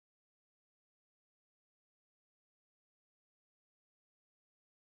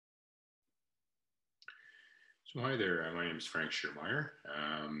So hi there, my name is Frank Schirmeyer.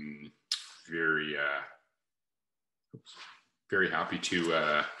 Very, very happy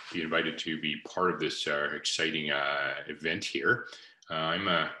to be invited to be part of this exciting event here. I'm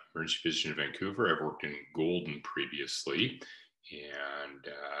a emergency physician in Vancouver. I've worked in Golden previously, and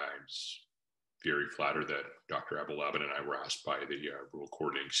I'm very flattered that Dr. Abou-El-Abed and I were asked by the Rural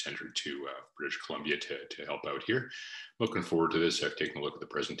Coordinating Center to British Columbia to help out here. Looking forward to this. I've taken a look at the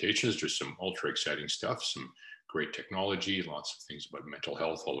presentations. There's some ultra exciting stuff, some great technology, lots of things about mental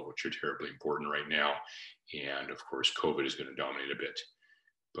health, all of which are terribly important right now. And of course, COVID is going to dominate a bit.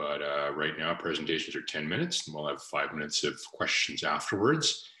 But right now, presentations are 10 minutes, and we'll have 5 minutes of questions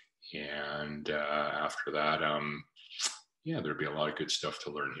afterwards. And after that, yeah, there'll be a lot of good stuff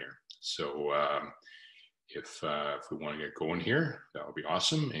to learn here. So if we want to get going here, that would be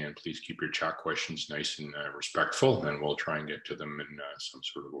awesome. And please keep your chat questions nice and respectful, and we'll try and get to them in some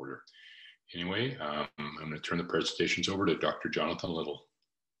sort of order. Anyway, I'm going to turn the presentations over to Dr. Jonathan Little.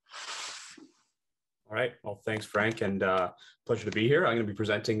 All right. Well, thanks, Frank, and pleasure to be here. I'm going to be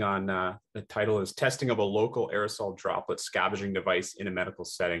presenting on the title is Testing of a Local Aerosol Droplet Scavenging Device in a Medical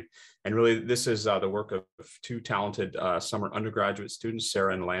Setting. And really, this is the work of two talented summer undergraduate students,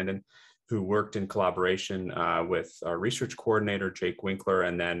 Sarah and Landon, who worked in collaboration with our research coordinator, Jake Winkler,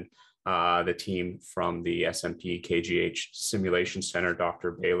 and then the team from the SMP KGH Simulation Center,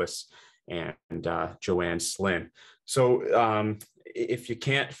 Dr. Bayless and Joanne Slynn. So if you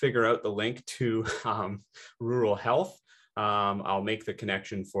can't figure out the link to rural health, I'll make the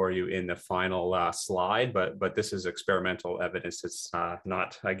connection for you in the final slide, but this is experimental evidence. It's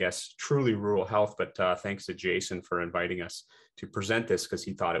not, I guess, truly rural health, but thanks to Jason for inviting us to present this because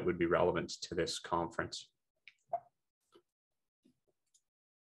he thought it would be relevant to this conference.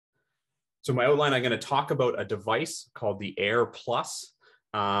 So my outline, I'm going to talk about a device called the Air Plus.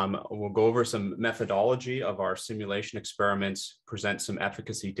 We'll go over some methodology of our simulation experiments, present some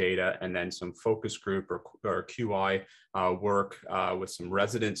efficacy data, and then some focus group or QI work with some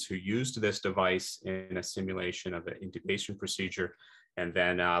residents who used this device in a simulation of an intubation procedure, and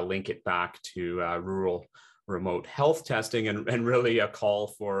then link it back to rural remote health testing, and really a call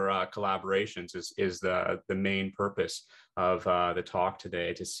for collaborations is the main purpose of the talk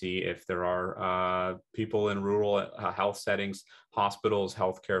today, to see if there are people in rural health settings, hospitals,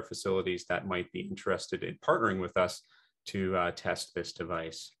 healthcare facilities that might be interested in partnering with us to test this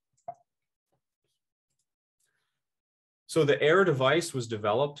device. So the AIR device was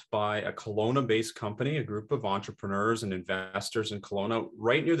developed by a Kelowna-based company, a group of entrepreneurs and investors in Kelowna,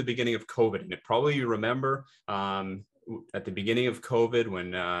 right near the beginning of COVID. And probably you remember at the beginning of COVID,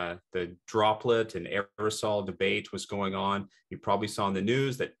 when the droplet and aerosol debate was going on, you probably saw in the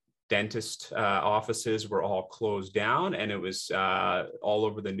news that dentist offices were all closed down, and it was all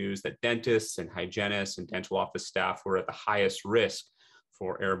over the news that dentists and hygienists and dental office staff were at the highest risk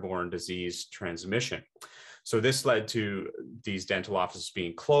for airborne disease transmission. So this led to these dental offices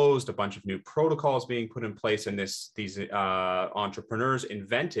being closed, a bunch of new protocols being put in place, and these entrepreneurs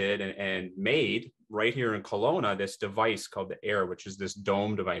invented and made right here in Kelowna this device called the AIR, which is this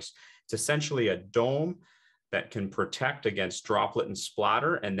dome device. It's essentially a dome that can protect against droplet and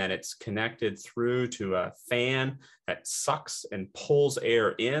splatter, and then it's connected through to a fan that sucks and pulls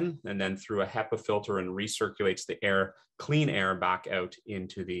air in, and then through a HEPA filter and recirculates the air, clean air, back out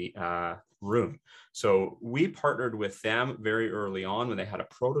into the room. So we partnered with them very early on when they had a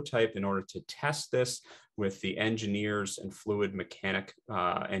prototype in order to test this with the engineers and fluid mechanic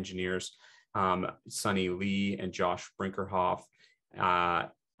engineers, Sunny Lee and Josh Brinkerhoff,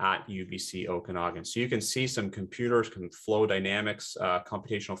 at UBC Okanagan. So you can see some computers, flow dynamics,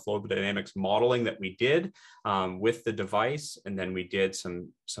 computational flow dynamics modeling that we did with the device. And then we did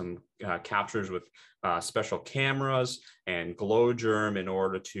some captures with special cameras and glow germ in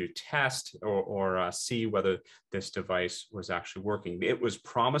order to test or see whether this device was actually working. It was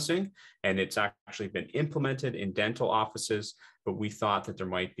promising, and it's actually been implemented in dental offices, but we thought that there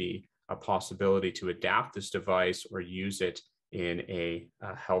might be a possibility to adapt this device or use it in a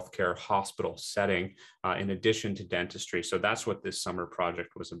healthcare hospital setting in addition to dentistry. So that's what this summer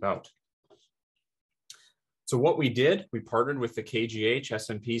project was about. So what we did, we partnered with the KGH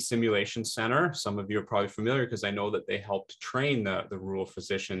SMP Simulation Center. Some of you are probably familiar because I know that they helped train the rural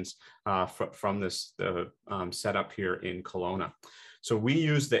physicians from this setup here in Kelowna. So we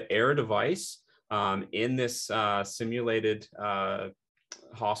used the AIR device in this simulated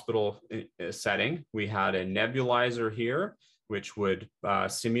hospital setting. We had a nebulizer here, which would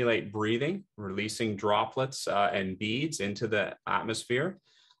simulate breathing, releasing droplets and beads into the atmosphere.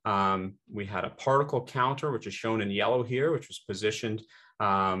 We had a particle counter, which is shown in yellow here, which was positioned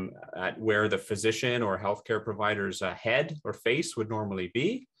at where the physician or healthcare provider's head or face would normally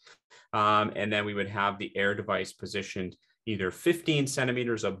be. And then we would have the air device positioned either 15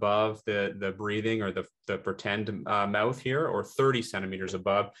 centimeters above the breathing or the pretend mouth here, or 30 centimeters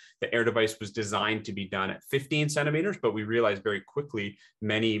above. The air device was designed to be done at 15 centimeters, but we realized very quickly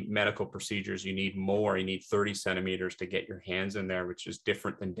many medical procedures you need more. You need 30 centimeters to get your hands in there, which is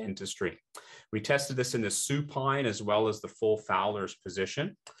different than dentistry. We tested this in the supine as well as the full Fowler's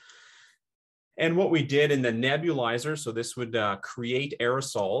position. And what we did in the nebulizer, so this would create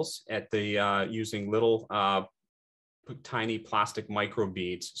aerosols at the using little tiny plastic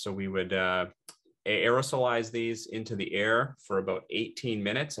microbeads. So we would aerosolize these into the air for about 18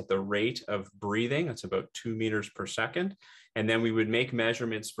 minutes at the rate of breathing. That's about 2 meters per second. And then we would make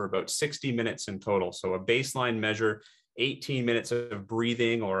measurements for about 60 minutes in total. So a baseline measure, 18 minutes of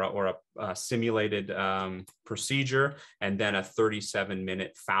breathing or a simulated procedure, and then a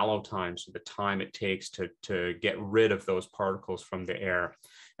 37-minute fallow time, so the time it takes to get rid of those particles from the air.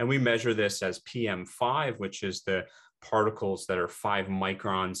 And we measure this as PM5, which is the particles that are 5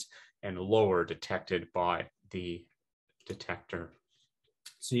 microns and lower detected by the detector.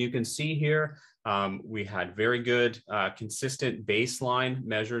 So you can see here, we had very good, consistent baseline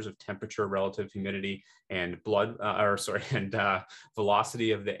measures of temperature, relative humidity, and velocity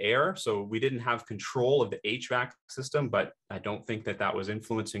of the air. So we didn't have control of the HVAC system, but I don't think that was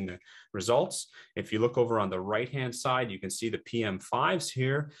influencing the results. If you look over on the right-hand side, you can see the PM5s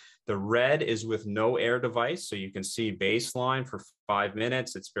here. The red is with no air device. So you can see baseline for 5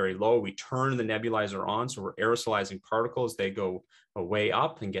 minutes. It's very low. We turn the nebulizer on, so we're aerosolizing particles. They go way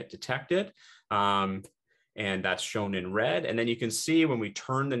up and get detected. And that's shown in red. And then you can see when we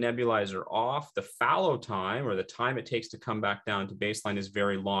turn the nebulizer off, the fallow time, or the time it takes to come back down to baseline, is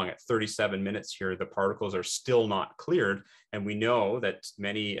very long. At 37 minutes here, the particles are still not cleared. And we know that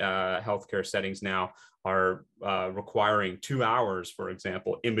many healthcare settings now are requiring 2 hours, for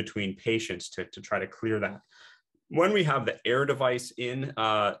example, in between patients to try to clear that. When we have the air device in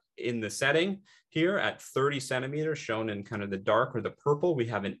the setting here at 30 centimeters, shown in kind of the dark or the purple, we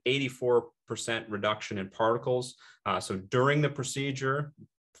have an 84% reduction in particles. So during the procedure,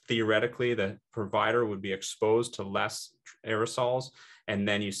 theoretically, the provider would be exposed to less aerosols, and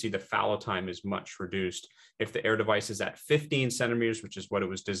then you see the fallow time is much reduced. If the air device is at 15 centimeters, which is what it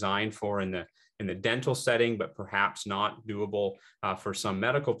was designed for in the dental setting, but perhaps not doable for some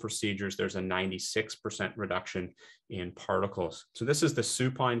medical procedures, there's a 96% reduction in particles. So this is the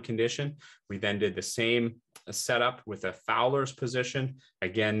supine condition. We then did the same setup with a Fowler's position.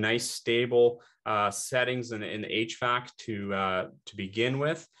 Again, nice stable settings in the HVAC to begin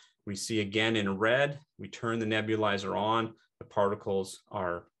with. We see again in red, we turn the nebulizer on, the particles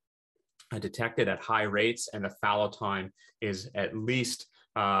are detected at high rates, and the fallow time is at least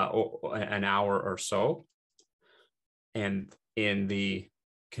an hour or so. And in the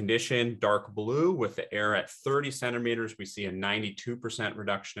condition dark blue with the air at 30 centimeters, we see a 92%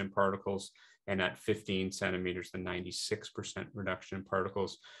 reduction in particles, and at 15 centimeters, the 96% reduction in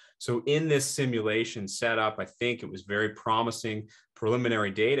particles. So in this simulation setup, I think it was very promising preliminary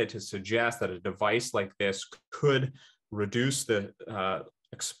data to suggest that a device like this could reduce the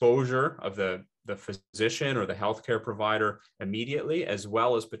exposure of the physician or the healthcare provider immediately, as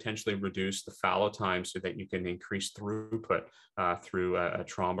well as potentially reduce the fallow time so that you can increase throughput through a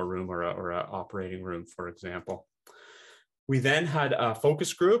trauma room or an operating room, for example. We then had a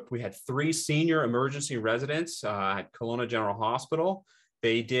focus group. We had 3 senior emergency residents at Kelowna General Hospital.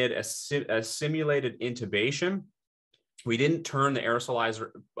 They did a simulated intubation. We didn't turn the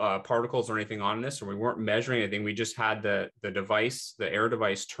aerosolizer particles or anything on this, or we weren't measuring anything. We just had the device, the air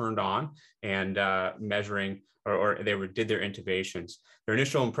device, turned on and measuring, or they did their intubations. Their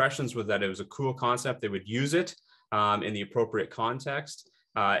initial impressions was that it was a cool concept. They would use it in the appropriate context.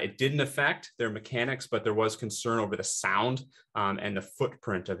 It didn't affect their mechanics, but there was concern over the sound and the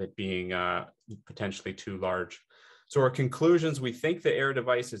footprint of it being potentially too large. So our conclusions, we think the air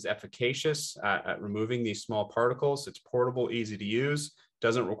device is efficacious at removing these small particles. It's portable, easy to use,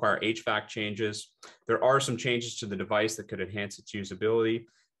 doesn't require HVAC changes. There are some changes to the device that could enhance its usability.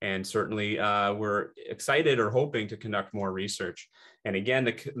 And certainly we're excited or hoping to conduct more research. And again,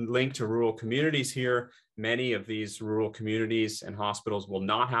 the link to rural communities here, many of these rural communities and hospitals will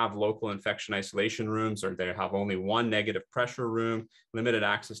not have local infection isolation rooms, or they have only one negative pressure room, limited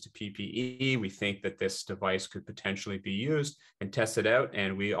access to PPE. We think that this device could potentially be used and tested out,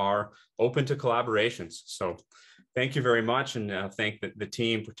 and we are open to collaborations. So thank you very much, and thank the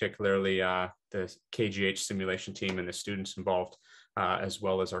team, particularly the KGH simulation team and the students involved, as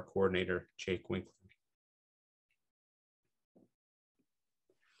well as our coordinator, Jake Winkler.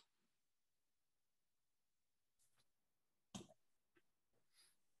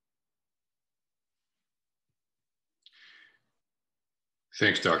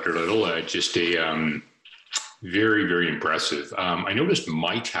 Thanks, Dr. Little. Just a very, very impressive. I noticed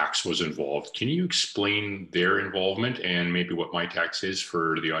MyTax was involved. Can you explain their involvement and maybe what MyTax is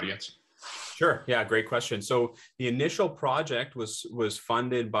for the audience? Sure. Yeah, great question. So the initial project was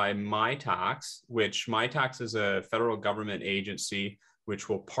funded by MyTax, which MyTax is a federal government agency which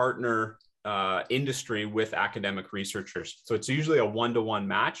will partner industry with academic researchers. So it's usually a one-to-one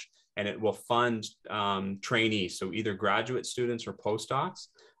match, and it will fund trainees, so either graduate students or postdocs.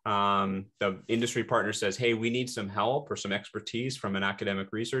 The industry partner says, hey, we need some help or some expertise from an academic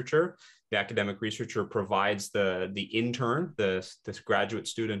researcher. The academic researcher provides the intern, this graduate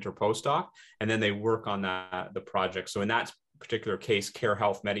student or postdoc, and then they work on the project. So in that particular case, Care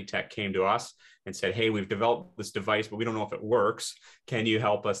Health Meditech came to us and said, hey, we've developed this device, but we don't know if it works. Can you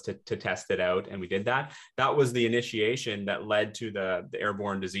help us to test it out? And we did that. That was the initiation that led to the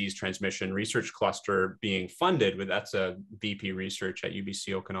Airborne Disease Transmission Research Cluster being funded with, that's a VP research at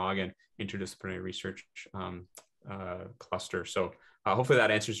UBC Okanagan, interdisciplinary research cluster. So hopefully that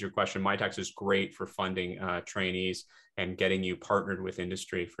answers your question. MyTax is great for funding trainees and getting you partnered with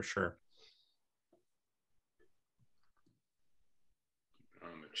industry for sure.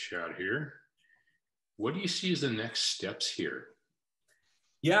 On the chat here, what do you see as the next steps here?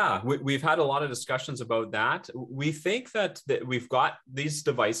 Yeah, we've had a lot of discussions about that. We think that we've got these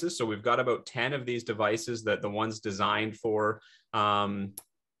devices. So we've got about 10 of these devices, that the ones designed for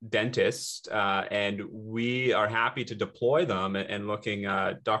dentists, and we are happy to deploy them. And looking,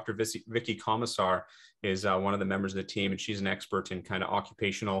 Dr. Vicky Commissar is one of the members of the team, and she's an expert in kind of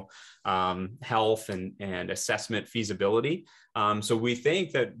occupational health and assessment feasibility. So we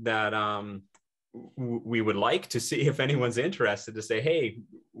think that we would like to see if anyone's interested to say, hey,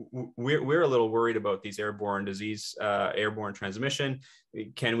 we're a little worried about these airborne disease, airborne transmission.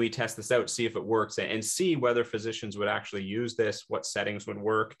 Can we test this out, see if it works, and see whether physicians would actually use this, what settings would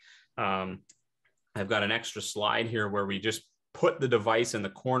work. I've got an extra slide here where we just put the device in the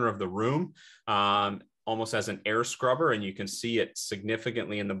corner of the room, almost as an air scrubber, and you can see it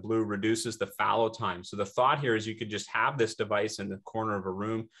significantly in the blue reduces the fallow time. So the thought here is you could just have this device in the corner of a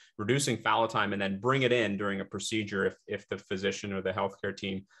room, reducing fallow time, and then bring it in during a procedure if the physician or the healthcare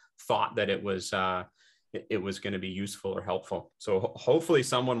team thought that it was going to be useful or helpful. So hopefully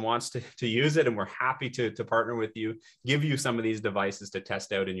someone wants to use it, and we're happy to partner with you, give you some of these devices to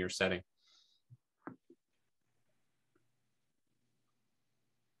test out in your setting.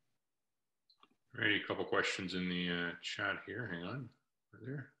 All right, a couple questions in the chat here. Hang on, right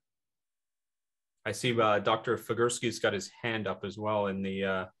there. I see Dr. Figursky's got his hand up as well in the.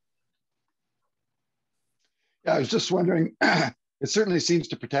 Yeah, I was just wondering, it certainly seems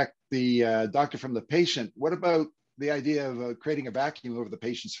to protect the doctor from the patient. What about the idea of creating a vacuum over the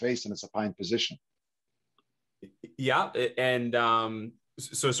patient's face in a supine position? Yeah, and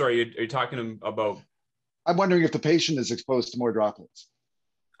so sorry, are you talking about? I'm wondering if the patient is exposed to more droplets.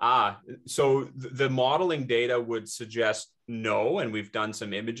 So the modeling data would suggest no, and we've done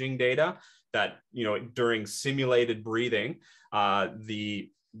some imaging data that, during simulated breathing, the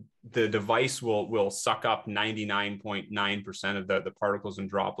device will suck up 99.9% of the particles and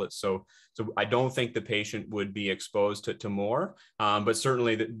droplets. So I don't think the patient would be exposed to more, but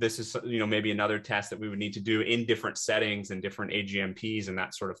certainly this is, maybe another test that we would need to do in different settings and different AGMPs and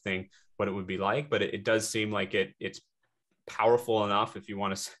that sort of thing, what it would be like. But it does seem like it's powerful enough, if you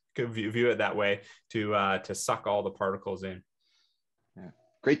want to view it that way, to suck all the particles in. Yeah.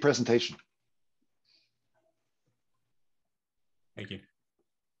 Great presentation. Thank you.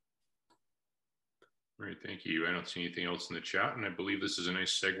 All right, thank you. I don't see anything else in the chat, and I believe this is a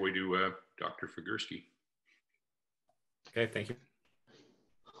nice segue to Dr. Figursky. Okay, thank you.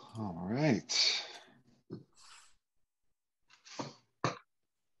 All right.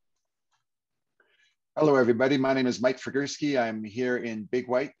 Hello, everybody. My name is Mike Figursky. I'm here in Big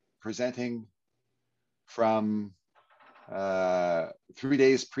White presenting from 3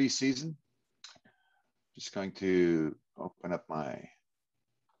 days pre-season. Just going to open up my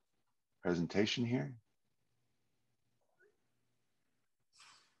presentation here.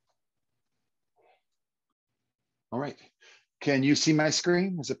 All right. Can you see my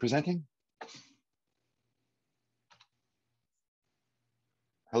screen? Is it presenting?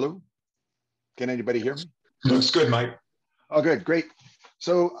 Hello? Can anybody hear me? Looks good, Mike. Oh, good, great.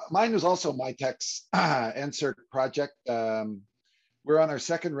 So mine was also MyTax NSERC project. We're on our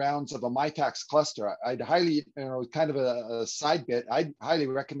second rounds of a MyTax cluster. I'd highly, kind of a side bit, I'd highly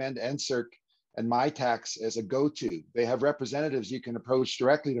recommend NSERC and MyTax as a go-to. They have representatives you can approach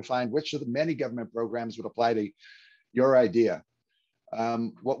directly to find which of the many government programs would apply to your idea.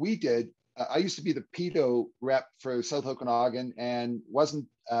 What we did, I used to be the pedo rep for South Okanagan and wasn't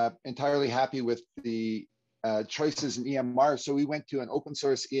entirely happy with the choices in EMR. So we went to an open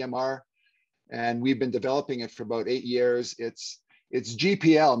source EMR, and we've been developing it for about 8 years. It's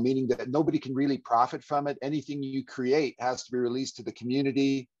GPL, meaning that nobody can really profit from it. Anything you create has to be released to the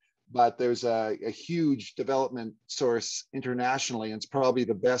community, but there's a huge development source internationally, and it's probably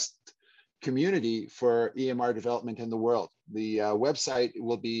the best community for EMR development in the world. The website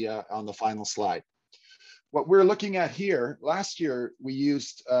will be on the final slide. What we're looking at here, last year we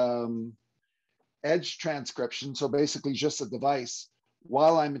used edge transcription, so basically just a device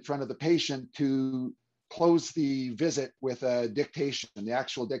while I'm in front of the patient to close the visit with a dictation, the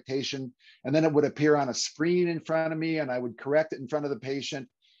actual dictation, and then it would appear on a screen in front of me and I would correct it in front of the patient.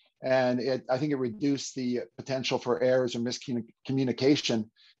 And I think it reduced the potential for errors or miscommunication.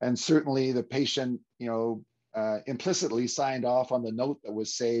 And certainly the patient, implicitly signed off on the note that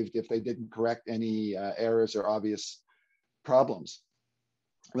was saved if they didn't correct any errors or obvious problems.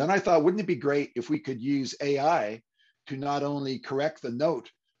 And then I thought, wouldn't it be great if we could use AI to not only correct the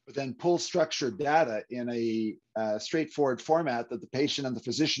note, but then pull structured data in a straightforward format that the patient and the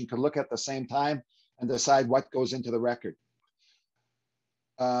physician could look at the same time and decide what goes into the record.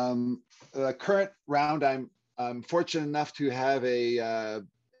 The current round, I'm fortunate enough to have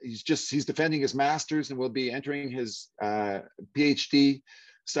he's defending his master's and will be entering his PhD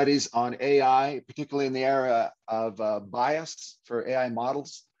studies on AI, particularly in the area of bias for AI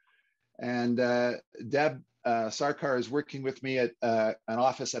models. And Deb Sarkar is working with me at an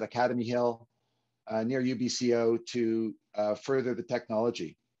office at Academy Hill near UBCO to further the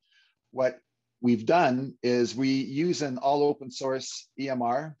technology. What we've done is we use an all open source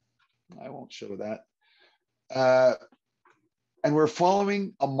EMR. I won't show that. And we're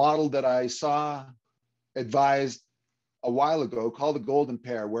following a model that I saw advised a while ago called the golden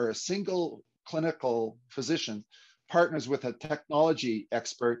pair, where a single clinical physician partners with a technology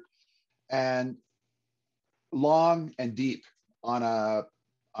expert and long and deep on a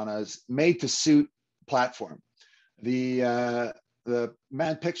made to suit platform. The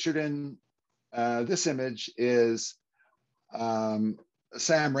man pictured in this image is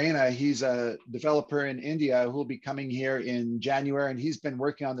Sam Raina. He's a developer in India who will be coming here in January, and he's been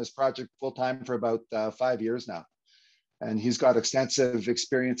working on this project full time for about 5 years now. And he's got extensive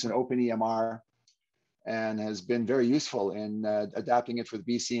experience in OpenEMR and has been very useful in adapting it for the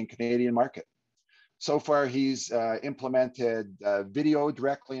BC and Canadian market. So far, he's implemented video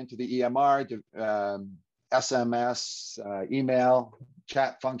directly into the EMR, SMS, email,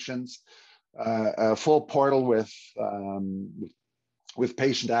 chat functions, a full portal with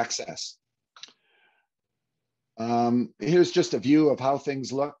patient access. Here's just a view of how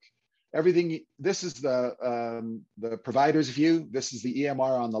things look. This is the provider's view. This is the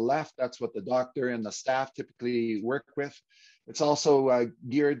EMR on the left. That's what the doctor and the staff typically work with. It's also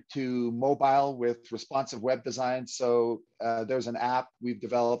geared to mobile with responsive web design. So there's an app we've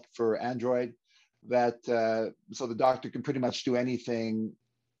developed for Android that so the doctor can pretty much do anything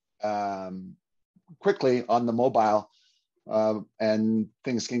quickly on the mobile, and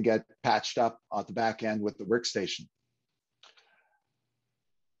things can get patched up at the back end with the workstation.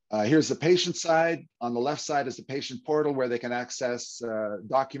 Here's the patient side. On the left side is the patient portal where they can access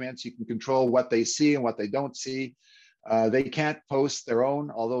documents. You can control what they see and what they don't see. They can't post their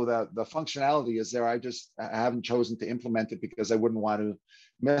own, although the functionality is there. I haven't chosen to implement it because I wouldn't want to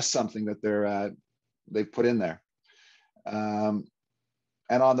miss something that they've put in there.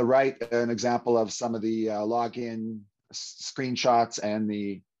 And on the right, an example of some of the login screenshots and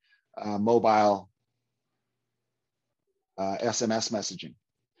the mobile SMS messaging.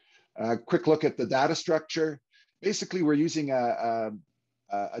 Quick look at the data structure. Basically, we're using a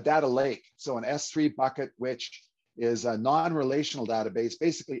data lake. So an S3 bucket, which is a non-relational database.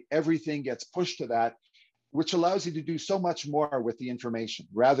 Basically, everything gets pushed to that, which allows you to do so much more with the information.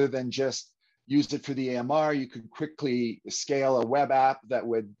 Rather than just use it for the EMR, you could quickly scale a web app that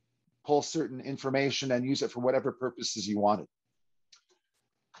would pull certain information and use it for whatever purposes you wanted.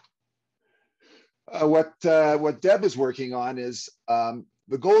 What Deb is working on is, the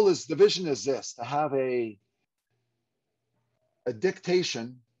vision is this, to have a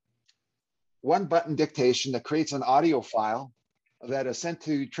dictation, one button dictation that creates an audio file that is sent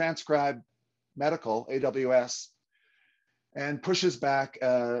to Transcribe Medical, AWS, and pushes back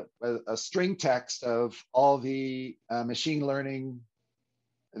a string text of all the machine learning,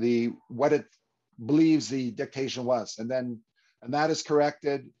 what it believes the dictation was. And that is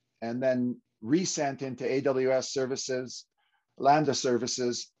corrected and then resent into AWS services, Lambda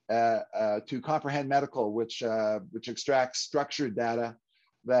services to Comprehend Medical, which extracts structured data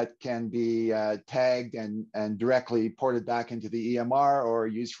that can be tagged and directly ported back into the EMR or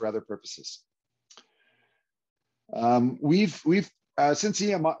used for other purposes. Since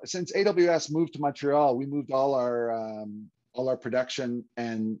AWS moved to Montreal, we moved all our production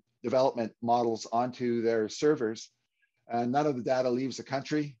and development models onto their servers, and none of the data leaves the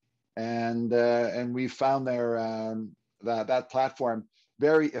country. And we found that platform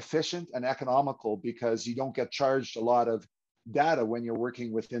very efficient and economical because you don't get charged a lot of data when you're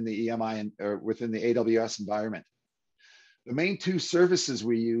working within the EMI or within the AWS environment. The main two services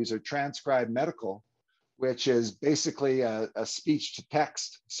we use are Transcribe Medical, which is basically a speech to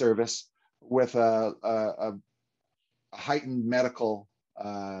text service with a heightened medical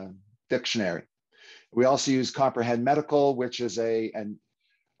dictionary. We also use Comprehend Medical, which is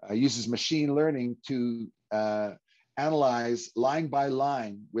uses machine learning to analyze line by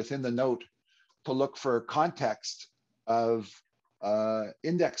line within the note to look for context of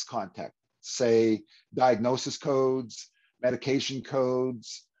index context, say diagnosis codes, medication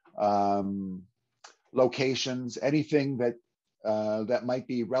codes, locations, anything that might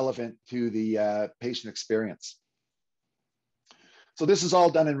be relevant to the patient experience. So this is all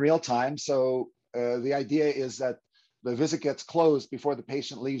done in real time. So the idea is that the visit gets closed before the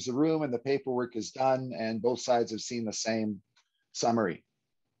patient leaves the room and the paperwork is done and both sides have seen the same summary.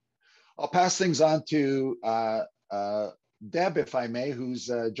 I'll pass things on to Deb, if I may, who's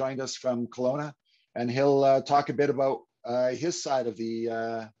joined us from Kelowna, and he'll talk a bit about his side of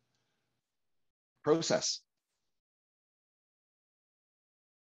the process.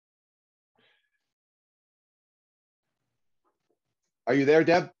 Are you there,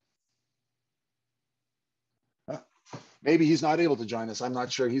 Deb? Maybe he's not able to join us. I'm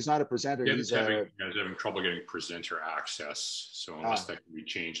not sure. He's not a presenter. Yeah, he's having trouble getting presenter access. So unless that can be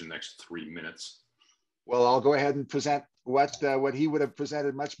changed in the next 3 minutes. Well, I'll go ahead and present what he would have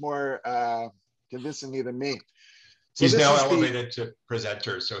presented much more convincingly than me. So he's now elevated to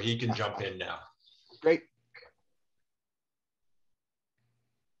presenter, so he can jump in now. Great.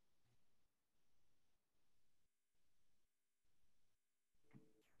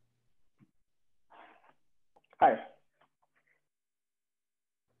 Hi.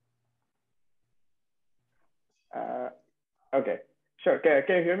 Okay, sure. Can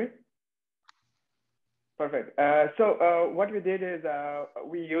you hear me? Perfect. So what we did is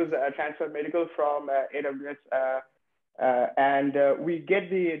we use Transcribe Medical from AWS, and we get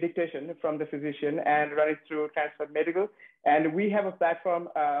the dictation from the physician and run it through Transcribe Medical. And we have a platform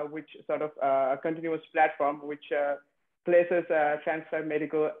which sort of a continuous platform which places Transcribe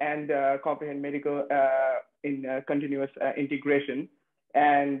Medical and Comprehend Medical in continuous integration.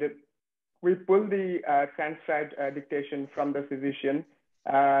 And we pull the transcribed dictation from the physician,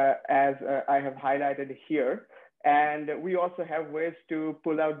 as I have highlighted here. And we also have ways to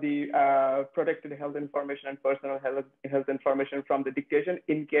pull out the protected health information and personal health information from the dictation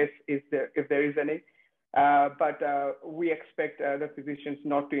in case if there is any. But we expect the physicians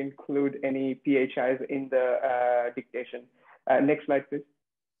not to include any PHIs in the dictation. Next slide, please.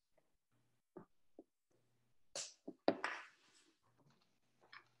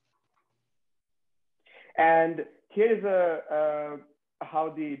 And here is how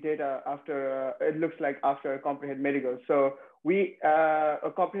the data after it looks like after Comprehend Medical. So we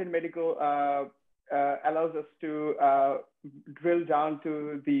Comprehend Medical allows us to drill down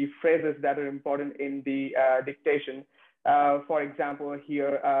to the phrases that are important in the dictation. For example,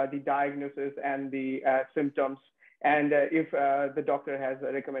 here the diagnosis and the symptoms, and if the doctor has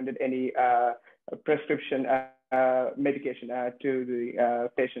recommended any prescription medication to the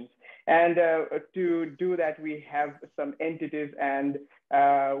patients. And to do that, we have some entities, and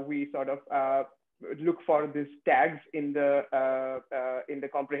we sort of look for these tags in the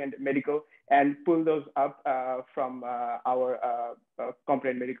Comprehend Medical and pull those up from our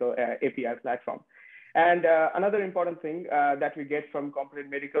Comprehend Medical API platform. And another important thing that we get from Comprehend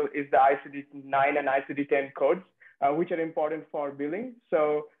Medical is the ICD-9 and ICD-10 codes, which are important for billing.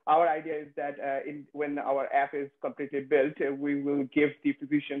 So our idea is that when our app is completely built, we will give the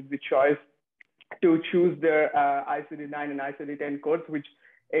physicians the choice to choose their ICD-9 and ICD-10 codes, which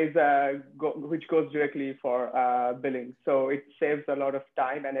goes directly for billing. So it saves a lot of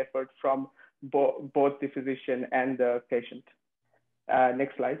time and effort from both the physician and the patient.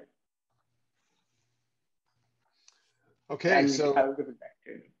 Next slide. Okay, and so I'll give it back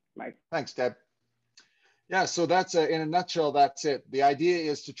to Mike. Thanks, Deb. Yeah, so that's in a nutshell, that's it. The idea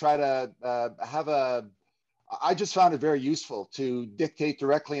is to try to I just found it very useful to dictate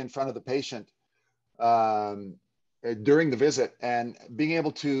directly in front of the patient during the visit, and being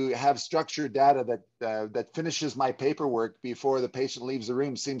able to have structured data that finishes my paperwork before the patient leaves the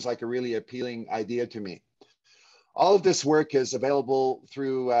room seems like a really appealing idea to me. All of this work is available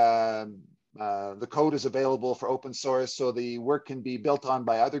through, the code is available for open source, so the work can be built on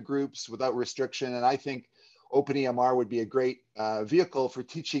by other groups without restriction. And I think OpenEMR would be a great vehicle for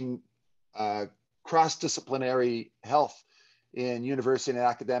teaching cross-disciplinary health in university and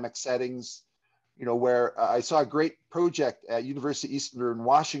academic settings. You know, where I saw a great project at University of Eastern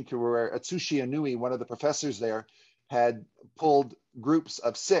Washington where Atsushi Inui, one of the professors there, had pulled groups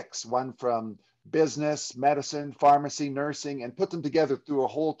of 6, one from business, medicine, pharmacy, nursing, and put them together through a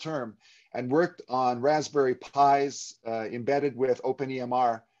whole term and worked on Raspberry Pis embedded with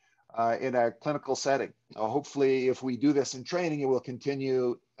OpenEMR in a clinical setting. Hopefully, if we do this in training, it will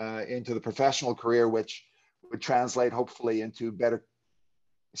continue into the professional career, which would translate hopefully into better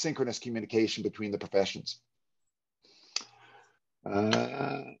synchronous communication between the professions.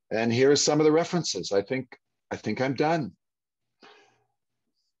 And here's some of the references. I think I'm done.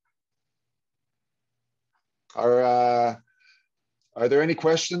 Are there any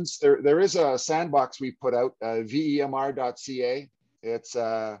questions? There is a sandbox we put out, vemr.ca.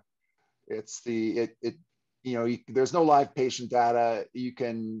 There's no live patient data. You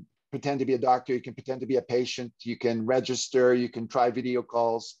can pretend to be a doctor, you can pretend to be a patient, you can register, you can try video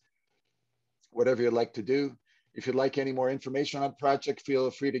calls, whatever you'd like to do. If you'd like any more information on the project, feel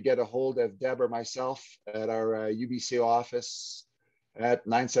free to get a hold of Deb or myself at our UBCO office at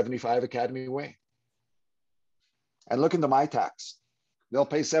 975 Academy Way. And look into MyTax. They'll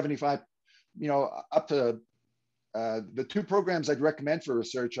pay 75, up to the 2 programs I'd recommend for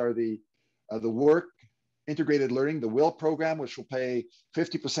research are the work integrated learning, the WIL program, which will pay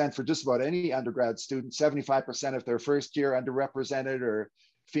 50% for just about any undergrad student, 75% if they're first year underrepresented or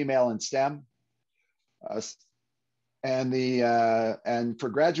female in STEM. And for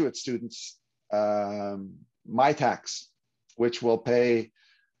graduate students, MyTax, which will pay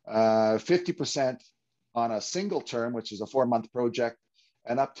 50% on a single term, which is a 4-month project,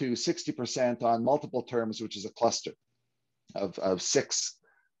 and up to 60% on multiple terms, which is a cluster of 6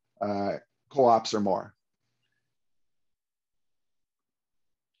 co-ops or more.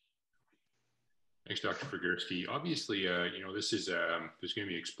 Thanks, Dr. Figurski. Obviously, this is there's going to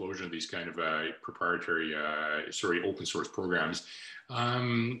be an explosion of these kind of proprietary, open source programs.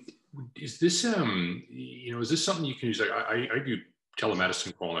 Is this, is this something you can use? Like I do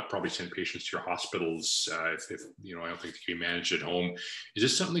telemedicine call, and I've probably sent patients to your hospitals if I don't think they can be managed at home. Is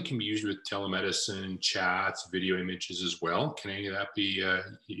this something that can be used with telemedicine, chats, video images as well? Can any of that be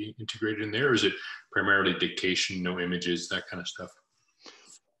integrated in there, or is it primarily dictation, no images, that kind of stuff?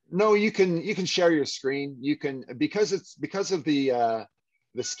 No, you can share your screen. You can, because of the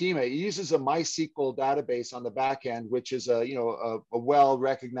schema, it uses a MySQL database on the back end, which is a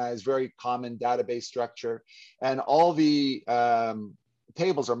well-recognized, very common database structure, and all the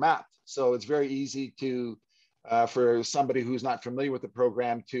tables are mapped. So it's very easy to for somebody who's not familiar with the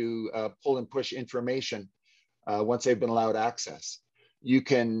program to pull and push information once they've been allowed access. You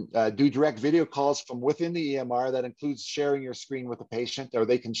can do direct video calls from within the EMR. That includes sharing your screen with the patient, or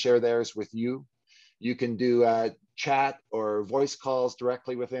they can share theirs with you. You can do chat or voice calls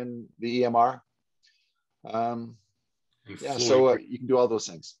directly within the EMR. So you can do all those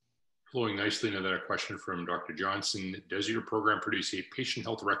things. Flowing nicely into that question from Dr. Johnson, does your program produce a patient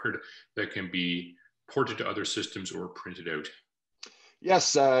health record that can be ported to other systems or printed out?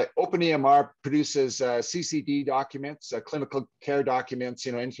 Yes, OpenEMR produces CCD documents, clinical care documents,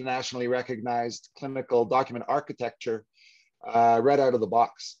 internationally recognized clinical document architecture right out of the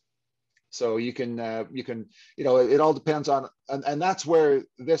box. So you can, it all depends on, and that's where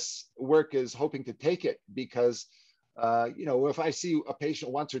this work is hoping to take it, because, if I see a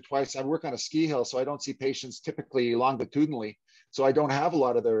patient once or twice, I work on a ski hill, so I don't see patients typically longitudinally, so I don't have a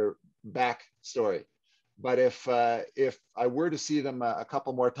lot of their backstory. But if I were to see them a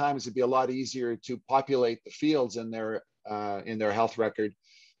couple more times, it'd be a lot easier to populate the fields in their health record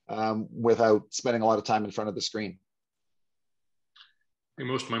without spending a lot of time in front of the screen.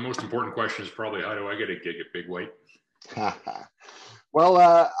 My most important question is probably, how do I get a gig at Big White? Well,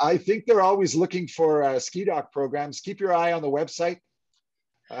 I think they're always looking for ski doc programs. Keep your eye on the website.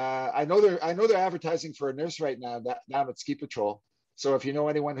 I know they're advertising for a nurse right now down at Ski Patrol. So if you know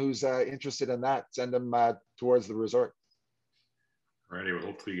anyone who's interested in that, send them towards the resort. All righty. Well,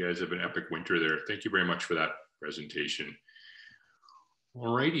 hopefully you guys have an epic winter there. Thank you very much for that presentation.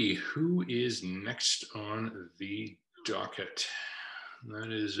 All righty. Who is next on the docket?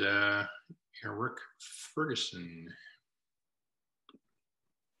 That is Eric Ferguson.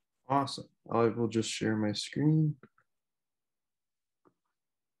 Awesome. I will just share my screen.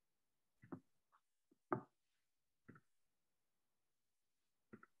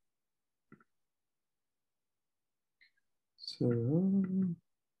 So,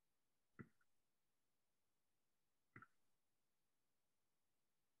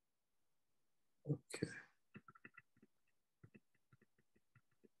 okay.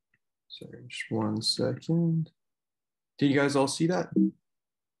 Sorry, just 1 second. Did you guys all see that?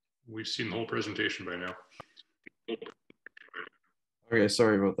 We've seen the whole presentation by now. Okay,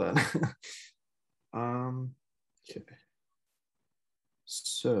 sorry about that. Okay.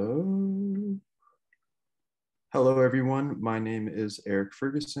 So, hello everyone. My name is Eric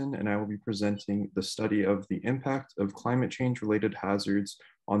Ferguson, and I will be presenting the study of the impact of climate change related hazards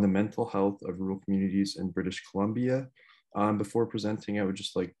on the mental health of rural communities in British Columbia. Before presenting, I would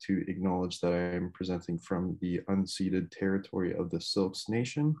just like to acknowledge that I am presenting from the unceded territory of the Silks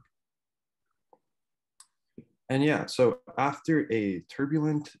Nation. And yeah, so after a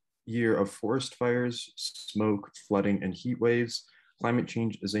turbulent year of forest fires, smoke, flooding, and heat waves, climate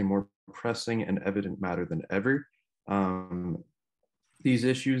change is a more pressing and evident matter than ever. These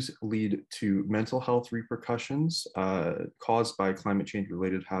issues lead to mental health repercussions caused by climate change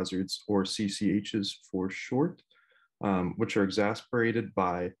related hazards, or CCHs for short, which are exacerbated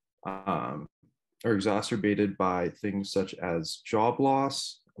by things such as job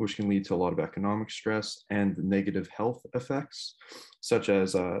loss, which can lead to a lot of economic stress, and negative health effects, such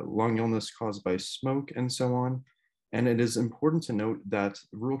as lung illness caused by smoke and so on. And it is important to note that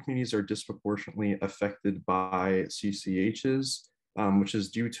rural communities are disproportionately affected by CCHs, which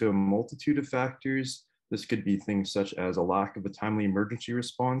is due to a multitude of factors. This could be things such as a lack of a timely emergency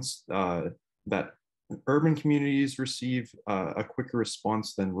response, that urban communities receive a quicker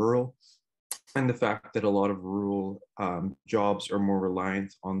response than rural, and the fact that a lot of rural jobs are more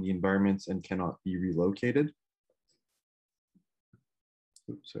reliant on the environment and cannot be relocated.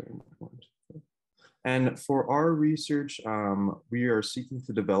 Oops, sorry. And for our research, we are seeking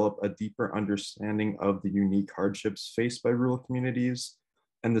to develop a deeper understanding of the unique hardships faced by rural communities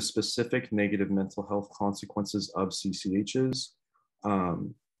and the specific negative mental health consequences of CCHs.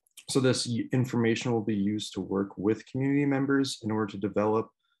 So this information will be used to work with community members in order to develop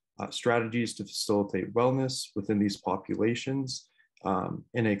strategies to facilitate wellness within these populations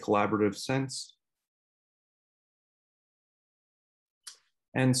in a collaborative sense.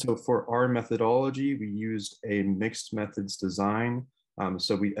 And so for our methodology, we used a mixed methods design.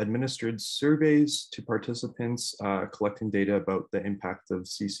 So we administered surveys to participants collecting data about the impact of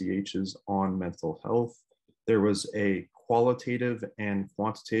CCHs on mental health. There was a qualitative and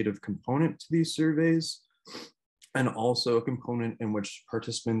quantitative component to these surveys, and also a component in which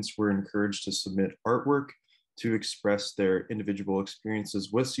participants were encouraged to submit artwork to express their individual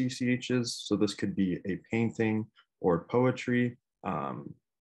experiences with CCHs. So this could be a painting or poetry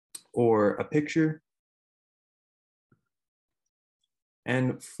or a picture.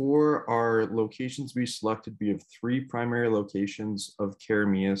 And for our locations we selected, we have 3 primary locations of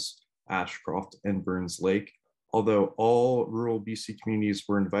Karameas, Ashcroft, and Burns Lake. Although all rural BC communities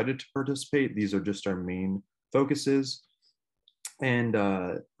were invited to participate, these are just our main focuses. And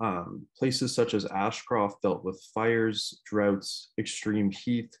places such as Ashcroft dealt with fires, droughts, extreme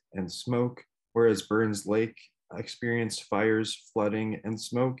heat, and smoke, whereas Burns Lake experienced fires, flooding, and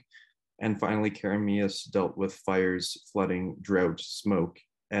smoke. And finally, Karameas dealt with fires, flooding, drought, smoke,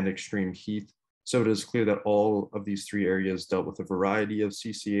 and extreme heat. So it is clear that all of these 3 areas dealt with a variety of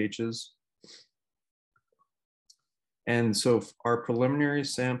CCHs. And so our preliminary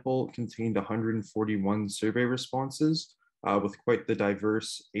sample contained 141 survey responses with quite the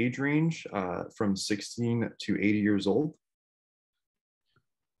diverse age range from 16 to 80 years old.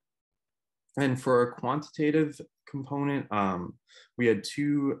 And for our quantitative component, we had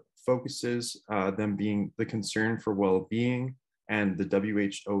 2 focuses, them being the concern for well-being and the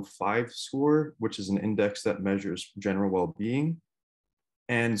WHO-5 score, which is an index that measures general well-being.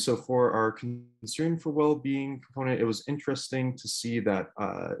 And so for our concern for well-being component, it was interesting to see that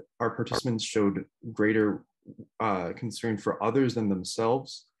our participants showed greater concern for others than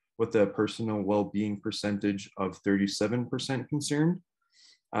themselves, with a personal well-being percentage of 37% concerned.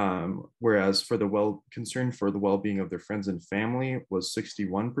 Whereas for the concern for the well-being of their friends and family was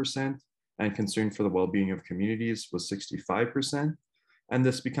 61%, and concern for the well-being of communities was 65%. And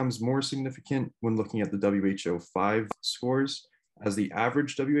this becomes more significant when looking at the WHO-5 scores, as the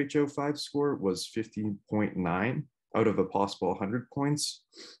average WHO-5 score was 50.9 out of a possible 100 points.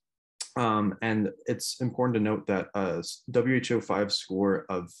 And it's important to note that a WHO-5 score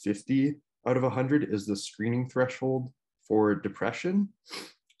of 50 out of 100 is the screening threshold for depression.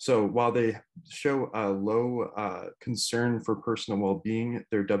 So while they show a low concern for personal well-being,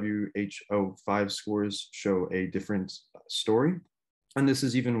 their WHO-5 scores show a different story. And this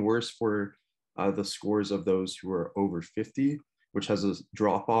is even worse for the scores of those who are over 50, which has a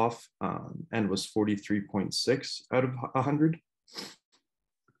drop off and was 43.6 out of 100.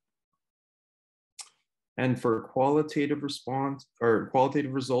 And for qualitative response or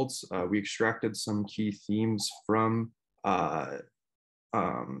qualitative results, we extracted some key themes from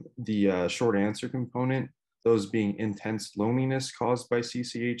the short answer component, those being intense loneliness caused by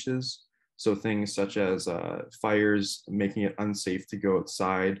CCHs. So things such as fires, making it unsafe to go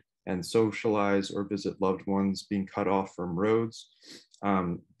outside and socialize or visit loved ones, being cut off from roads.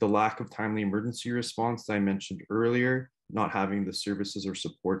 The lack of timely emergency response that I mentioned earlier, not having the services or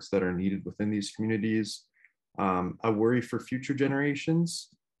supports that are needed within these communities, a worry for future generations,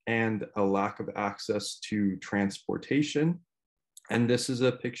 and a lack of access to transportation. And this is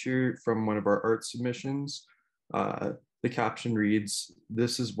a picture from one of our art submissions. The caption reads,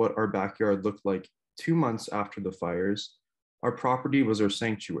 "This is what our backyard looked like 2 months after the fires. Our property was our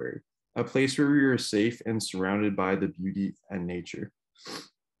sanctuary, a place where we were safe and surrounded by the beauty and nature.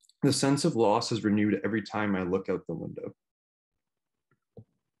 The sense of loss is renewed every time I look out the window."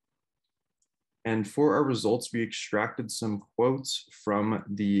 And for our results, we extracted some quotes from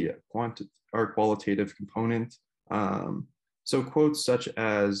our qualitative component. So quotes such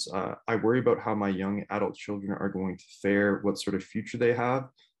as, "I worry about how my young adult children are going to fare, what sort of future they have,"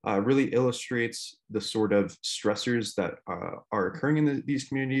 really illustrates the sort of stressors that are occurring in these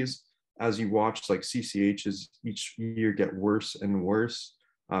communities. As you watch, like, CCHs each year get worse and worse.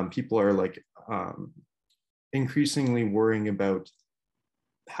 People are like increasingly worrying about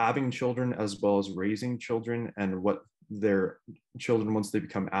having children as well as raising children, and what their children, once they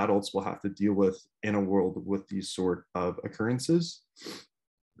become adults, will have to deal with in a world with these sort of occurrences.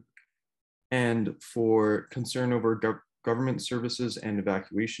 And for concern over government services and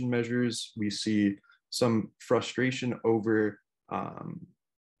evacuation measures, we see some frustration over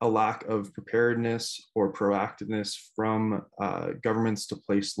a lack of preparedness or proactiveness from governments to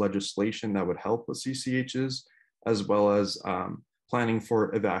place legislation that would help with CCHs, as well as planning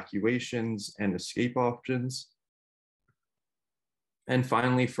for evacuations and escape options. And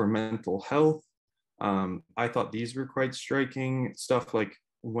finally, for mental health, I thought these were quite striking. Stuff like,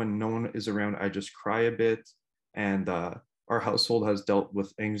 "When no one is around, I just cry a bit." And our household has dealt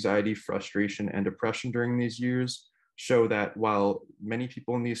with anxiety, frustration, and depression during these years, show that while many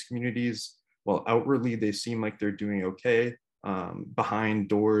people in these communities, while outwardly they seem like they're doing okay, behind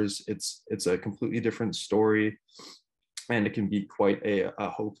doors, it's a completely different story. And it can be quite a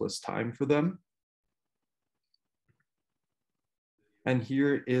hopeless time for them. And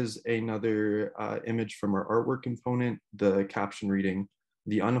here is another image from our artwork component, the caption reading,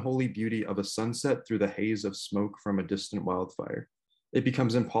 "The unholy beauty of a sunset through the haze of smoke from a distant wildfire. It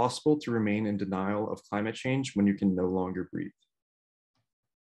becomes impossible to remain in denial of climate change when you can no longer breathe."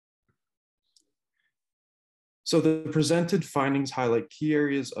 So the presented findings highlight key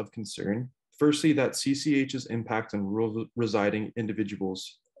areas of concern. Firstly, that CCH's impact on rural residing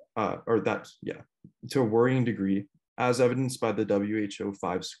individuals, to a worrying degree, as evidenced by the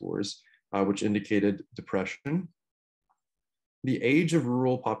WHO-5 scores, which indicated depression. The age of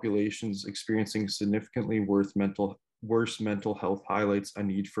rural populations experiencing significantly worse mental health highlights a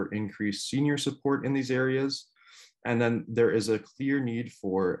need for increased senior support in these areas. And then there is a clear need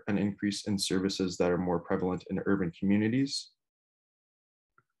for an increase in services that are more prevalent in urban communities.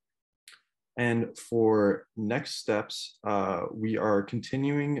 And for next steps, we are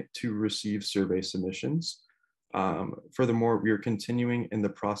continuing to receive survey submissions. Furthermore, we are continuing in the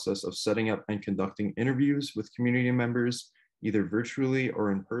process of setting up and conducting interviews with community members, either virtually or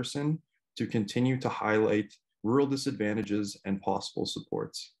in person, to continue to highlight rural disadvantages and possible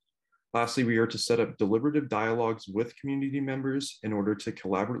supports. Lastly, we are to set up deliberative dialogues with community members in order to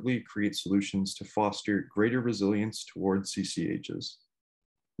collaboratively create solutions to foster greater resilience towards CCHs.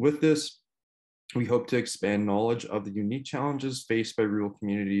 With this, we hope to expand knowledge of the unique challenges faced by rural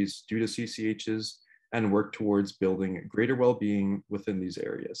communities due to CCHs and work towards building greater well-being within these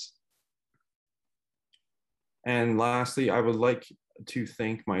areas. And lastly, I would like to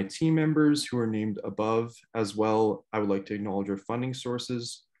thank my team members who are named above. As well, I would like to acknowledge our funding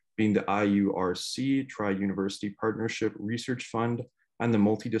sources, being the IURC, Tri-University Partnership Research Fund, and the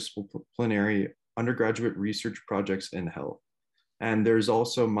Multidisciplinary Undergraduate Research Projects in Health. And there's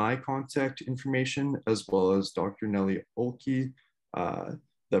also my contact information, as well as Dr. Nellie Olkey,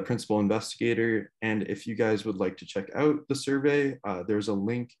 the principal investigator. And if you guys would like to check out the survey, there's a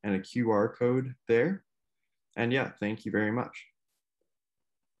link and a QR code there. And yeah, thank you very much.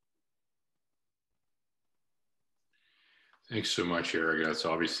 Thanks so much, Eric. That's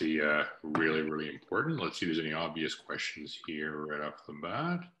obviously really, really important. Let's see if there's any obvious questions here right off the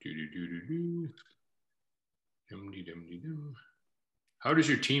bat. How does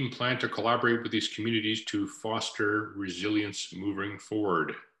your team plan to collaborate with these communities to foster resilience moving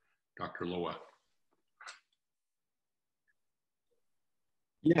forward? Dr. Loa.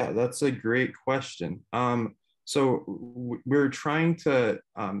 Yeah, that's a great question. So we're trying to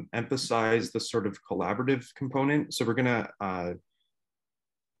emphasize the sort of collaborative component. So we're gonna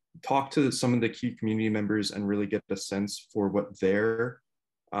talk to some of the key community members and really get a sense for what their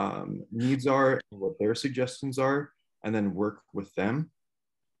needs are and what their suggestions are, and then work with them.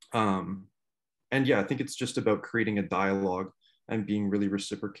 And yeah, I think it's just about creating a dialogue and being really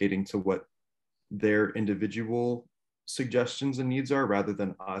reciprocating to what their individual suggestions and needs are, rather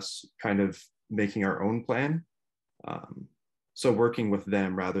than us kind of making our own plan. So working with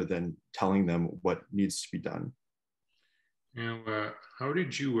them rather than telling them what needs to be done. Now, how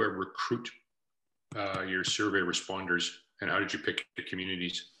did you recruit your survey responders, and how did you pick the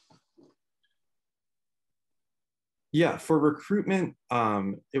communities? Yeah, for recruitment,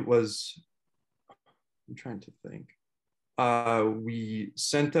 it was, I'm trying to think. We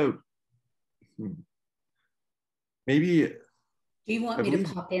sent out, maybe. Do you want me to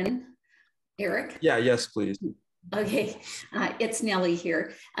pop in, Eric? Yeah, yes, please. Okay, it's Nellie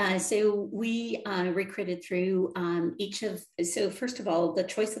here. So we recruited through so first of all, the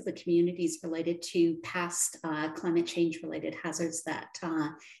choice of the communities related to past climate change related hazards that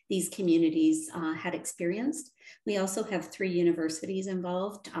these communities had experienced. We also have 3 universities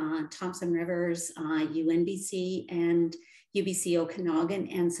involved, Thompson Rivers, UNBC, and UBC Okanagan.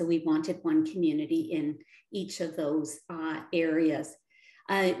 And so we wanted one community in each of those areas.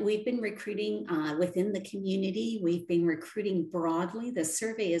 We've been recruiting within the community. We've been recruiting broadly. The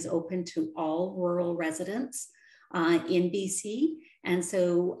survey is open to all rural residents in BC. And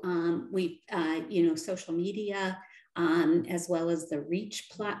so we've, social media, as well as the REACH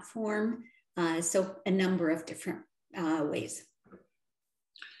platform. So a number of different ways.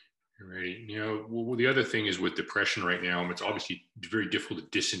 Right. Well, the other thing is with depression right now, it's obviously very difficult to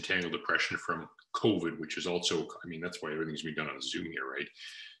disentangle depression from COVID, which is also, that's why everything's being done on Zoom here, right?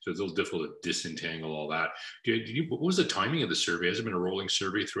 So it's a little difficult to disentangle all that. What was the timing of the survey? Has it been a rolling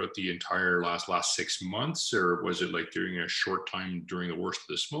survey throughout the entire last 6 months, or was it like during a short time during the worst of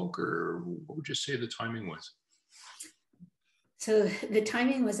the smoke, or what would you say the timing was? So the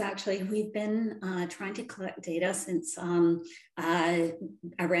timing was actually, we've been trying to collect data since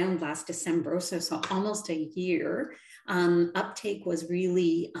around last December, so almost a year. Uptake was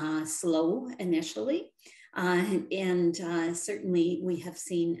really slow initially. And certainly we have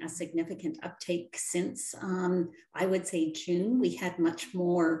seen a significant uptake since, I would say June. We had much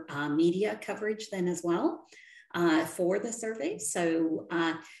more media coverage then as well. For the survey. So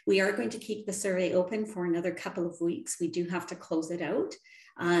we are going to keep the survey open for another couple of weeks. We do have to close it out,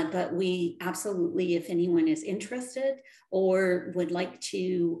 but we absolutely, if anyone is interested or would like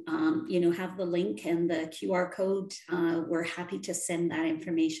to, have the link and the QR code, we're happy to send that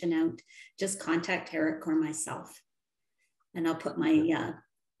information out. Just contact Eric or myself. And I'll put my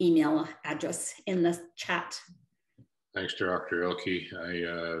email address in the chat. Thanks, Dr. Elke.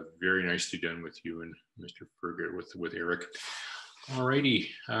 Very nicely done with you and Mr. Fergus with Eric. All righty.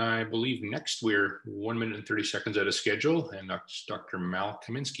 I believe next we're 1 minute and 30 seconds out of schedule, and that's Dr. Mal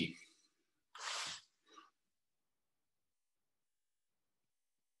Kaminsky.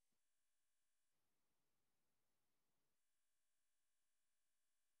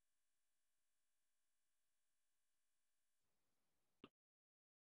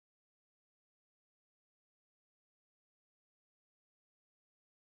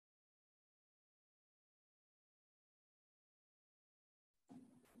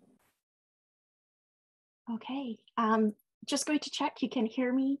 Okay, just going to check, you can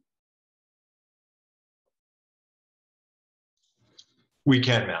hear me? We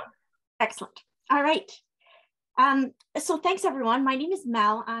can, Mal. Excellent. All right. So thanks, everyone. My name is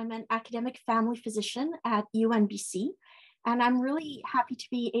Mel. I'm an academic family physician at UNBC, and I'm really happy to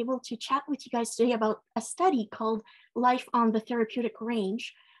be able to chat with you guys today about a study called Life on the Therapeutic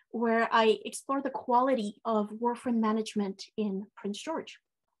Range, where I explore the quality of warfarin management in Prince George.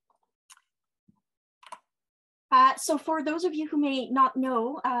 So for those of you who may not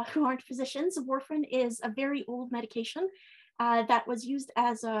know, who aren't physicians, warfarin is a very old medication that was used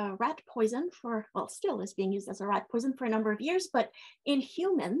as a rat poison for, well, still is being used as a rat poison for a number of years, but in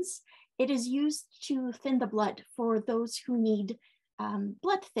humans, it is used to thin the blood for those who need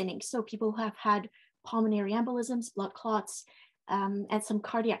blood thinning. So people who have had pulmonary embolisms, blood clots, and some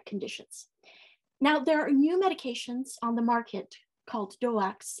cardiac conditions. Now, there are new medications on the market called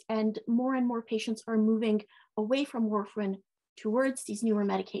DOACs, and more patients are moving away from warfarin towards these newer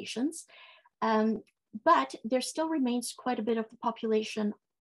medications. But there still remains quite a bit of the population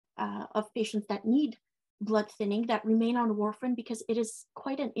of patients that need blood thinning that remain on warfarin because it is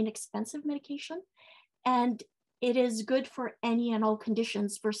quite an inexpensive medication, and it is good for any and all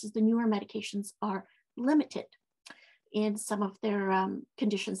conditions versus the newer medications are limited in some of their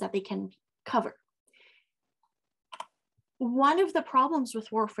conditions that they can cover. One of the problems with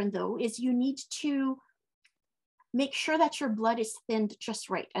warfarin, though, is you need to make sure that your blood is thinned just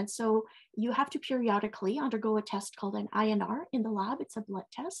right. And so you have to periodically undergo a test called an INR in the lab. It's a blood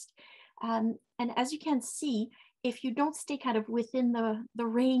test. And as you can see, if you don't stay kind of within the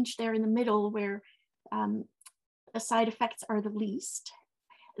range there in the middle where the side effects are the least,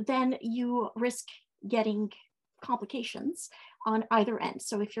 then you risk getting complications on either end.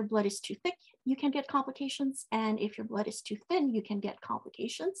 So if your blood is too thick, you can get complications. And if your blood is too thin, you can get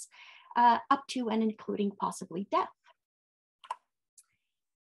complications up to and including possibly death.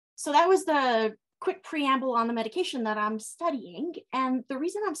 So that was the quick preamble on the medication that I'm studying. And the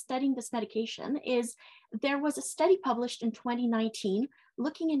reason I'm studying this medication is there was a study published in 2019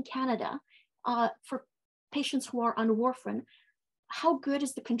 looking in Canada for patients who are on warfarin, how good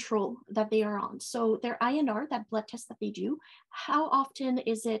is the control that they are on? So their INR, that blood test that they do, how often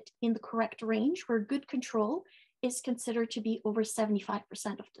is it in the correct range where good control is considered to be over 75%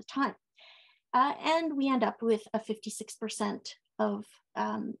 of the time? And we end up with a 56% of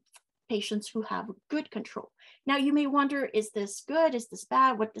patients who have good control. Now you may wonder, is this good? Is this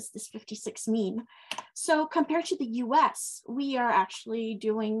bad? What does this 56 mean? So compared to the US, we are actually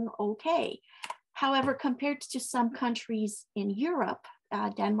doing okay. However, compared to some countries in Europe,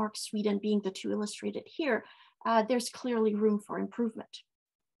 Denmark, Sweden being the two illustrated here, there's clearly room for improvement.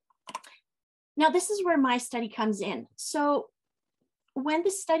 Now, this is where my study comes in. So when the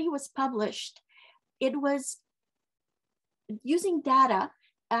study was published, it was using data,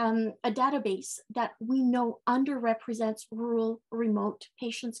 a database that we know underrepresents rural, remote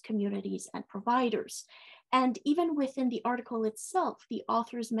patients, communities, and providers. And even within the article itself, the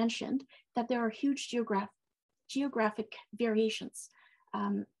authors mentioned that there are huge geographic variations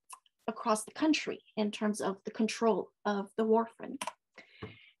across the country in terms of the control of the warfarin.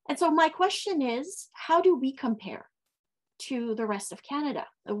 And so my question is, how do we compare to the rest of Canada?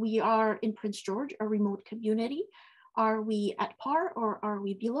 We are in Prince George, a remote community. Are we at par, or are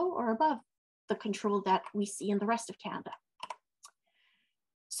we below or above the control that we see in the rest of Canada?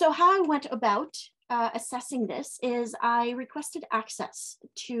 So how I went about assessing this is I requested access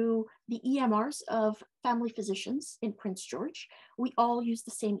to the EMRs of family physicians in Prince George. We all use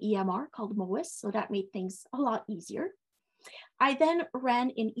the same EMR called MOIS, so that made things a lot easier. I then ran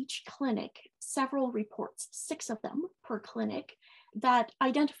in each clinic several reports, 6 of them per clinic, that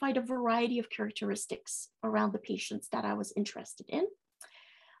identified a variety of characteristics around the patients that I was interested in.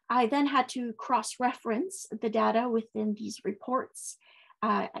 I then had to cross-reference the data within these reports.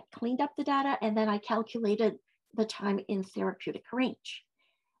 I cleaned up the data, and then I calculated the time in therapeutic range.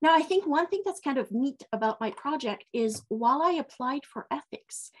 Now, I think one thing that's kind of neat about my project is while I applied for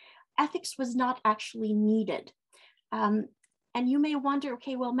ethics, ethics was not actually needed. And you may wonder,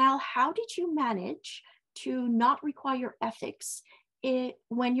 okay, well, Mal, how did you manage to not require ethics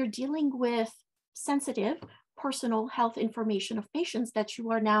when you're dealing with sensitive personal health information of patients that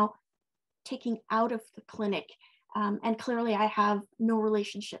you are now taking out of the clinic? And clearly I have no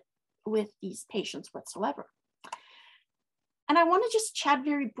relationship with these patients whatsoever. And I want to just chat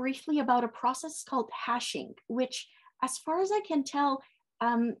very briefly about a process called hashing, which, as far as I can tell,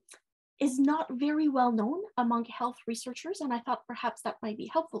 is not very well known among health researchers. And I thought perhaps that might be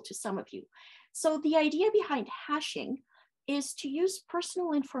helpful to some of you. So the idea behind hashing is to use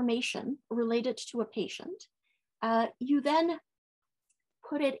personal information related to a patient. You then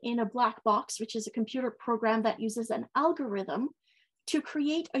put it in a black box, which is a computer program that uses an algorithm to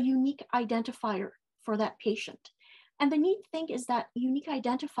create a unique identifier for that patient. And the neat thing is that unique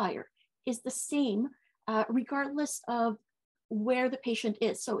identifier is the same regardless of where the patient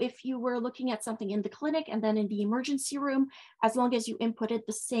is. So if you were looking at something in the clinic and then in the emergency room, as long as you inputted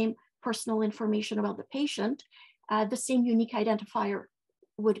the same personal information about the patient, the same unique identifier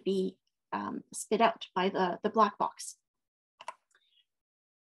would be spit out by the black box.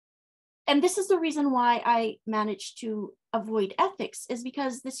 And this is the reason why I managed to avoid ethics, is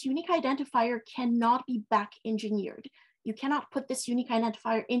because this unique identifier cannot be back engineered. You cannot put this unique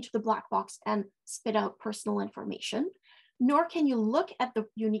identifier into the black box and spit out personal information, nor can you look at the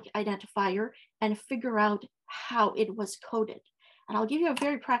unique identifier and figure out how it was coded. And I'll give you a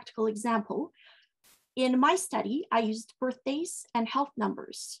very practical example. In my study, I used birthdays and health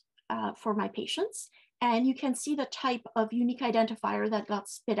numbers for my patients, and you can see the type of unique identifier that got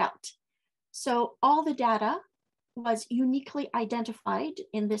spit out. So all the data was uniquely identified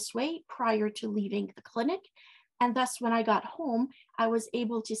in this way prior to leaving the clinic. And thus, when I got home, I was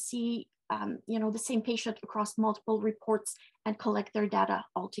able to see the same patient across multiple reports and collect their data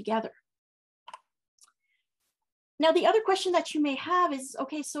all together. Now, the other question that you may have is,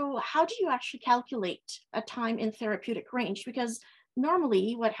 okay, so how do you actually calculate a time in therapeutic range? Because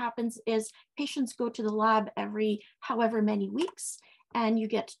normally what happens is patients go to the lab every however many weeks, and you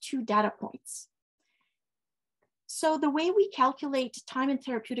get 2 data points. So the way we calculate time in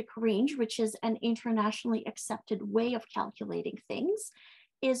therapeutic range, which is an internationally accepted way of calculating things,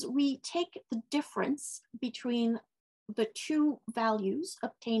 is we take the difference between the 2 values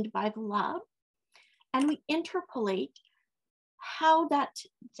obtained by the lab, and we interpolate how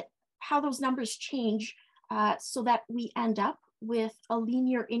those numbers change so that we end up with a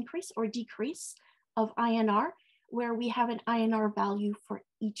linear increase or decrease of INR, where we have an INR value for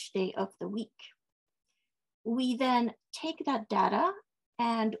each day of the week. We then take that data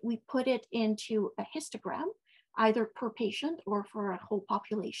and we put it into a histogram, either per patient or for a whole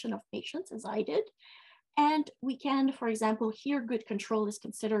population of patients, as I did. And we can, for example, here good control is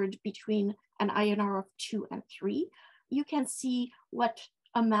considered between an INR of 2 and 3. You can see what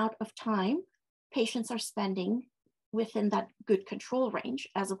amount of time patients are spending within that good control range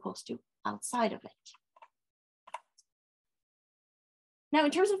as opposed to outside of it. Now,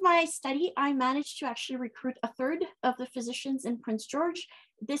 in terms of my study, I managed to actually recruit 1/3 of the physicians in Prince George.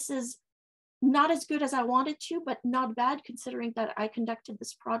 This is not as good as I wanted to, but not bad considering that I conducted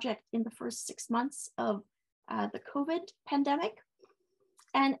this project in the first 6 months of the COVID pandemic.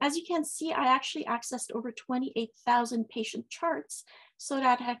 And as you can see, I actually accessed over 28,000 patient charts so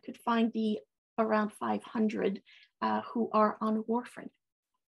that I could find the around 500 who are on warfarin.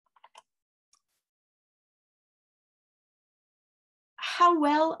 How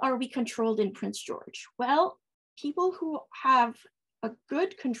well are we controlled in Prince George? Well, people who have a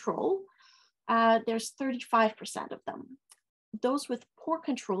good control, there's 35% of them. Those with poor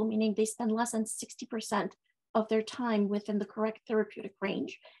control, meaning they spend less than 60% of their time within the correct therapeutic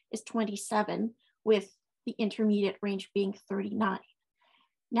range, is 27, with the intermediate range being 39.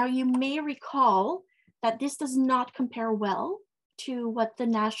 Now, you may recall that this does not compare well to what the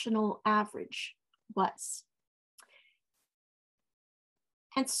national average was.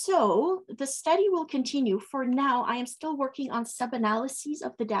 And so the study will continue. For now, I am still working on sub-analyses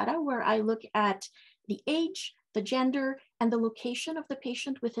of the data where I look at the age, the gender, and the location of the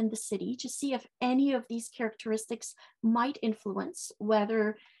patient within the city to see if any of these characteristics might influence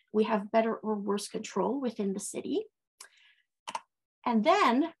whether we have better or worse control within the city. And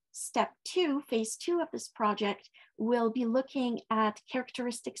then step 2, phase 2 of this project, will be looking at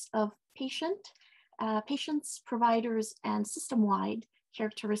characteristics of patients, providers, and system-wide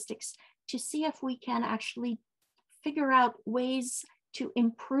characteristics to see if we can actually figure out ways to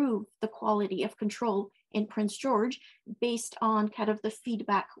improve the quality of control in Prince George based on kind of the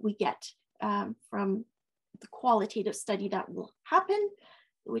feedback we get from the qualitative study that will happen,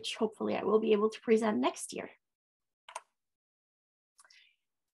 which hopefully I will be able to present next year.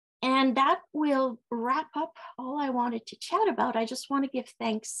 And that will wrap up all I wanted to chat about. I just want to give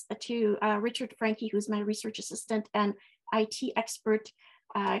thanks to Richard Franke, who's my research assistant and IT expert.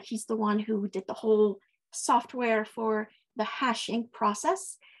 He's the one who did the whole software for the hashing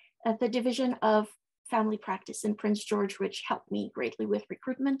process at the Division of Family Practice in Prince George, which helped me greatly with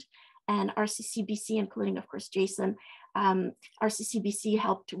recruitment, and RCCBC, including, of course, Jason. RCCBC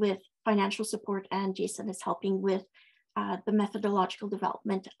helped with financial support, and Jason is helping with the methodological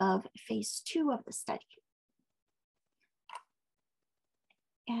development of phase 2 of the study.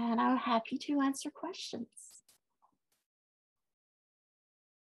 And I'm happy to answer questions.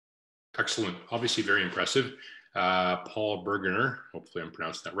 Excellent. Obviously very impressive. Paul Bergener, hopefully I'm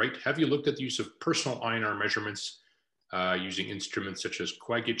pronouncing that right. Have you looked at the use of personal INR measurements using instruments such as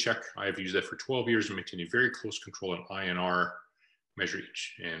Coagucheck? I have used that for 12 years and maintained a very close control on INR measure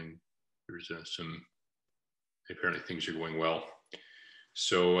each. And there's some, apparently things are going well.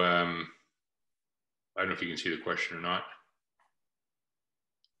 So I don't know if you can see the question or not.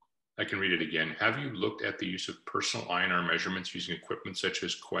 I can read it again. Have you looked at the use of personal INR measurements using equipment such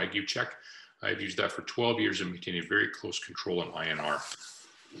as Coagucheck? I've used that for 12 years and maintained a very close control on INR.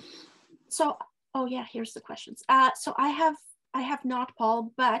 So, oh yeah, here's the questions. So I have not,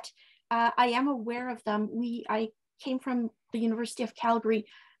 Paul, but I am aware of them. I came from the University of Calgary,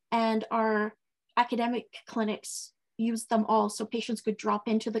 and our academic clinics used them all. So patients could drop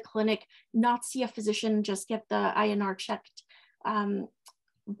into the clinic, not see a physician, just get the INR checked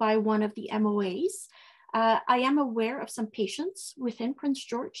by one of the MOAs. I am aware of some patients within Prince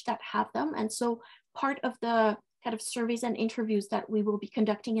George that have them. And so part of the kind of surveys and interviews that we will be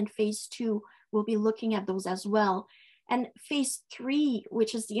conducting in phase 2, we'll be looking at those as well. And phase 3,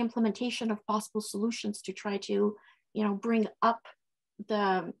 which is the implementation of possible solutions to try to, bring up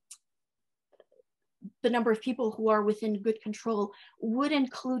the number of people who are within good control, would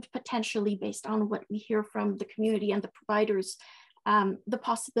include potentially, based on what we hear from the community and the providers, the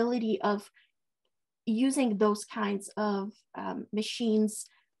possibility of using those kinds of machines,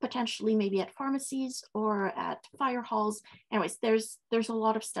 potentially maybe at pharmacies or at fire halls. Anyways, there's a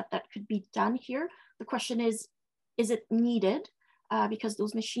lot of stuff that could be done here. The question is it needed? Because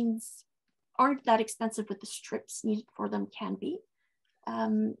those machines aren't that expensive, but the strips needed for them can be.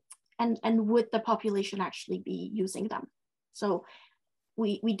 And would the population actually be using them? So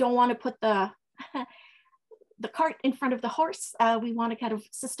we don't want to put the cart in front of the horse. We want to kind of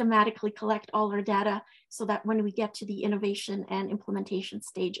systematically collect all our data so that when we get to the innovation and implementation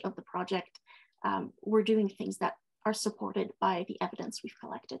stage of the project, we're doing things that are supported by the evidence we've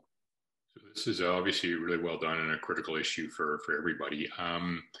collected. So this is obviously really well done and a critical issue for everybody.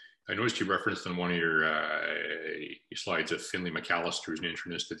 I noticed you referenced on one of your slides of Finlay McAllister, who's an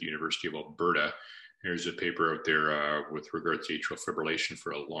internist at the University of Alberta. There's a paper out there with regards to atrial fibrillation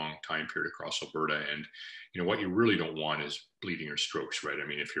for a long time period across Alberta. And, what you really don't want is bleeding or strokes, right? I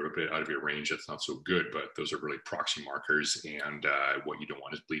mean, if you're a bit out of your range, that's not so good, but those are really proxy markers. And what you don't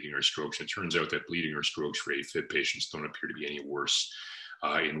want is bleeding or strokes. It turns out that bleeding or strokes for AFib patients don't appear to be any worse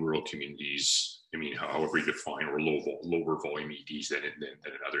in rural communities. I mean, however you define, or lower volume EDs than in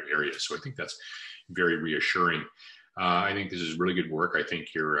other areas. So I think that's very reassuring. I think this is really good work. I think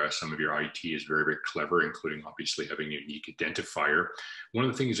some of your IT is very, very clever, including obviously having a unique identifier. One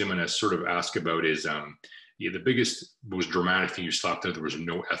of the things I'm going to sort of ask about is the biggest, most dramatic thing you slapped out, there was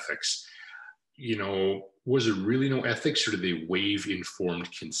no ethics. Was it really no ethics, or did they waive informed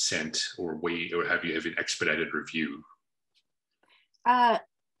consent, or have an expedited review? Because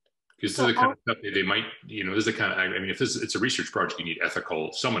this is the kind of stuff they might, this is the kind of, I mean, if it's a research project, you need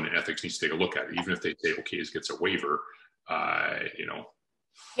someone in ethics needs to take a look at it, even if they say, okay, this gets a waiver,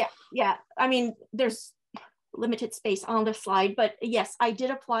 Yeah. I mean, there's limited space on the slide, but yes, I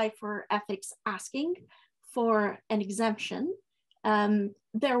did apply for ethics asking for an exemption.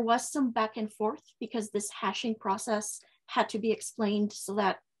 There was some back and forth because this hashing process had to be explained so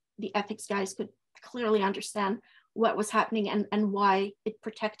that the ethics guys could clearly understand what was happening and why it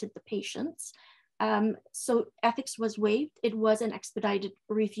protected the patients. So ethics was waived. It was an expedited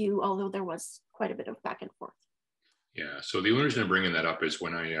review, although there was quite a bit of back and forth. Yeah, so the only reason I'm bringing that up is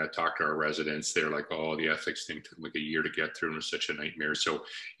when I talk to our residents, they're like, oh, the ethics thing took like a year to get through and it was such a nightmare. So,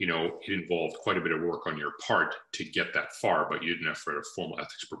 it involved quite a bit of work on your part to get that far, but you didn't have for a formal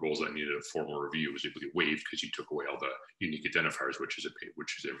ethics proposal that needed a formal review. It was able to be waived because you took away all the unique identifiers, which is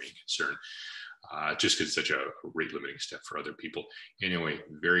their main concern. Just because it's such a rate limiting step for other people. Anyway,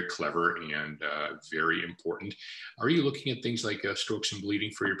 very clever and very important. Are you looking at things like strokes and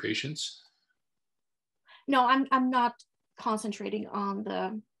bleeding for your patients? No, I'm not concentrating on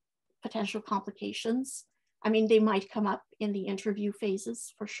the potential complications. I mean, they might come up in the interview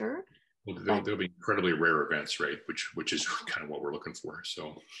phases for sure. Well, there'll be incredibly rare events, right? Which is kind of what we're looking for.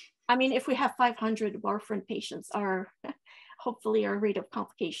 So, I mean, if we have 500 warfarin patients, hopefully our rate of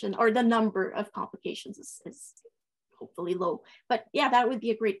complication or the number of complications is hopefully low. But yeah, that would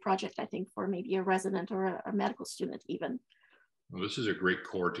be a great project, I think, for maybe a resident or a medical student even. Well, this is a great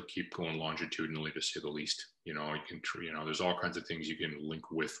core to keep going longitudinally, to say the least. There's all kinds of things you can link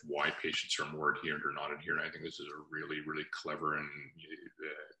with why patients are more adherent or not adherent. I think this is a really, really clever and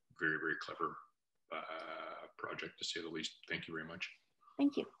very, very clever project, to say the least. Thank you very much.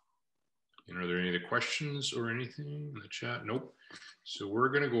 Thank you. And are there any other questions or anything in the chat? Nope. So we're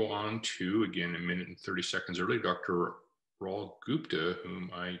going to go on to, again, 1 minute and 30 seconds early, Dr. Raul Gupta, whom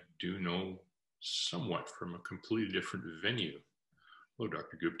I do know somewhat from a completely different venue. Hello,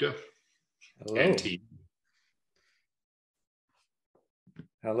 Dr. Gupta. Hello. And team.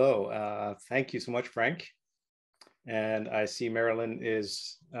 Hello. Thank you so much, Frank. And I see Marilyn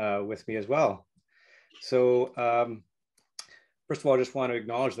is with me as well. So first of all, I just want to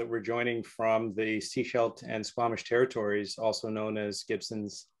acknowledge that we're joining from the Sechelt and Squamish territories, also known as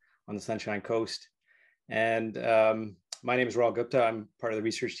Gibsons on the Sunshine Coast. And my name is Raul Gupta. I'm part of the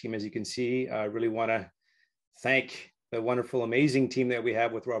research team, as you can see. I really want to thank the wonderful, amazing team that we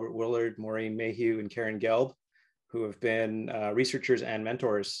have with Robert Willard, Maureen Mayhew, and Karen Gelb, who have been researchers and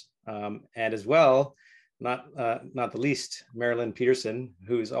mentors. And as well, not the least, Marilyn Peterson,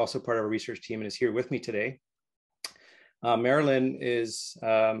 who is also part of our research team and is here with me today. Marilyn is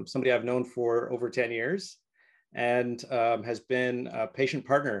somebody I've known for over 10 years and has been a patient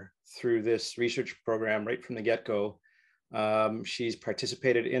partner through this research program right from the get-go. She's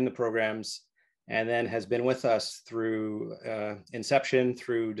participated in the programs and then has been with us through inception,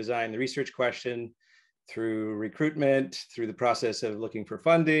 through design the research question, through recruitment, through the process of looking for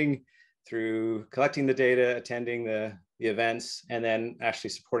funding, through collecting the data, attending the events, and then actually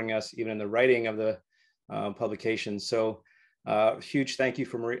supporting us even in the writing of the publication. So huge thank you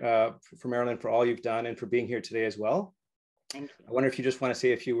for Marilyn for all you've done and for being here today as well. Thank you. I wonder if you just want to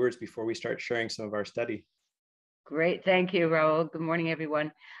say a few words before we start sharing some of our study. Great, thank you, Raul. Good morning,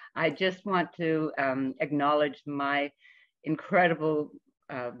 everyone. I just want to acknowledge my incredible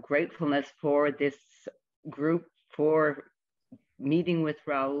gratefulness for this group, for meeting with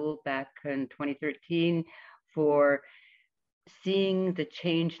Raul back in 2013, for seeing the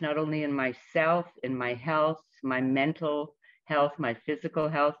change not only in myself, in my health, my mental health, my physical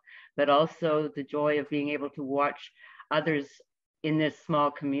health, but also the joy of being able to watch others in this small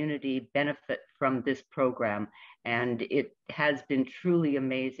community benefit from this program. And it has been truly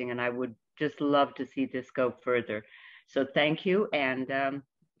amazing, and I would just love to see this go further. So thank you, and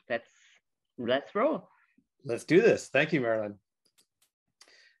let's roll. Let's do this. Thank you, Marilyn.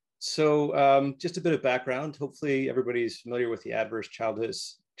 So just a bit of background. Hopefully everybody's familiar with the Adverse Childhood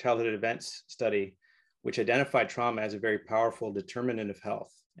Events Study, which identified trauma as a very powerful determinant of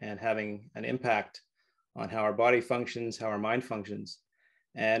health and having an impact on how our body functions, how our mind functions.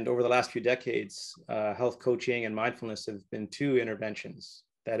 And over the last few decades, health coaching and mindfulness have been two interventions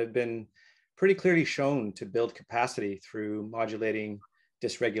that have been pretty clearly shown to build capacity through modulating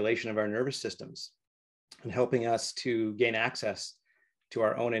dysregulation of our nervous systems and helping us to gain access to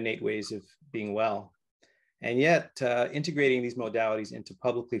our own innate ways of being well. And yet, integrating these modalities into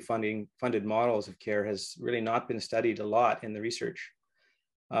publicly funded models of care has really not been studied a lot in the research.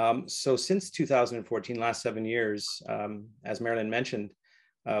 So since 2014, last 7 years, as Marilyn mentioned,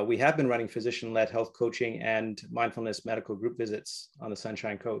 we have been running physician-led health coaching and mindfulness medical group visits on the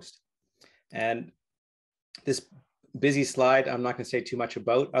Sunshine Coast. And this busy slide, I'm not going to say too much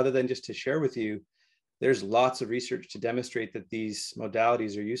about, other than just to share with you, there's lots of research to demonstrate that these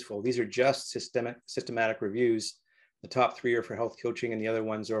modalities are useful. These are just systematic reviews. The top 3 are for health coaching and the other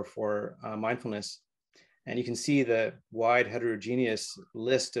ones are for mindfulness. And you can see the wide heterogeneous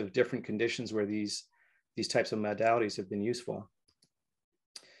list of different conditions where these types of modalities have been useful.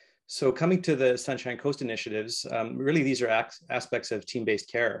 So coming to the Sunshine Coast initiatives, really these are aspects of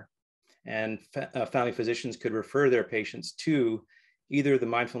team-based care. And family physicians could refer their patients to either the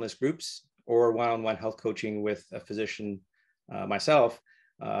mindfulness groups or one-on-one health coaching with a physician, myself,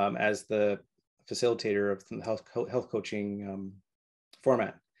 as the facilitator of the health coaching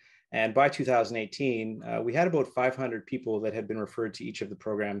format. And by 2018, we had about 500 people that had been referred to each of the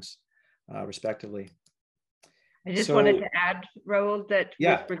programs, respectively. I just wanted to add, Raul, that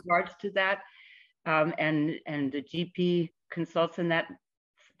yeah, with regards to that, and the GP consults, and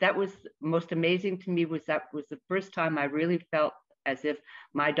that was most amazing to me. That was the first time I really felt as if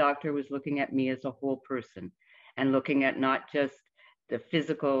my doctor was looking at me as a whole person and looking at not just the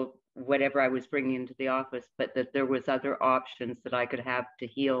physical, whatever I was bringing into the office, but that there was other options that I could have to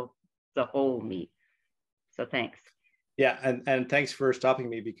heal the whole me. So thanks. Yeah, and thanks for stopping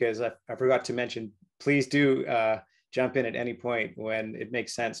me, because I forgot to mention, please do jump in at any point when it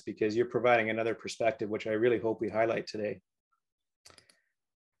makes sense, because you're providing another perspective, which I really hope we highlight today.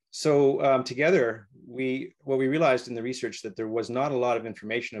 So together, what we realized in the research that there was not a lot of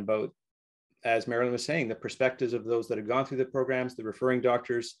information about, as Marilyn was saying, the perspectives of those that had gone through the programs, the referring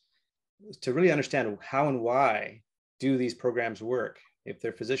doctors, to really understand how and why do these programs work, if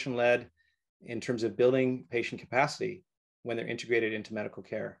they're physician-led in terms of building patient capacity when they're integrated into medical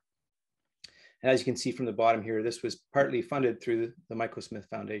care. And as you can see from the bottom here, this was partly funded through the Michael Smith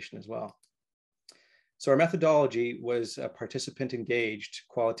Foundation as well. So our methodology was a participant-engaged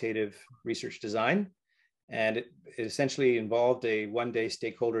qualitative research design, and it essentially involved a one-day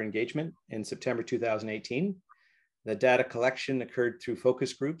stakeholder engagement in September 2018. The data collection occurred through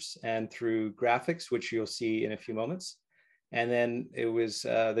focus groups and through graphics, which you'll see in a few moments. And then it was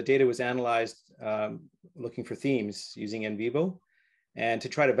the data was analyzed looking for themes using NVivo. And to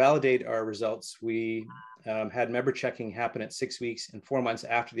try to validate our results, we had member checking happen at 6 weeks and 4 months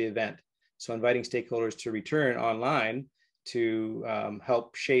after the event. So inviting stakeholders to return online to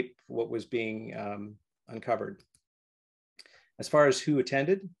help shape what was being uncovered. As far as who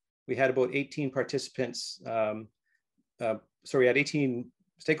attended, we had about 18 participants, we had 18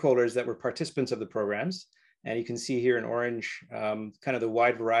 stakeholders that were participants of the programs. And you can see here in orange, kind of the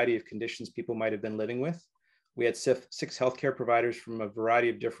wide variety of conditions people might have been living with. We had 6 healthcare providers from a variety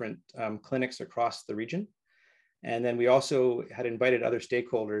of different clinics across the region. And then we also had invited other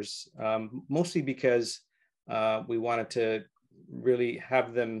stakeholders, mostly because we wanted to really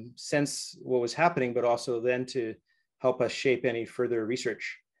have them sense what was happening, but also then to help us shape any further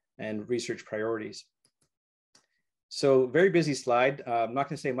research and research priorities. So very busy slide. I'm not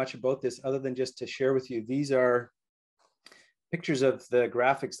going to say much about this other than just to share with you. These are pictures of the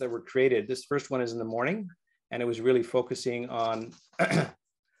graphics that were created. This first one is in the morning, and it was really focusing on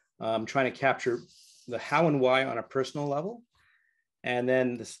trying to capture the how and why on a personal level. And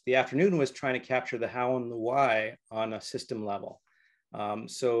then the afternoon was trying to capture the how and the why on a system level.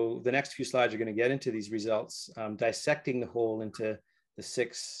 So the next few slides are going to get into these results, dissecting the whole into the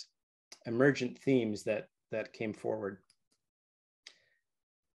 6 emergent themes that came forward.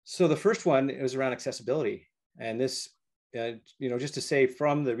 So the first one was around accessibility. And this, just to say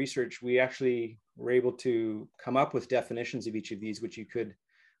from the research, we actually were able to come up with definitions of each of these, which you could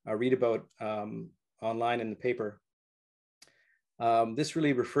read about online in the paper. This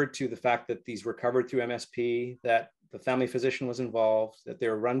really referred to the fact that these were covered through MSP, that the family physician was involved, that they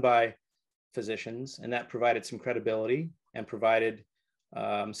were run by physicians, and that provided some credibility and provided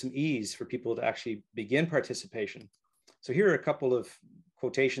some ease for people to actually begin participation. So here are a couple of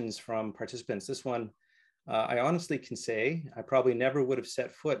quotations from participants. This one, I honestly can say, I probably never would have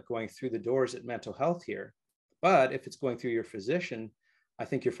set foot going through the doors at mental health here. But if it's going through your physician, I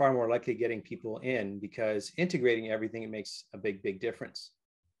think you're far more likely getting people in, because integrating everything, it makes a big, big difference.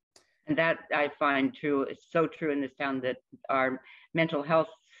 And that I find true. It's so true in this town that our mental health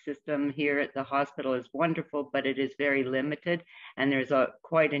system here at the hospital is wonderful, but it is very limited, and there's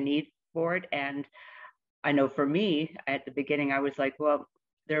quite a need for it. And I know for me, at the beginning, I was like, well,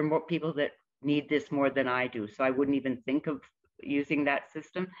 there are more people that need this more than I do, so I wouldn't even think of using that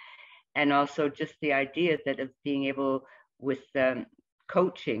system. And also just the idea that of being able with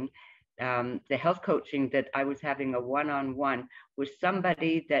coaching, the health coaching, that I was having a one-on-one with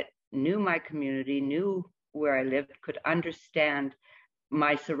somebody that knew my community, knew where I lived, could understand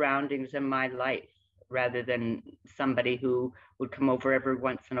my surroundings and my life, rather than somebody who would come over every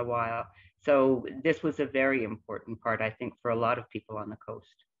once in a while. So this was a very important part, I think, for a lot of people on the coast.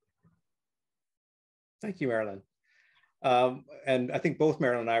 Thank you, Marilyn. And I think both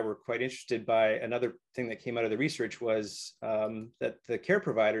Marilyn and I were quite interested by another thing that came out of the research was that the care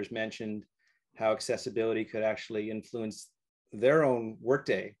providers mentioned how accessibility could actually influence their own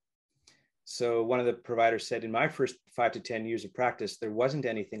workday. So one of the providers said, in my first 5 to 10 years of practice, there wasn't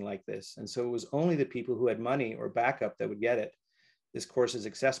anything like this. And so it was only the people who had money or backup that would get it. This course is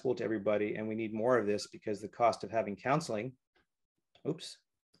accessible to everybody, and we need more of this because the cost of having counseling, the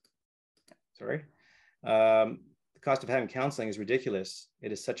cost of having counseling is ridiculous.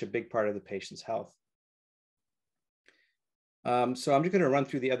 It is such a big part of the patient's health. So I'm just going to run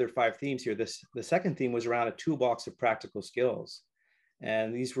through the other 5 themes here. The second theme was around a toolbox of practical skills.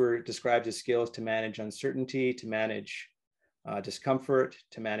 And these were described as skills to manage uncertainty, to manage discomfort,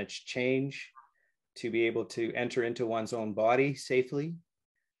 to manage change, to be able to enter into one's own body safely,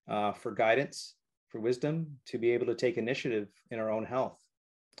 for guidance, for wisdom, to be able to take initiative in our own health.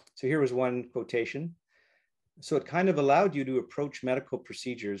 So here was one quotation. So it kind of allowed you to approach medical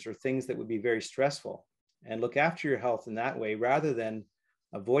procedures or things that would be very stressful and look after your health in that way, rather than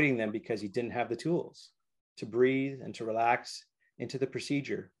avoiding them because you didn't have the tools to breathe and to relax into the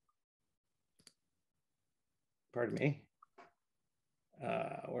procedure. Pardon me.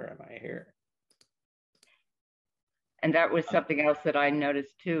 Where am I here? And that was something else that I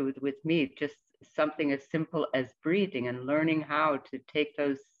noticed too with me, just something as simple as breathing and learning how to take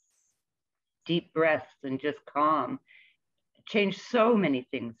those deep breaths and just calm changed so many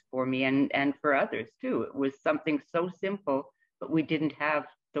things for me and for others too. It was something so simple, but we didn't have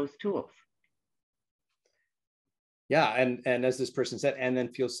those tools. Yeah, and as this person said, and then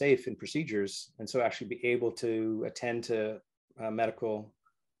feel safe in procedures, and so actually be able to attend to medical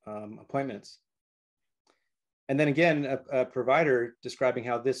appointments. And then again, a provider describing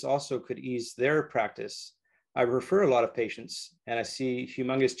how this also could ease their practice. I refer a lot of patients and I see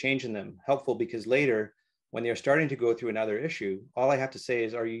humongous change in them, helpful because later when they're starting to go through another issue, all I have to say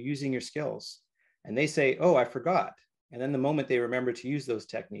is, are you using your skills? And they say, oh, I forgot. And then the moment they remember to use those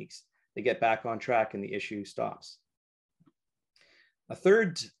techniques, they get back on track and the issue stops. A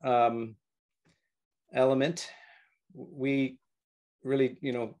third element, we really,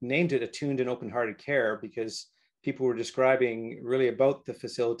 named it attuned and open-hearted care because people were describing really about the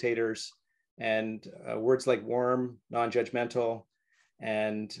facilitators and words like warm, non-judgmental,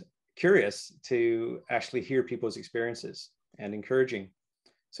 and curious to actually hear people's experiences and encouraging.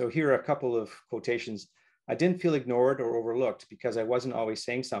 So here are a couple of quotations. I didn't feel ignored or overlooked because I wasn't always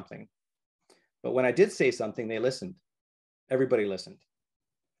saying something. But when I did say something, they listened. Everybody listened.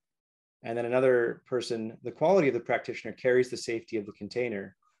 And then another person, the quality of the practitioner carries the safety of the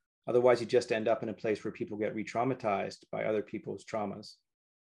container. Otherwise, you just end up in a place where people get re-traumatized by other people's traumas.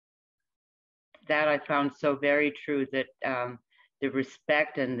 That I found so very true, that the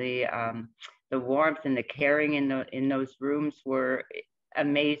respect and the warmth and the caring in those rooms were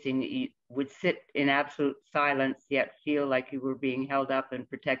amazing. You would sit in absolute silence, yet feel like you were being held up and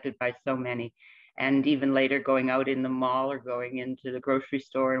protected by so many. And even later, going out in the mall or going into the grocery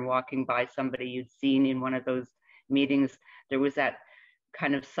store and walking by somebody you'd seen in one of those meetings, there was that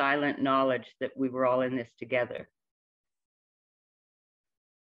kind of silent knowledge that we were all in this together.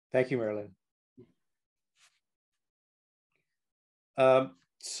 Thank you, Marilyn.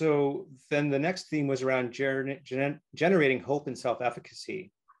 So then the next theme was around generating hope and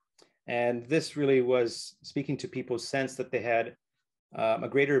self-efficacy. And this really was speaking to people's sense that they had a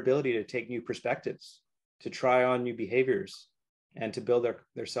greater ability to take new perspectives, to try on new behaviors, and to build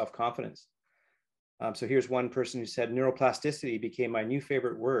their self-confidence. So here's one person who said, neuroplasticity became my new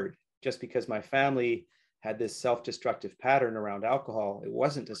favorite word. Just because my family had this self-destructive pattern around alcohol, it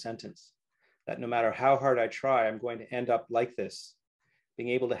wasn't a sentence. That no matter how hard I try, I'm going to end up like this. Being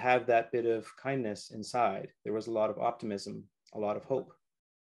able to have that bit of kindness inside, there was a lot of optimism, a lot of hope.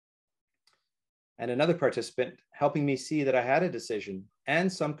 And another participant helping me see that I had a decision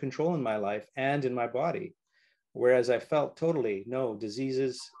and some control in my life and in my body. Whereas I felt totally, no,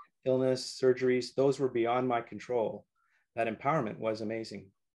 diseases, illness, surgeries, those were beyond my control. That empowerment was amazing.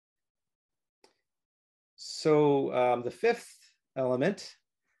 So the fifth element,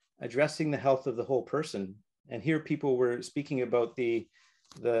 addressing the health of the whole person. And here people were speaking about the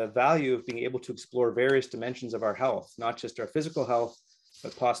value of being able to explore various dimensions of our health, not just our physical health,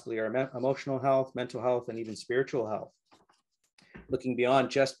 but possibly our emotional health, mental health, and even spiritual health. Looking beyond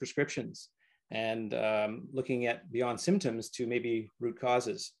just prescriptions and looking at beyond symptoms to maybe root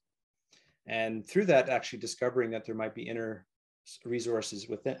causes. And through that, actually discovering that there might be inner resources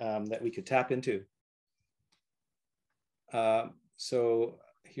within that we could tap into. So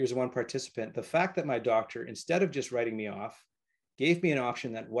here's one participant. The fact that my doctor, instead of just writing me off, gave me an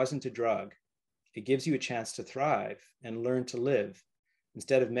option that wasn't a drug. It gives you a chance to thrive and learn to live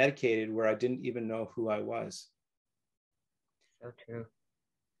instead of medicated where I didn't even know who I was. So true.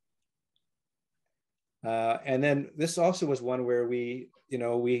 And then this also was one where we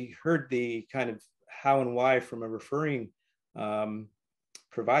heard the kind of how and why from a referring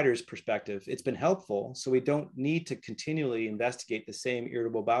provider's perspective. It's been helpful, so we don't need to continually investigate the same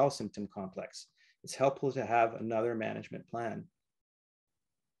irritable bowel symptom complex. It's helpful to have another management plan.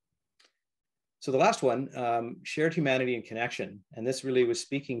 So the last one, shared humanity and connection. And this really was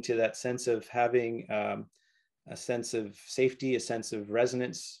speaking to that sense of having a sense of safety, a sense of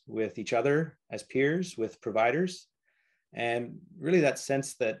resonance with each other as peers, with providers, and really that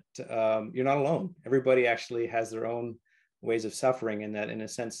sense that you're not alone. Everybody actually has their own ways of suffering, and that in a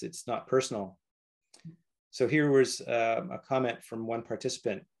sense, it's not personal. So here was a comment from one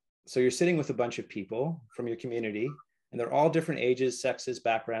participant. So you're sitting with a bunch of people from your community, and they're all different ages, sexes,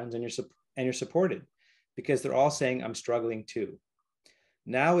 backgrounds, and you're supported because they're all saying, I'm struggling too.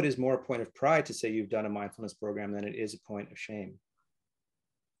 Now it is more a point of pride to say you've done a mindfulness program than it is a point of shame.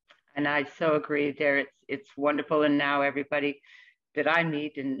 And I so agree there. It's wonderful. And now everybody that I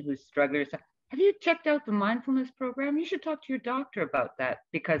meet and who's strugglers, have you checked out the mindfulness program? You should talk to your doctor about that,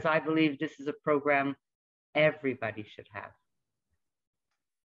 because I believe this is a program everybody should have.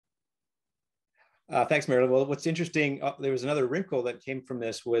 Thanks, Marilyn. Well, what's interesting, there was another wrinkle that came from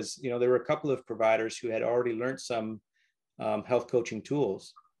this was, there were a couple of providers who had already learned some health coaching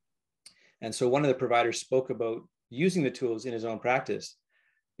tools. And so one of the providers spoke about using the tools in his own practice.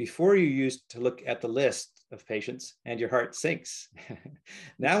 Before you used to look at the list of patients and your heart sinks.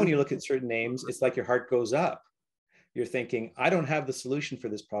 Now, when you look at certain names, it's like your heart goes up. You're thinking, I don't have the solution for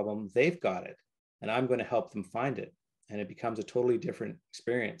this problem. They've got it, and I'm going to help them find it. And it becomes a totally different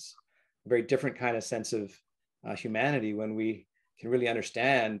experience, a very different kind of sense of humanity when we can really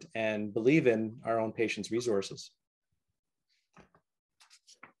understand and believe in our own patients' resources.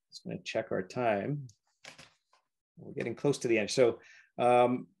 Just going to check our time. We're getting close to the end. So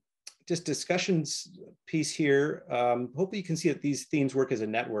just discussions piece here. Hopefully you can see that these themes work as a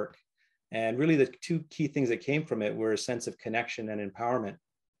network. And really the two key things that came from it were a sense of connection and empowerment.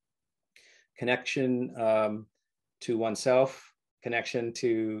 Connection to oneself, connection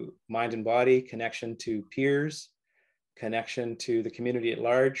to mind and body, connection to peers, connection to the community at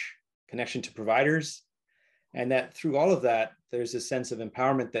large, connection to providers, and that through all of that, there's a sense of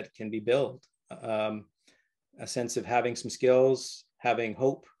empowerment that can be built, a sense of having some skills, having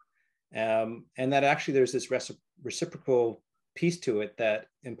hope, and that actually there's this reciprocal piece to it, that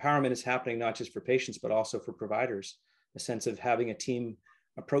empowerment is happening not just for patients, but also for providers, a sense of having a team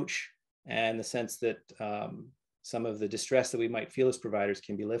approach, and the sense that some of the distress that we might feel as providers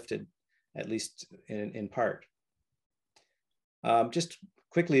can be lifted, at least in part. Just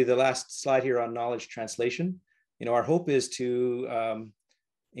quickly, the last slide here on knowledge translation. You know, our hope is to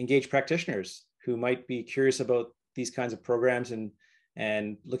engage practitioners who might be curious about these kinds of programs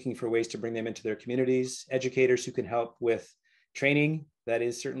and looking for ways to bring them into their communities, educators who can help with training, that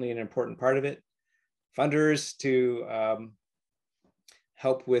is certainly an important part of it, funders to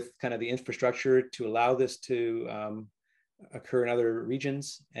help with kind of the infrastructure to allow this to occur in other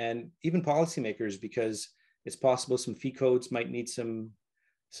regions, and even policymakers, because it's possible some fee codes might need some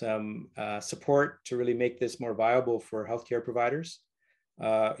support to really make this more viable for healthcare providers.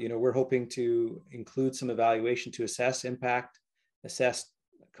 You know, we're hoping to include some evaluation to assess impact, assess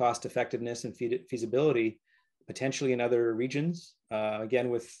cost effectiveness and feasibility, potentially in other regions, again,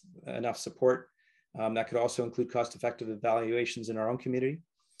 with enough support. That could also include cost-effective evaluations in our own community.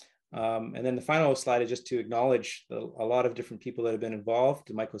 And then the final slide is just to acknowledge a lot of different people that have been involved,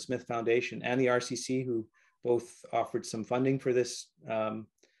 the Michael Smith Foundation and the RCC, who both offered some funding for this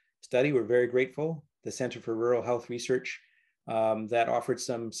study. We're very grateful. The Center for Rural Health Research that offered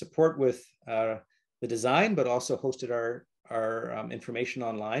some support with the design, but also hosted our information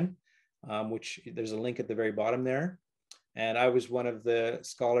online, which there's a link at the very bottom there. And I was one of the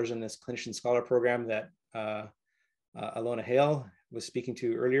scholars in this clinician scholar program that Alona Hale was speaking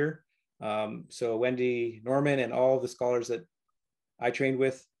to earlier. So Wendy Norman and all the scholars that I trained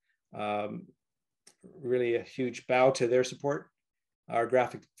with, really a huge bow to their support. Our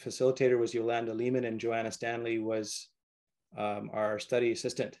graphic facilitator was Yolanda Lehman, and Joanna Stanley was our study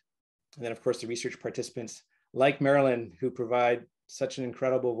assistant. And then of course the research participants like Marilyn, who provide such an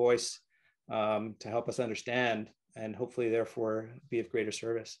incredible voice to help us understand and hopefully therefore be of greater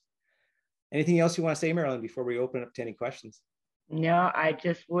service. Anything else you want to say, Marilyn, before we open up to any questions? No, I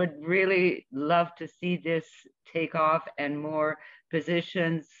just would really love to see this take off and more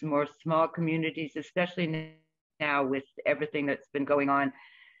positions, more small communities, especially now with everything that's been going on.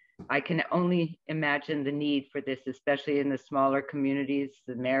 I can only imagine the need for this, especially in the smaller communities,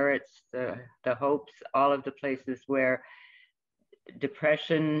 the Merritts, the Hopes, all of the places where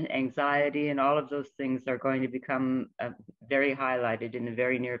depression, anxiety, and all of those things are going to become very highlighted in the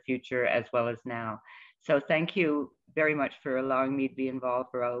very near future as well as now. So thank you very much for allowing me to be involved,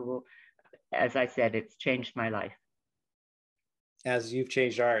 Raul. As I said, it's changed my life. As you've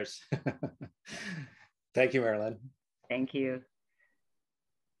changed ours. Thank you, Marilyn. Thank you.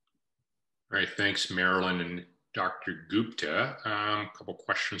 All right, thanks, Marilyn and Dr. Gupta. A couple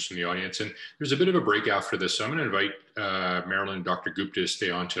questions from the audience, and there's a bit of a break after this, so I'm going to invite Marilyn and Dr. Gupta to stay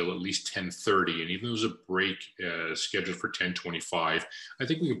on till at least 10:30, and even though there's a break scheduled for 10:25, I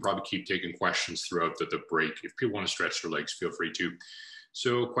think we can probably keep taking questions throughout the break. If people want to stretch their legs, feel free to.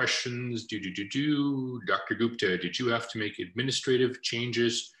 So questions, Dr. Gupta, did you have to make administrative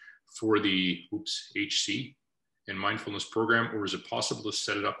changes for the HC and mindfulness program, or is it possible to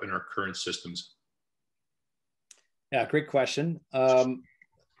set it up in our current systems? Yeah, great question.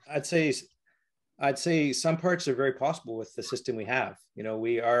 I'd say some parts are very possible with the system we have. You know,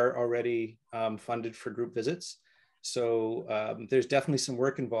 we are already funded for group visits. So there's definitely some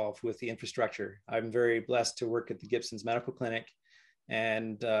work involved with the infrastructure. I'm very blessed to work at the Gibsons Medical Clinic,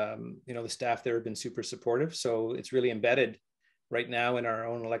 and you know, the staff there have been super supportive. So it's really embedded right now in our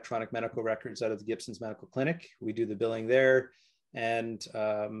own electronic medical records out of the Gibsons Medical Clinic. We do the billing there, and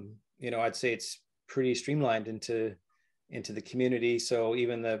you know, I'd say it's pretty streamlined into the community. So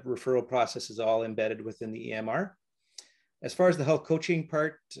even the referral process is all embedded within the EMR. As far as the health coaching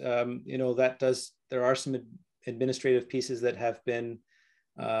part, you know, there are some administrative pieces that have been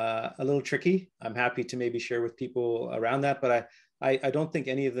a little tricky. I'm happy to maybe share with people around that, but I don't think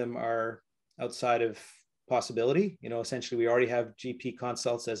any of them are outside of possibility. You know, essentially we already have GP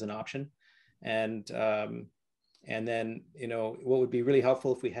consults as an option. And then, you know, what would be really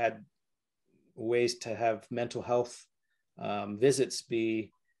helpful if we had ways to have mental health visits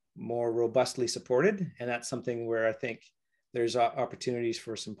be more robustly supported. And that's something where I think there's opportunities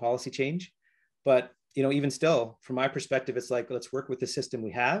for some policy change. But, you know, even still, from my perspective, it's like, let's work with the system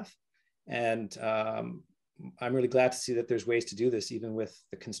we have. And I'm really glad to see that there's ways to do this, even with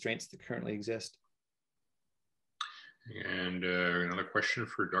the constraints that currently exist. And another question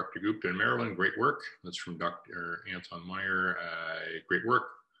for Dr. Gupta and Marilyn. Great work. That's from Dr. Anton Meyer. Great work.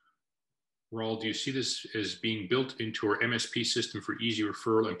 Raul, do you see this as being built into our MSP system for easy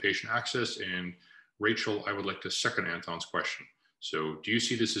referral and patient access? And Rachel, I would like to second Anton's question. So do you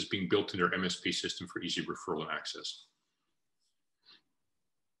see this as being built into our MSP system for easy referral and access?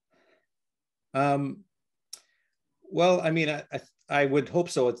 Well, I mean, I would hope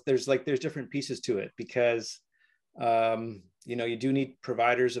so. There's different pieces to it because, you know, you do need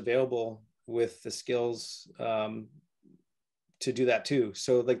providers available with the skills to do that too.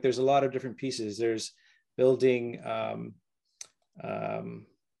 So like, there's a lot of different pieces. There's building, I'm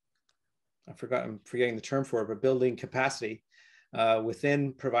forgetting the term for it, but building capacity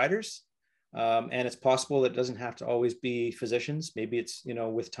within providers. And it's possible that it doesn't have to always be physicians. Maybe it's, you know,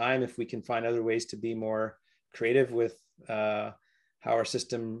 with time, if we can find other ways to be more creative with how our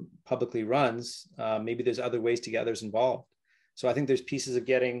system publicly runs, maybe there's other ways to get others involved. So I think there's pieces of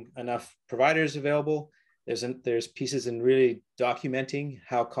getting enough providers available. There's pieces in really documenting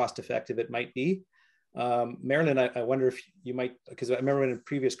how cost effective it might be. Marilyn, I wonder if you might, because I remember in a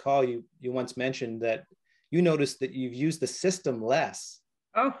previous call, you once mentioned that you noticed that you've used the system less.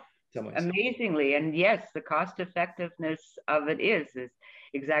 Oh, amazingly. And yes, the cost effectiveness of it is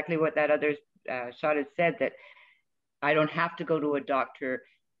exactly what that other shot had said, that I don't have to go to a doctor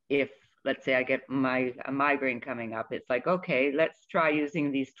if, let's say, I get a migraine coming up. It's like, okay, let's try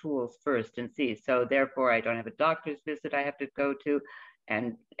using these tools first and see. So therefore, I don't have a doctor's visit I have to go to,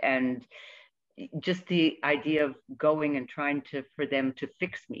 and just the idea of going and trying for them to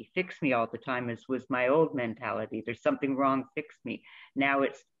fix me all the time was my old mentality. There's something wrong, fix me. Now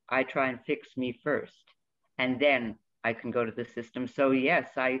it's, I try and fix me first, and then I can go to the system. So yes,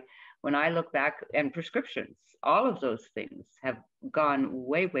 when I look back, and prescriptions, all of those things have gone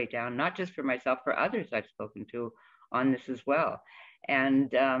way, way down, not just for myself, for others I've spoken to on this as well. And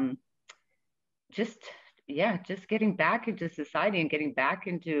just getting back into society and getting back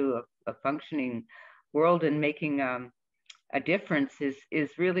into a functioning world and making a difference is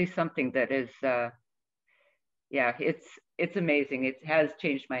really something that is, it's amazing. It has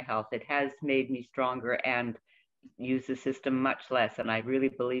changed my health. It has made me stronger and use the system much less. And I really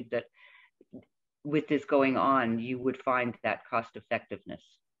believe that with this going on, you would find that cost effectiveness.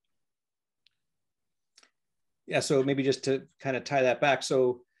 Yeah, so maybe just to kind of tie that back.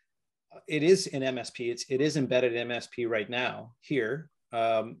 So it is in MSP, it is embedded in MSP right now here.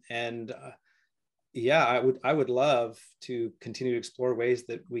 Yeah, I would love to continue to explore ways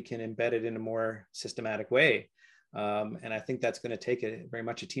that we can embed it in a more systematic way. And I think that's going to take very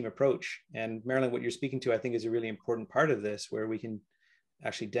much a team approach. And Marilyn, what you're speaking to, I think, is a really important part of this, where we can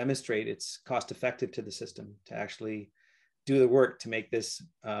actually demonstrate it's cost effective to the system to actually do the work to make this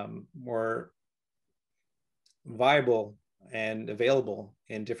more viable and available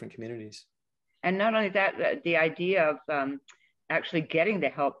in different communities. And not only that, the idea of actually getting the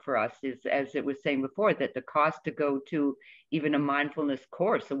help for us is, as it was saying before, that the cost to go to even a mindfulness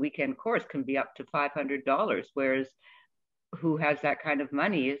course, a weekend course, can be up to $500, whereas who has that kind of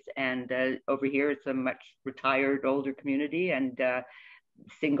money and over here it's a much retired older community and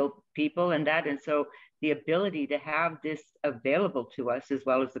single people and that. And so the ability to have this available to us, as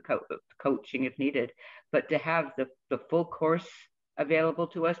well as the coaching if needed, but to have the full course available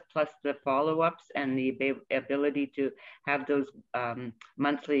to us, plus the follow-ups and the ability to have those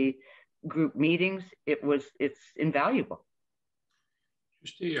monthly group meetings, it's invaluable.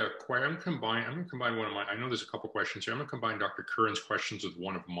 Just I'm going to combine one of mine. I know there's a couple questions here. I'm going to combine Dr. Curran's questions with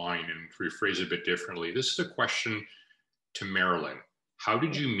one of mine and rephrase it a bit differently. This is a question to Marilyn. How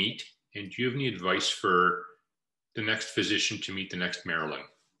did you meet? And do you have any advice for the next physician to meet the next Marilyn?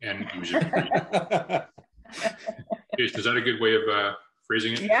 And use it. Is that a good way of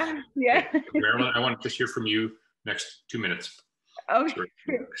phrasing it? Yeah. Marilyn, I want to just hear from you next 2 minutes. Okay.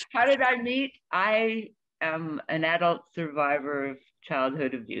 How did I meet? I am an adult survivor of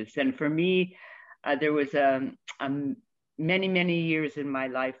childhood abuse. And for me, there was many, many years in my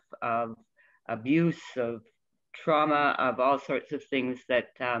life of abuse, of trauma, of all sorts of things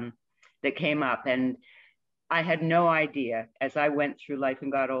that came up. And I had no idea, as I went through life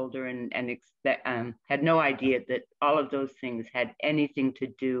and got older, and had no idea that all of those things had anything to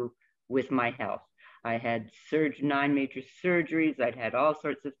do with my health. I had 9 major surgeries. I'd had all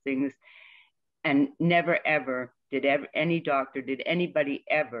sorts of things, and never ever did any doctor, did anybody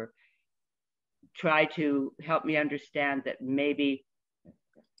ever try to help me understand that maybe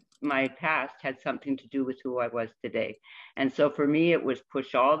my past had something to do with who I was today. And so for me, it was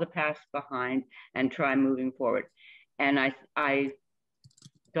push all the past behind and try moving forward. And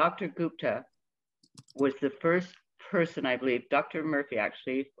Dr. Gupta was the first person, I believe, Dr. Murphy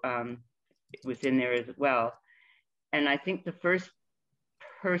actually was in there as well. And I think the first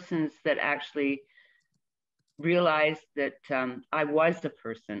persons that actually realized that I was the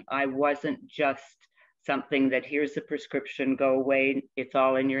person. I wasn't just something that here's the prescription, go away, it's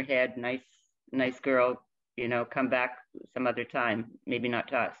all in your head, nice girl, you know, come back some other time, maybe not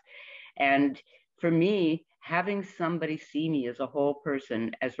to us. And for me, having somebody see me as a whole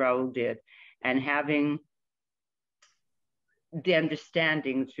person, as Raul did, and having the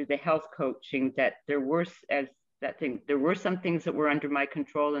understanding through the health coaching that there were, there were some things that were under my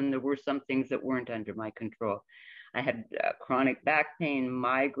control and there were some things that weren't under my control. I had chronic back pain,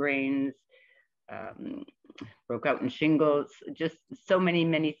 migraines, broke out in shingles, just so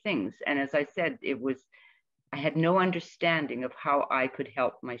many things. And as I said, I had no understanding of how I could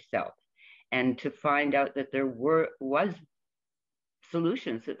help myself. And to find out that there was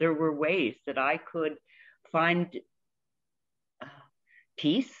solutions, that there were ways that I could find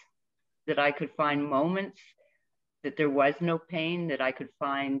peace, that I could find moments, that there was no pain, that I could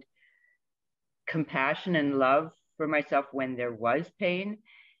find compassion and love for myself when there was pain,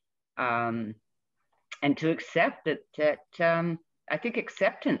 and to accept that I think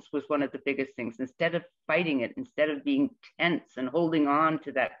acceptance was one of the biggest things. Instead of fighting it, instead of being tense and holding on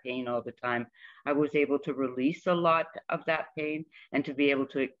to that pain all the time, I was able to release a lot of that pain and to be able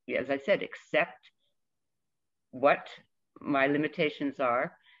to, as I said, accept what my limitations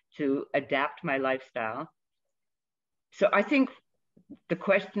are, to adapt my lifestyle. So I think the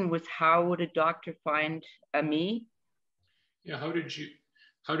question was, how would a doctor find a me? Yeah, how did you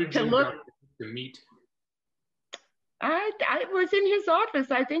look to meet? I was in his office,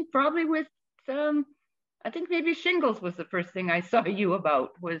 I think probably with, I think maybe shingles was the first thing I saw you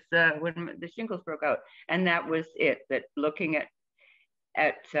about, was when the shingles broke out. And that was it, that looking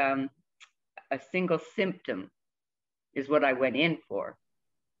at a single symptom is what I went in for.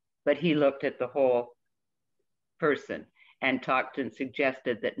 But he looked at the whole person and talked and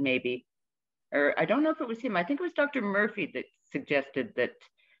suggested that maybe, or I don't know if it was him, I think it was Dr. Murphy that suggested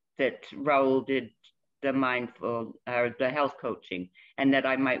that Raul did the mindful or the health coaching, and that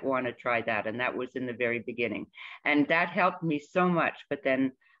I might want to try that. And that was in the very beginning. And that helped me so much. But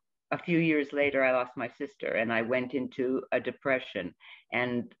then a few years later, I lost my sister and I went into a depression,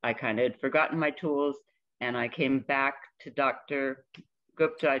 and I kind of had forgotten my tools. And I came back to Dr.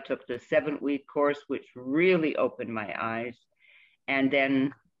 Gupta. I took the 7-week course, which really opened my eyes. And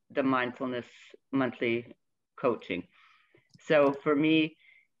then the mindfulness monthly coaching. So for me,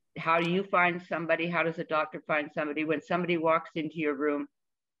 how do you find somebody? How does a doctor find somebody? When somebody walks into your room,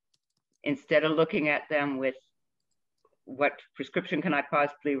 instead of looking at them with what prescription can I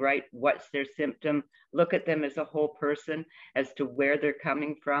possibly write, what's their symptom, look at them as a whole person, as to where they're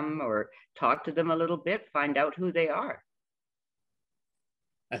coming from, or talk to them a little bit, find out who they are.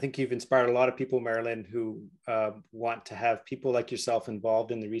 I think you've inspired a lot of people, Marilyn, who want to have people like yourself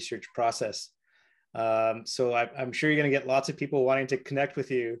involved in the research process. So I'm sure you're going to get lots of people wanting to connect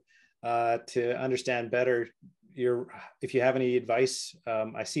with you to understand better if you have any advice.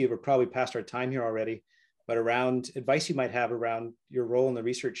 I see we're probably past our time here already, but around advice you might have around your role in the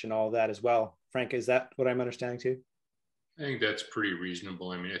research and all of that as well. Frank, is that what I'm understanding too? I think that's pretty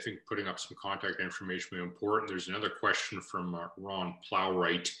reasonable. I mean, I think putting up some contact information will be important. There's another question from Ron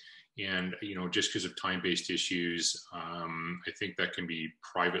Plowright. And, you know, just because of time-based issues, I think that can be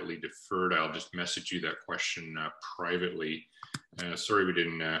privately deferred. I'll just message you that question privately. Sorry, we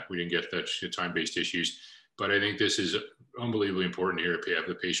didn't get that time-based issues, but I think this is unbelievably important here. We have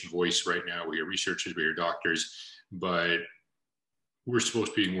the patient voice right now. We are researchers, we are doctors, but we're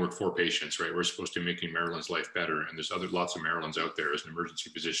supposed to be doing work for patients, right? We're supposed to be making Marilyn's life better. And there's lots of Marilyns out there. As an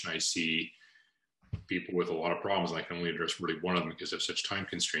emergency physician, I see people with a lot of problems, and I can only address really one of them because of such time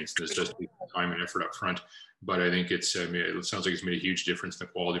constraints. There's just time and effort up front. But I think it sounds like it's made a huge difference in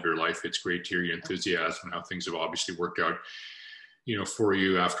the quality of your life. It's great to hear your enthusiasm and how things have obviously worked out, you know, for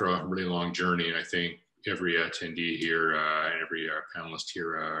you after a really long journey. And I think every attendee here, every panelist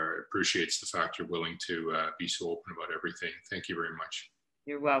here appreciates the fact you're willing to be so open about everything. Thank you very much.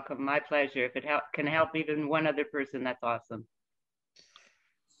 You're welcome. My pleasure. If it can help even one other person, that's awesome.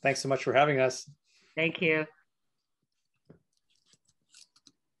 Thanks so much for having us. Thank you.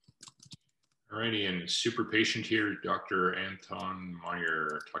 All righty, and super patient here, Dr. Anton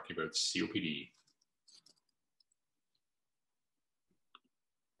Meyer, talking about COPD.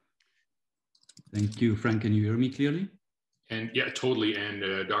 Thank you, Frank. Can you hear me clearly? And yeah, totally.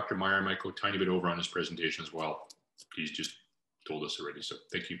 And Dr. Meyer might go a tiny bit over on his presentation as well. He's just told us already, so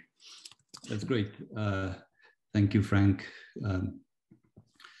thank you. That's great. Thank you, Frank.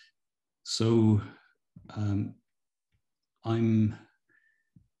 I'm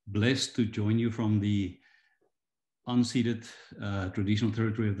blessed to join you from the unceded traditional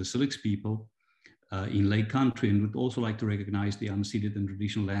territory of the Syilx people in Lake Country, and would also like to recognize the unceded and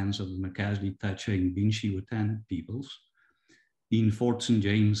traditional lands of the Macasli, Tacha, and Binshi-Watan peoples in Fort St.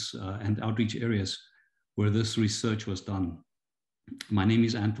 James and outreach areas where this research was done. My name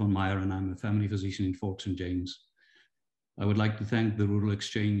is Anton Meyer, and I'm a family physician in Fort St. James. I would like to thank the Rural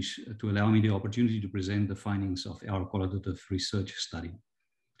Exchange to allow me the opportunity to present the findings of our qualitative research study.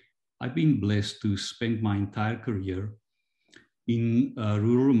 I've been blessed to spend my entire career in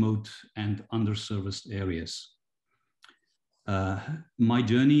rural, remote, and underserviced areas. My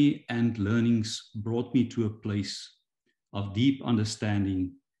journey and learnings brought me to a place of deep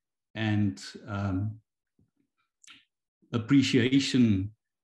understanding and appreciation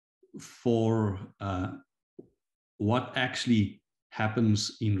for what actually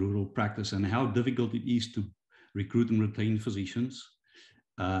happens in rural practice and how difficult it is to recruit and retain physicians,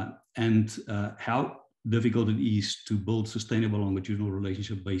 and how difficult it is to build sustainable longitudinal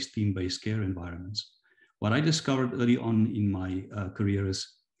relationship-based, team-based care environments. What I discovered early on in my career is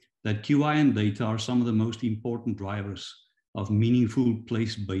that QI and data are some of the most important drivers of meaningful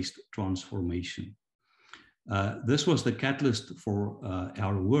place-based transformation. This was the catalyst for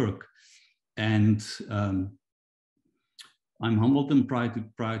our work, and I'm humbled and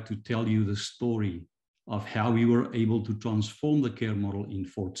proud to tell you the story of how we were able to transform the care model in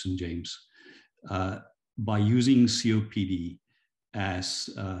Fort St. James by using COPD as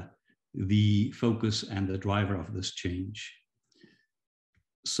the focus and the driver of this change.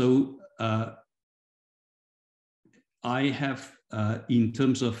 So I have, in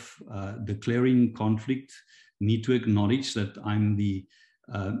terms of declaring conflict, need to acknowledge that I'm the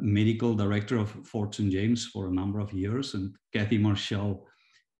medical director of Fort St. James for a number of years, and Kathy Marshall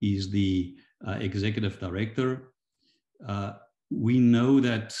is the executive director. We know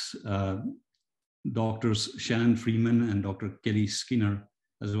that Doctors Shannon Freeman and Dr. Kelly Skinner,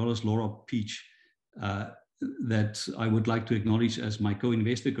 as well as Laura Peach, that I would like to acknowledge as my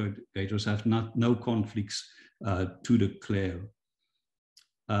co-investigators, have no conflicts to declare.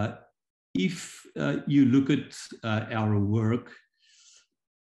 If you look at our work,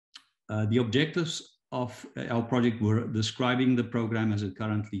 the objectives of our project were describing the program as it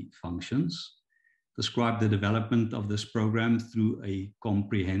currently functions, describe the development of this program through a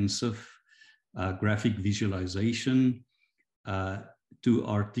comprehensive graphic visualization to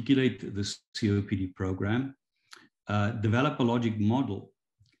articulate the COPD program, develop a logic model,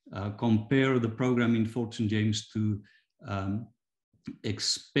 compare the program in Fort St. James to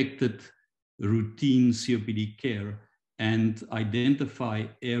expected routine COPD care, and identify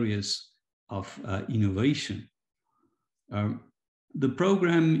areas of innovation. The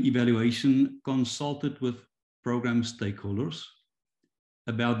program evaluation consulted with program stakeholders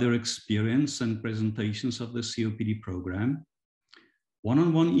about their experience and presentations of the COPD program.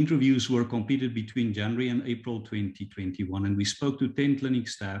 One-on-one interviews were completed between January and April 2021, and we spoke to 10 clinic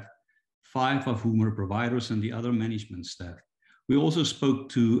staff, 5 of whom were providers and the other management staff. We also spoke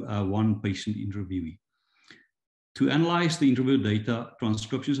to one patient interviewee. To analyze the interview data,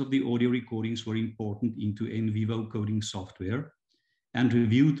 transcriptions of the audio recordings were imported into NVivo coding software and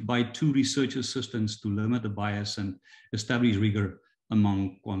reviewed by 2 research assistants to limit the bias and establish rigor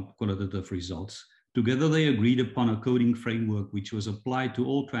among qualitative results. Together, they agreed upon a coding framework which was applied to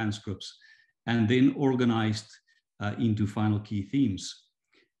all transcripts and then organized into final key themes.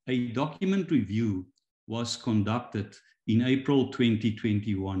 A document review was conducted in April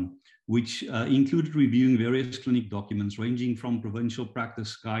 2021, which included reviewing various clinic documents ranging from provincial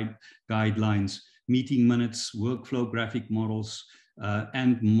practice guidelines, meeting minutes, workflow graphic models,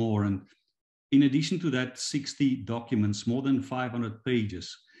 and more. And in addition to that, 60 documents, more than 500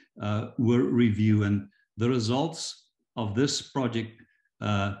 pages, were reviewed, and the results of this project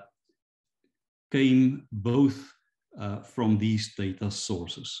came both from these data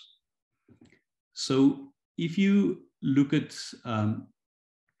sources. So if you look at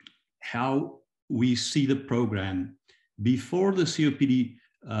how we see the program, before the COPD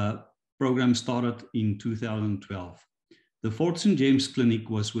program started in 2012, the Fort St. James Clinic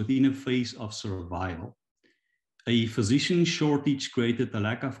was within a phase of survival. A physician shortage created a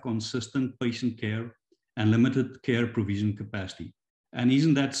lack of consistent patient care and limited care provision capacity. And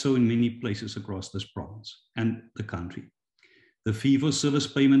isn't that so in many places across this province and the country? The fee-for-service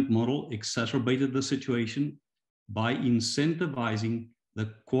payment model exacerbated the situation by incentivizing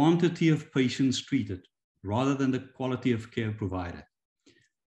the quantity of patients treated rather than the quality of care provided.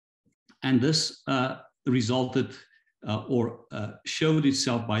 And this resulted or showed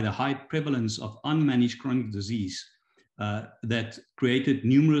itself by the high prevalence of unmanaged chronic disease that created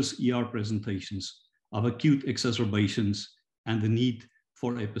numerous ER presentations of acute exacerbations and the need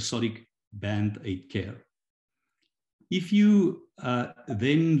for episodic band-aid care. If you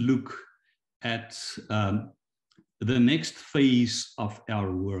then look at the next phase of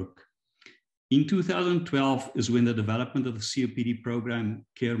our work, in 2012 is when the development of the COPD program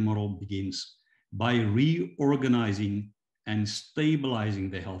care model begins by reorganizing and stabilizing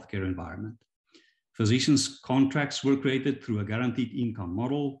the healthcare environment. Physicians' contracts were created through a guaranteed income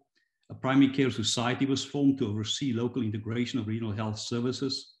model. A primary care society was formed to oversee local integration of regional health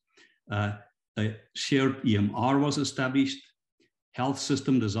services. A shared EMR was established. Health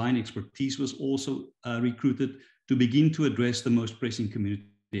system design expertise was also recruited to begin to address the most pressing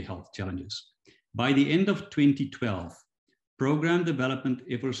community health challenges. By the end of 2012, program development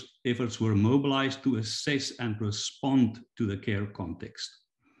efforts were mobilized to assess and respond to the care context.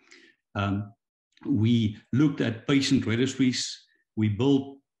 We looked at patient registries. We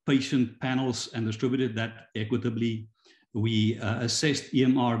built patient panels and distributed that equitably. We assessed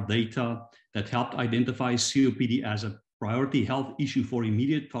EMR data that helped identify COPD as a priority health issue for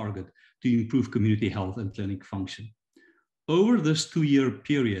immediate target to improve community health and clinic function. Over this 2-year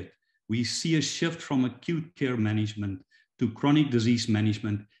period, we see a shift from acute care management to chronic disease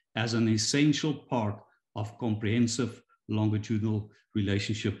management as an essential part of comprehensive longitudinal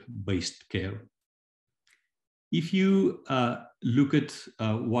relationship-based care. If you look at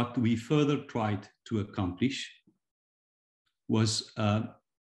what we further tried to accomplish was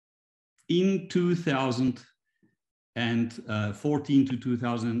in 2014 to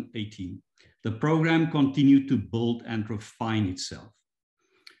 2018, the program continued to build and refine itself.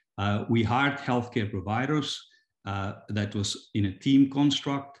 We hired healthcare providers that was in a team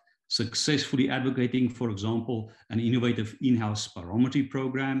construct, successfully advocating, for example, an innovative in-house spirometry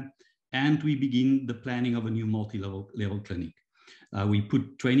program, and we begin the planning of a new multi-level clinic. We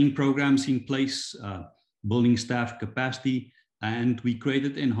put training programs in place, building staff capacity, and we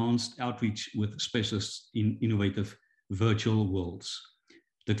created enhanced outreach with specialists in innovative virtual worlds.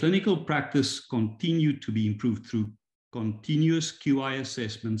 The clinical practice continued to be improved through continuous QI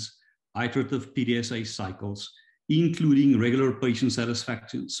assessments, iterative PDSA cycles, including regular patient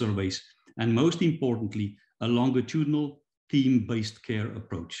satisfaction surveys, and most importantly, a longitudinal team-based care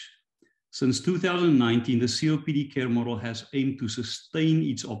approach. Since 2019, the COPD care model has aimed to sustain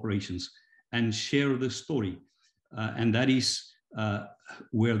its operations and share the story. And that is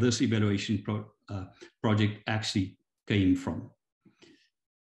where this evaluation project actually came from.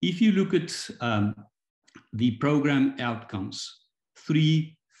 If you look at the program outcomes,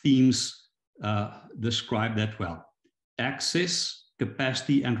 3 themes describe that well: access,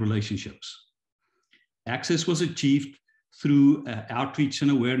 capacity, and relationships. Access was achieved through outreach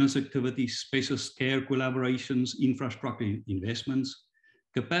and awareness activities, specialist care collaborations, infrastructure investments.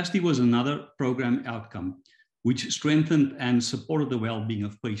 Capacity was another program outcome, which strengthened and supported the well-being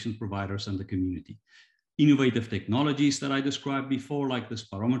of patient providers and the community. Innovative technologies that I described before, like the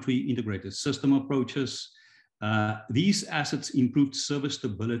spirometry, integrated system approaches, these assets improved service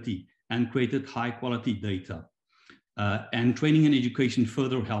stability and created high-quality data. And training and education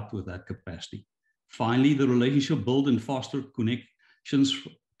further helped with that capacity. Finally, the relationship built and fostered connections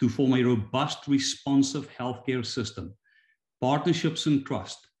to form a robust, responsive healthcare system. Partnerships and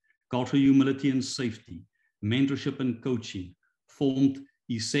trust, cultural humility and safety, mentorship and coaching formed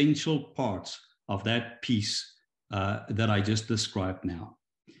essential parts of that piece that I just described now.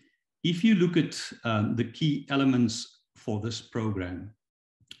 If you look at the key elements for this program,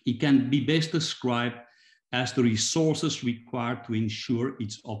 it can be best described as the resources required to ensure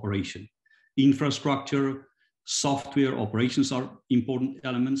its operation. Infrastructure, software, operations are important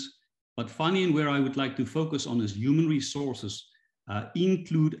elements, but finally, and where I would like to focus on is human resources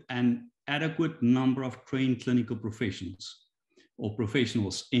include an adequate number of trained clinical professionals,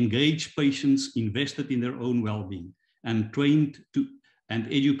 engaged patients, invested in their own well-being, and trained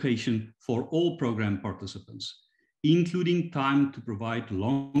and education for all program participants, including time to provide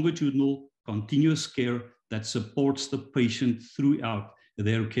longitudinal, continuous care that supports the patient throughout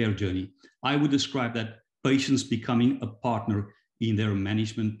their care journey. I would describe that patients becoming a partner in their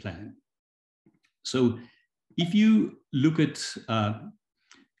management plan. So if you look at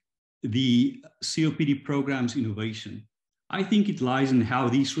the COPD program's innovation, I think it lies in how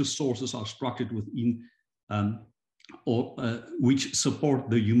these resources are structured within which support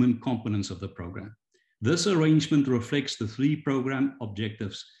the human components of the program. This arrangement reflects the 3 program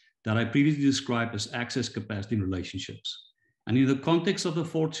objectives that I previously described as access, capacity, and relationships. And in the context of the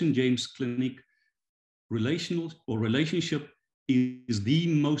Fort St. James Clinic, relationship is the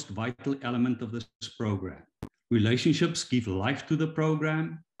most vital element of this program. Relationships give life to the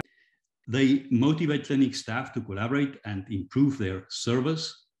program. They motivate clinic staff to collaborate and improve their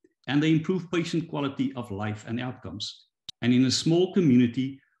service, and they improve patient quality of life and outcomes. And in a small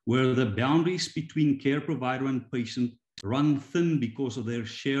community where the boundaries between care provider and patient run thin because of their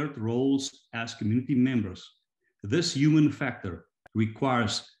shared roles as community members, this human factor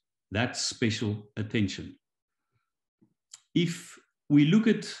requires that special attention. If we look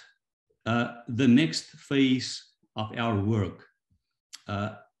at the next phase of our work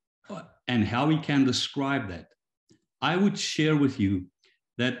and how we can describe that, I would share with you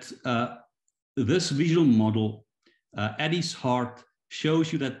that this visual model at its heart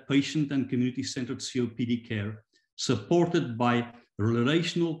shows you that patient and community-centered COPD care supported by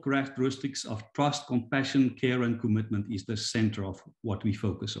relational characteristics of trust, compassion, care, and commitment is the center of what we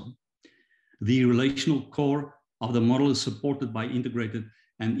focus on. The relational core of the model is supported by integrated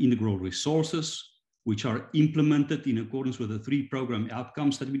and integral resources, which are implemented in accordance with the 3 program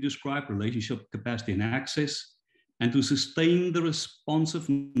outcomes that we described: relationship, capacity, and access. And to sustain the responsive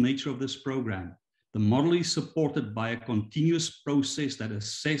nature of this program, the model is supported by a continuous process that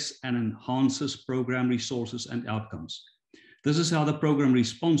assesses and enhances program resources and outcomes. This is how the program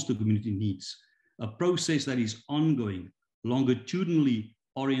responds to community needs, a process that is ongoing, longitudinally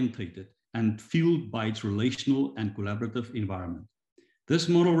orientated, and fueled by its relational and collaborative environment. This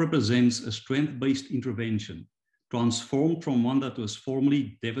model represents a strength-based intervention, transformed from one that was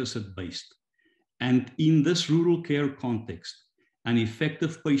formerly deficit-based. And in this rural care context, an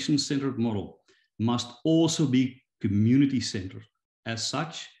effective patient-centered model must also be community-centered. As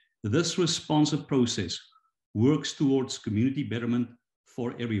such, this responsive process works towards community betterment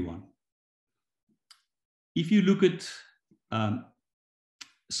for everyone. If you look at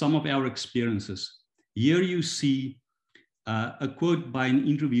some of our experiences, here you see a quote by an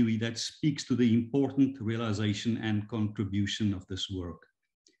interviewee that speaks to the important realization and contribution of this work.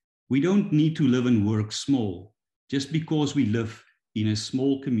 We don't need to live and work small just because we live in a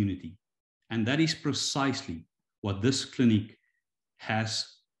small community. And that is precisely what this clinic has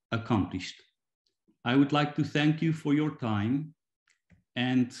accomplished. I would like to thank you for your time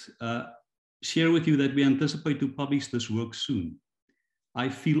and share with you that we anticipate to publish this work soon. I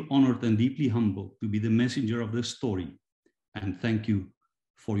feel honored and deeply humbled to be the messenger of this story, and thank you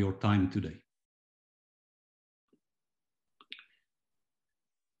for your time today.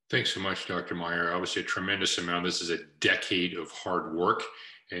 Thanks so much, Dr. Meyer. Obviously a tremendous amount. This is a decade of hard work.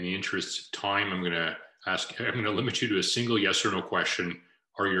 In the interest of time, I'm going to limit you to a single yes or no question.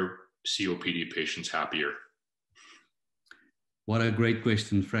 Are your COPD patients happier? What a great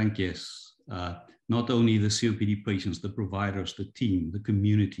question, Frank. Yes. Not only the COPD patients, the providers, the team, the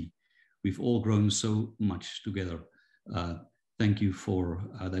community. We've all grown so much together. Thank you for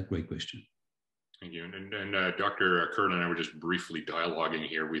that great question. Thank you. And Dr. Curtin and I were just briefly dialoguing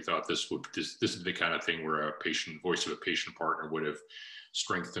here. We thought this is the kind of thing where a voice of a patient partner would have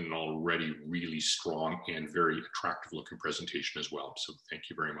strengthened an already really strong and very attractive looking presentation as well. So thank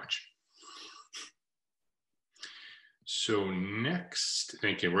you very much. So next,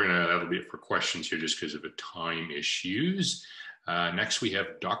 thank you. That'll be it for questions here just because of the time issues. Next, we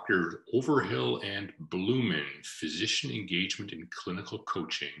have Dr. Overhill and Blumen, Physician Engagement in Clinical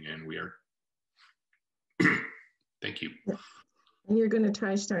Coaching. And we are, thank you. And you're going to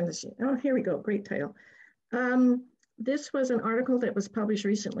try starting this. Oh, here we go. Great title. This was an article that was published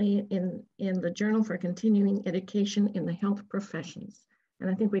recently in the Journal for Continuing Education in the Health Professions.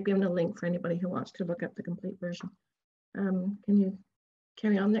 And I think we've given a link for anybody who wants to look up the complete version. Can you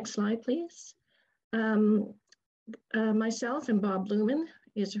carry on? Next slide, please. Myself and Bob Blumen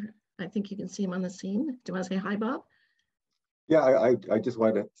I think you can see him on the scene. Do you want to say hi, Bob? Yeah, I just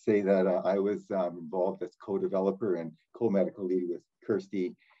wanted to say that I was involved as co-developer and co-medical lead with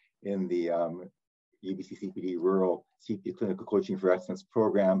Kirsty in the UBC CPD Rural CPD Clinical Coaching for Excellence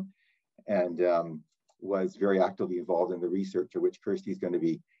program, and was very actively involved in the research, of which Kirsty is going to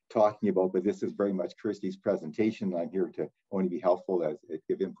be talking about. But this is very much Kirsty's presentation. I'm here to only be helpful, as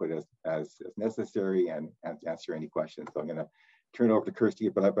give input as necessary, and answer any questions. So I'm going to turn it over to Kirsty,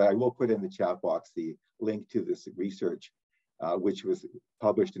 but I will put in the chat box the link to this research, which was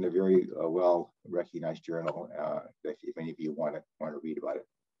published in a very well-recognized journal, if any of you want to read about it.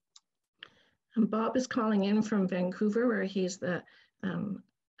 Bob is calling in from Vancouver, where he's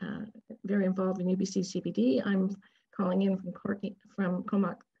very involved in UBC CPD. I'm calling in from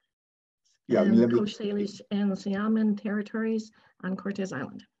Comox, Coast Salish and Xiamen territories on Cortes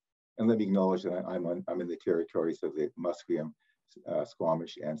Island. And let me acknowledge that I'm in the territories of the Musqueam,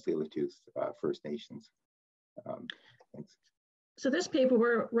 Squamish, and Tsleil-Waututh First Nations. Thanks. So this paper,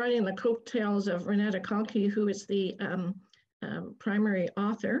 we're writing the coattails of Renata Kalki, who is the primary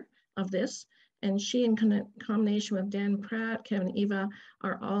author of this. And she, in combination with Dan Pratt, Kevin Eva,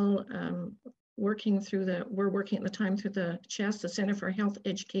 are all working through we're working at the time through the CHESS, the Center for Health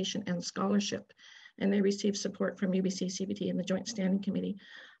Education and Scholarship. And they received support from UBC CPD and the Joint Standing Committee.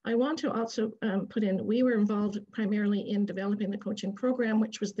 I want to also put in, we were involved primarily in developing the coaching program,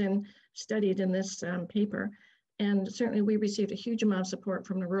 which was then studied in this paper. And certainly we received a huge amount of support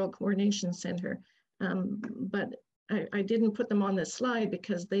from the Rural Coordination Center. But I didn't put them on this slide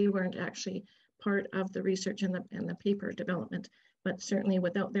because they weren't actually part of the research and the paper development. But certainly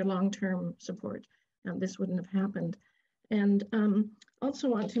without their long-term support, this wouldn't have happened. And also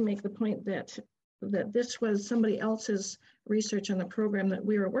want to make the point that this was somebody else's research on the program that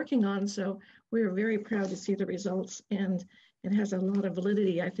we were working on. So we were very proud to see the results, and it has a lot of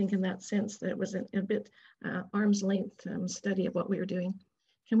validity, I think, in that sense that it was a bit arm's length study of what we were doing.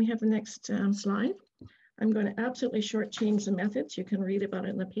 Can we have the next slide? I'm going to absolutely shortchange the methods. You can read about it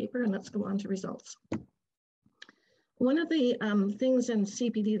in the paper, and let's go on to results. One of the things in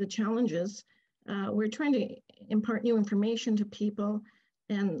CPD, the challenges, we're trying to impart new information to people,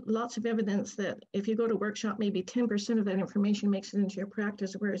 and lots of evidence that if you go to workshop, maybe 10% of that information makes it into your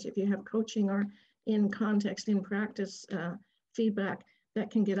practice, whereas if you have coaching or in context, in practice feedback,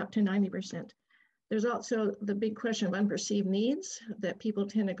 that can get up to 90%. There's also the big question of unperceived needs, that people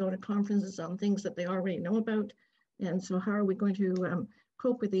tend to go to conferences on things that they already know about. And so how are we going to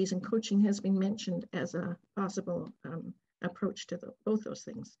cope with these? And coaching has been mentioned as a possible approach to both those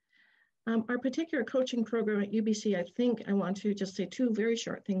things. Our particular coaching program at UBC, I think I want to just say two very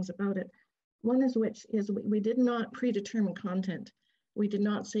short things about it. One is we did not predetermine content. We did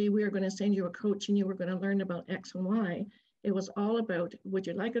not say we are going to send you a coach and you were going to learn about X and Y. It was all about, would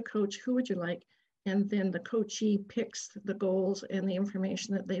you like a coach? Who would you like? And then the coachee picks the goals and the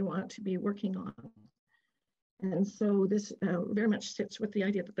information that they want to be working on. And so this very much sits with the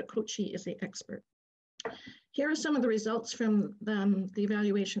idea that the coachee is the expert. Here are some of the results from the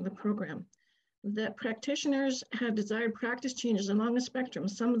evaluation of the program. That practitioners had desired practice changes along the spectrum.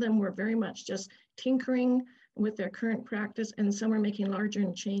 Some of them were very much just tinkering with their current practice, and some are making larger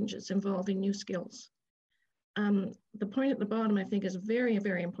changes involving new skills. The point at the bottom, I think, is very,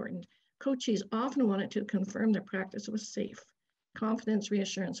 very important. Coachees often wanted to confirm their practice was safe. Confidence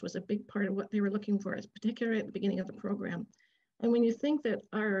reassurance was a big part of what they were looking for, particularly at the beginning of the program. And when you think that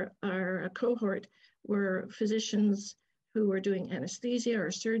our cohort were physicians who were doing anesthesia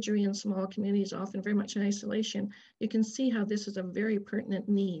or surgery in small communities, often very much in isolation, you can see how this is a very pertinent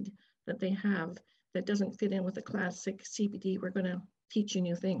need that they have that doesn't fit in with the classic CPD, we're going to teach you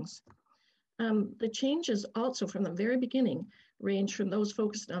new things. The changes also from the very beginning range from those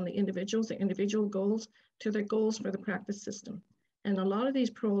focused on the individuals, their individual goals, to their goals for the practice system. And a lot of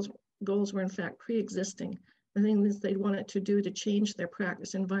these goals were in fact pre-existing. The things they wanted to do to change their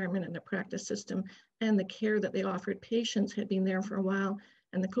practice environment and their practice system, and the care that they offered patients had been there for a while,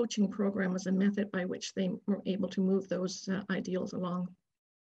 and the coaching program was a method by which they were able to move those ideals along.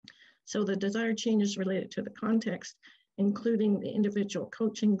 So the desired changes related to the context, including the individual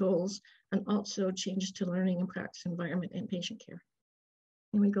coaching goals, and also changes to learning and practice environment and patient care.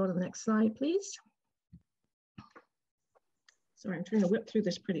 Can we go to the next slide, please? Sorry, I'm trying to whip through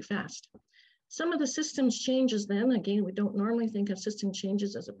this pretty fast. Some of the systems changes then, again, we don't normally think of system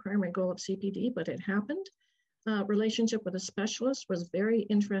changes as a primary goal of CPD, but it happened. Relationship with a specialist was very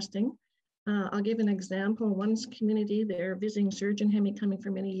interesting. I'll give an example. One community, their visiting surgeon had been coming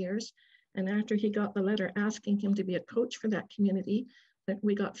for many years. And after he got the letter asking him to be a coach for that community, that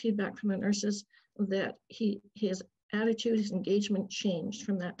we got feedback from the nurses that his attitude, his engagement changed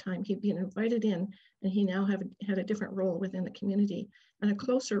from that time. He'd been invited in, and he now had a different role within the community and a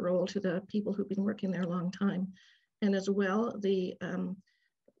closer role to the people who've been working there a long time. And as well, the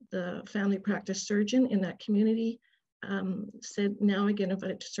family practice surgeon in that community said, now I get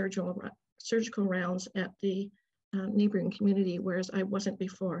invited to surgical rounds at the neighboring community, whereas I wasn't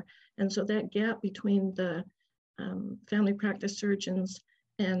before. And so that gap between the family practice surgeons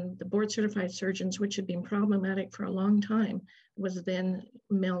and the board certified surgeons, which had been problematic for a long time, was then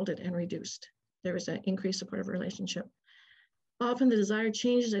melded and reduced. There was an increased supportive relationship. Often the desired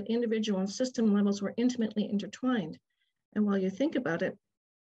changes at individual and system levels were intimately intertwined. And while you think about it,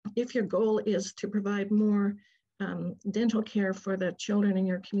 if your goal is to provide more dental care for the children in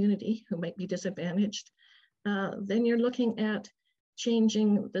your community who might be disadvantaged, then you're looking at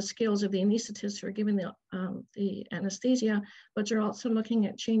changing the skills of the anesthetists who are giving the anesthesia, but you're also looking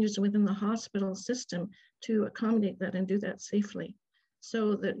at changes within the hospital system to accommodate that and do that safely.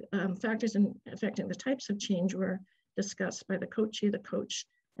 So the factors affecting the types of change were discussed by the coachee, the coach,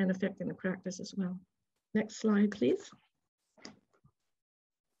 and affecting the practice as well. Next slide, please.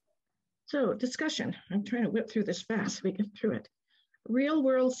 So discussion, I'm trying to whip through this fast so we get through it. Real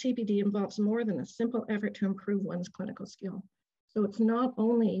world CPD involves more than a simple effort to improve one's clinical skill. So it's not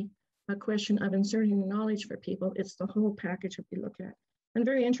only a question of inserting knowledge for people, it's the whole package that we look at. And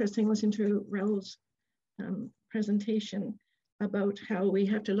very interesting, listen to Raul's presentation about how we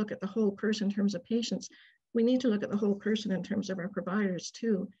have to look at the whole person in terms of patients. We need to look at the whole person in terms of our providers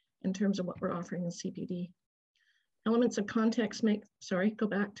too, in terms of what we're offering in CPD. Elements of context make,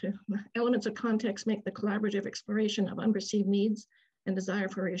 elements of context make the collaborative exploration of unperceived needs and desire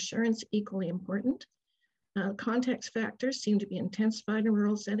for reassurance equally important. Context factors seem to be intensified in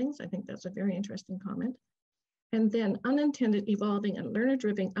rural settings. I think that's a very interesting comment. And then unintended, evolving, and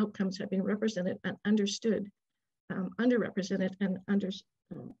learner-driven outcomes have been represented and understood, underrepresented and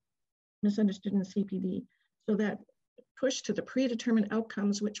misunderstood in CPD. So that push to the predetermined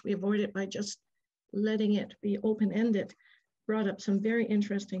outcomes, which we avoided by just letting it be open-ended, brought up some very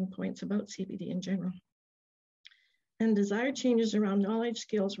interesting points about CPD in general. And desired changes around knowledge,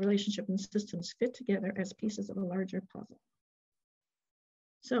 skills, relationship, and systems fit together as pieces of a larger puzzle.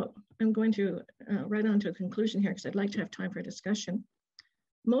 So I'm going to right on to a conclusion here because I'd like to have time for discussion.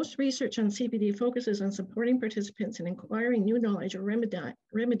 Most research on CPD focuses on supporting participants in acquiring new knowledge or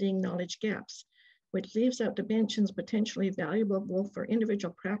remedying knowledge gaps, which leaves out dimensions potentially valuable both for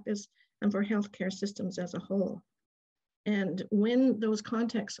individual practice and for healthcare systems as a whole. And when those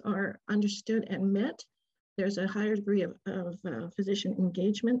contexts are understood and met, there's a higher degree of physician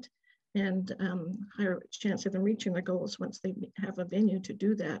engagement and higher chance of them reaching their goals once they have a venue to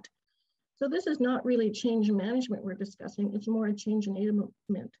do that. So this is not really change management we're discussing, it's more a change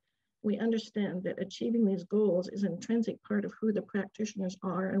enablement. We understand that achieving these goals is an intrinsic part of who the practitioners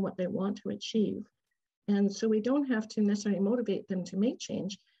are and what they want to achieve. And so we don't have to necessarily motivate them to make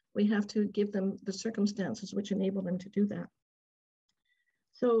change, we have to give them the circumstances which enable them to do that.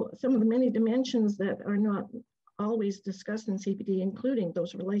 So some of the many dimensions that are not always discussed in CPD, including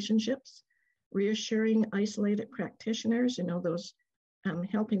those relationships, reassuring isolated practitioners, those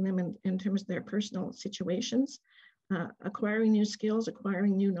helping them in terms of their personal situations, acquiring new skills,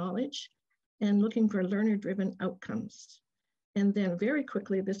 acquiring new knowledge, and looking for learner-driven outcomes. And then very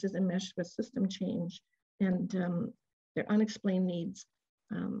quickly, this is enmeshed with system change, and their unexplained needs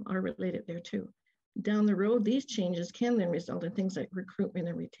are related there too. Down the road, these changes can then result in things like recruitment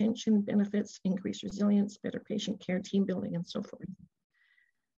and retention benefits, increased resilience, better patient care, team building, and so forth.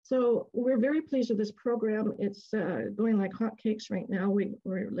 So we're very pleased with this program. It's going like hotcakes right now.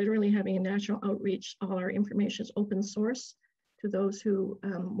 We're literally having a national outreach. All our information is open source to those who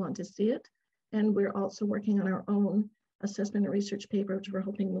want to see it. And we're also working on our own assessment and research paper, which we're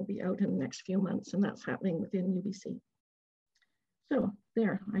hoping will be out in the next few months, and that's happening within UBC. So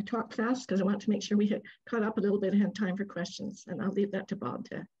there, I talked fast because I want to make sure we had caught up a little bit and had time for questions, and I'll leave that to Bob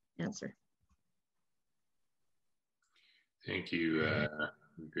to answer. Thank you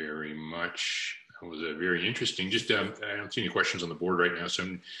very much. That was very interesting. Just, I don't see any questions on the board right now, so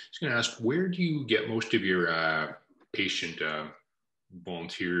I'm just going to ask, where do you get most of your patient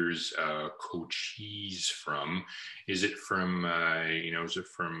volunteers, coachees from? Is it from,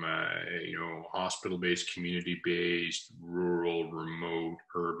 hospital-based, community-based, rural, remote,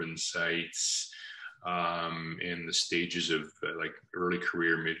 urban sites, in the stages of like early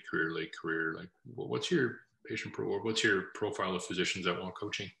career, mid-career, late career? Like, what's your what's your profile of physicians that want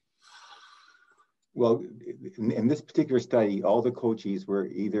coaching? Well, in this particular study, all the coachees were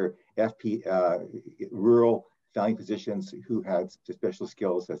either rural family physicians who had special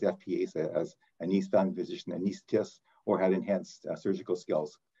skills as FPAs, as Anise family physician, anesthetists, or had enhanced surgical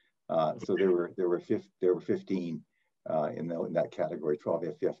skills. So there were 15 in that category, 12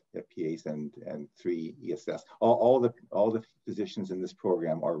 FPAs and 3 ESS. All the physicians in this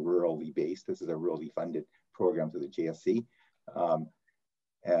program are rurally based. This is a rurally funded program through the JSC.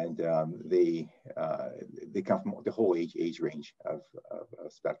 They come from the whole age range of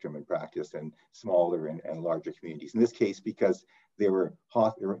spectrum and practice, and smaller and larger communities. In this case, because these were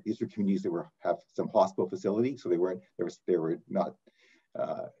communities that have some hospital facilities, so they were not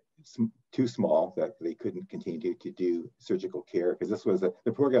too small that they couldn't continue to do surgical care, because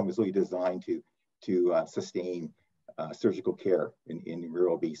the program was really designed to sustain surgical care in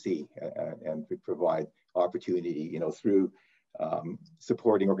rural BC and provide opportunity, through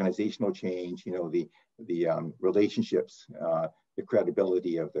supporting organizational change, the relationships, the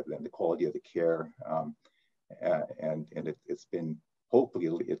credibility of the quality of the care, and it's been, hopefully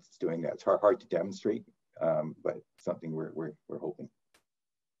it's doing that. It's hard to demonstrate, but something we're hoping.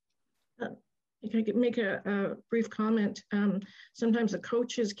 If I could make a brief comment, sometimes the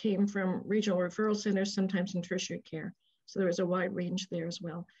coaches came from regional referral centers, sometimes in tertiary care. So there was a wide range there as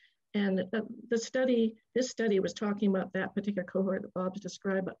well. And this study was talking about that particular cohort that Bob's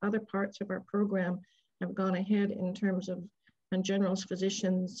described, but other parts of our program have gone ahead in terms of generalist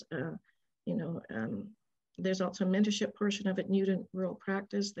physicians. There's also a mentorship portion of it, new to rural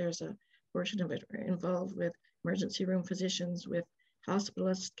practice. There's a portion of it involved with emergency room physicians, with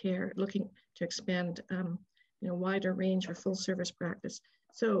hospitalist care, looking to expand wider range for full service practice.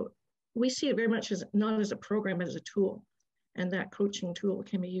 So we see it very much as not as a program, but as a tool. And that coaching tool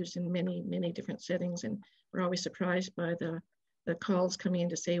can be used in many, many different settings. And we're always surprised by the calls coming in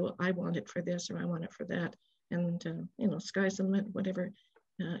to say, well, I want it for this or I want it for that. And, sky's the limit, whatever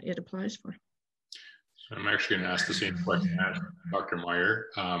it applies for. So I'm actually going to ask the same question as Dr. Meyer.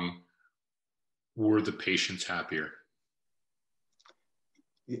 Were the patients happier?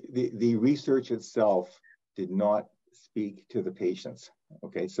 The research itself did not speak to the patients.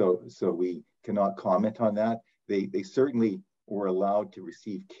 Okay, so we cannot comment on that. They certainly were allowed to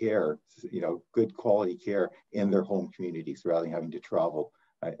receive care, good quality care in their home communities rather than having to travel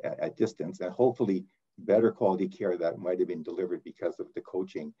at distance, and hopefully better quality care that might have been delivered because of the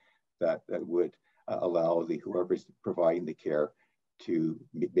coaching that would allow whoever's providing the care to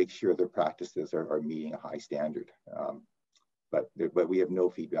make sure their practices are meeting a high standard. But we have no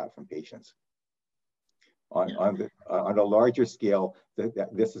feedback from patients. On a larger scale,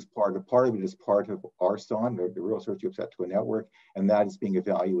 this is part of it is part of RSON, the Rural Research Group Set to a Network, and that is being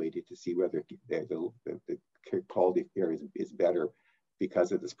evaluated to see whether the quality of care is better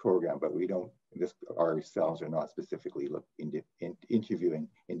because of this program. But we don't, ourselves are not specifically interviewing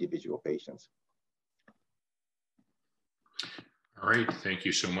individual patients. All right, thank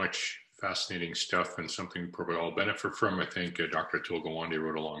you so much. Fascinating stuff and something we probably all benefit from. I think Dr. Atul Gawande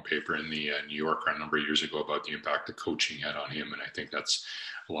wrote a long paper in the New Yorker a number of years ago about the impact that coaching had on him. And I think that's,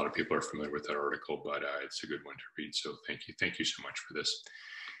 a lot of people are familiar with that article, but it's a good one to read. So thank you. Thank you so much for this.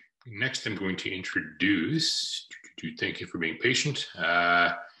 Next, I'm going to introduce, thank you for being patient,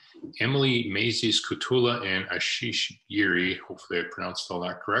 Emily Maizes-Kutula and Ashish Giri. Hopefully I pronounced all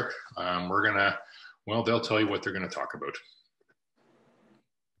that correct. We're gonna, well, they'll tell you what they're gonna talk about.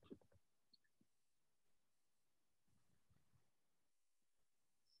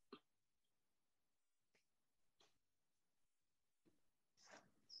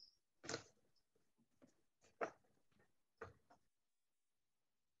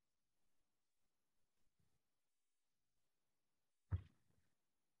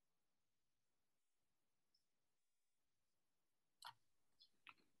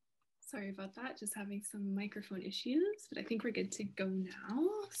 Sorry about that, just having some microphone issues, but I think we're good to go now.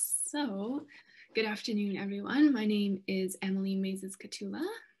 So, good afternoon, everyone. My name is Emily Maizes-Kutula.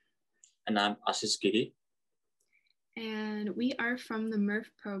 And I'm Ashish Giri. And we are from the MURF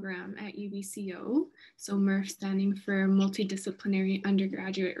program at UBCO. So MURF standing for Multidisciplinary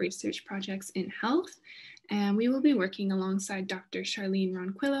Undergraduate Research Projects in Health. And we will be working alongside Dr. Charlene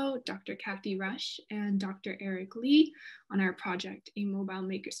Ronquillo, Dr. Kathy Rush, and Dr. Eric Lee on our project, A Mobile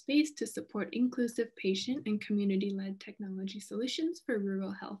Makerspace to support inclusive patient and community-led technology solutions for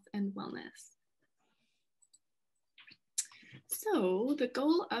rural health and wellness. So the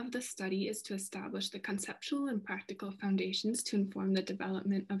goal of the study is to establish the conceptual and practical foundations to inform the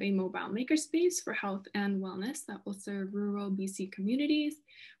development of a mobile makerspace for health and wellness that will serve rural BC communities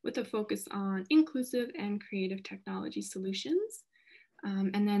with a focus on inclusive and creative technology solutions.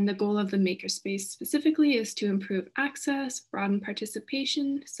 And then the goal of the makerspace specifically is to improve access, broaden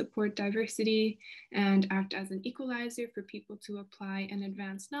participation, support diversity, and act as an equalizer for people to apply and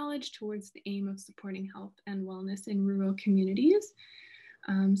advance knowledge towards the aim of supporting health and wellness in rural communities.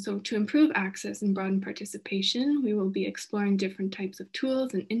 So to improve access and broaden participation, we will be exploring different types of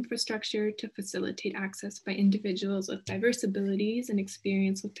tools and infrastructure to facilitate access by individuals with diverse abilities and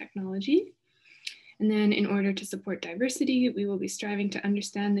experience with technology. And then in order to support diversity, we will be striving to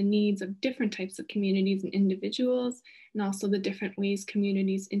understand the needs of different types of communities and individuals, and also the different ways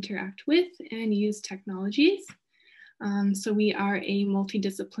communities interact with and use technologies. So we are a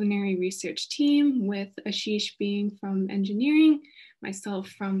multidisciplinary research team with Ashish being from engineering, myself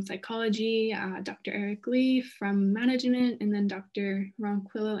from psychology, Dr. Eric Lee from management, and then Dr.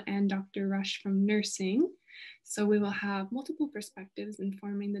 Ronquillo and Dr. Rush from nursing. So we will have multiple perspectives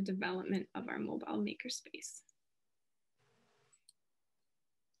informing the development of our mobile makerspace.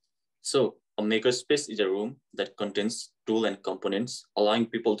 So a makerspace is a room that contains tools and components, allowing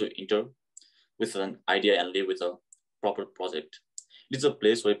people to enter with an idea and live with a proper project. It is a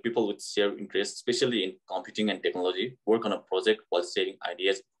place where people with shared interests, especially in computing and technology, work on a project while sharing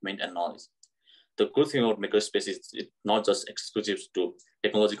ideas, movement, and knowledge. The cool thing about Makerspace is it's not just exclusive to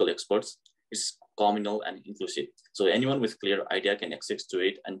technological experts, it's communal and inclusive. So anyone with clear idea can access to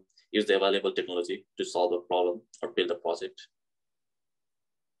it and use the available technology to solve a problem or build a project.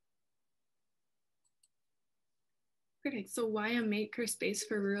 Perfect. So why a makerspace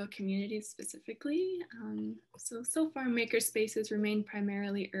for rural communities specifically? So far, makerspaces remain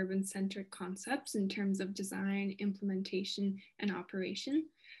primarily urban-centric concepts in terms of design, implementation, and operation.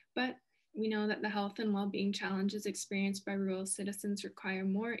 But we know that the health and well-being challenges experienced by rural citizens require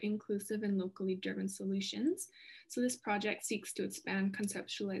more inclusive and locally driven solutions. So this project seeks to expand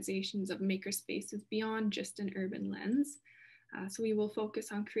conceptualizations of makerspaces beyond just an urban lens. So we will focus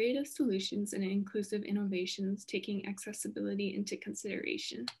on creative solutions and inclusive innovations, taking accessibility into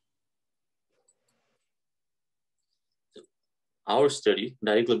consideration. Our study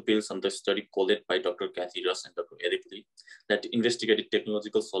directly builds on the study co-led by Dr. Kathy Ross and Dr. Eric Lee that investigated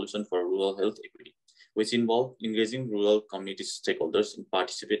technological solution for rural health equity, which involved engaging rural community stakeholders in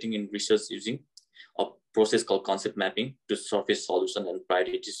participating in research using a process called concept mapping to surface solution and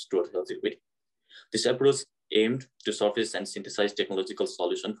priorities toward health equity. This approach aimed to surface and synthesize technological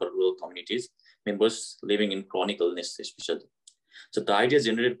solution for rural communities, members living in chronic illness especially. So the ideas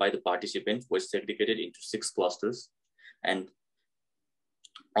generated by the participants were segregated into 6 clusters, and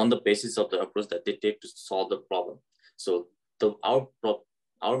on the basis of the approach that they take to solve the problem. So our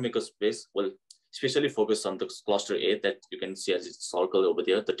makerspace will especially focus on the cluster A that you can see as it's circled over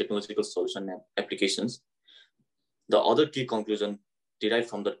there, the technological solution applications. The other key conclusion derived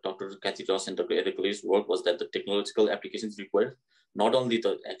from the Dr. Kathy Ross and Dr. Eric Lee's work was that the technological applications require not only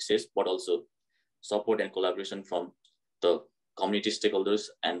the access, but also support and collaboration from the community stakeholders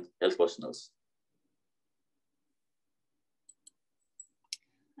and health personnels.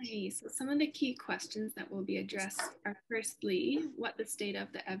 Okay, so some of the key questions that will be addressed are firstly, what the state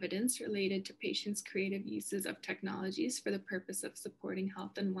of the evidence related to patients' creative uses of technologies for the purpose of supporting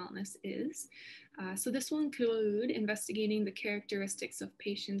health and wellness is. So this will include investigating the characteristics of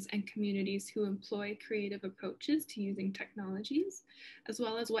patients and communities who employ creative approaches to using technologies, as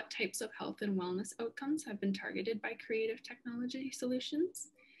well as what types of health and wellness outcomes have been targeted by creative technology solutions.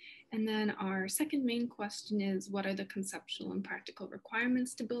 And then our second main question is, what are the conceptual and practical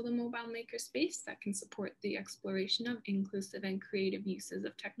requirements to build a mobile makerspace that can support the exploration of inclusive and creative uses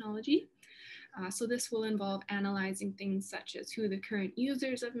of technology? So this will involve analyzing things such as who the current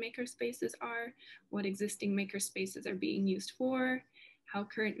users of makerspaces are, what existing makerspaces are being used for, how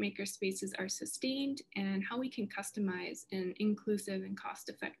current makerspaces are sustained, and how we can customize an inclusive and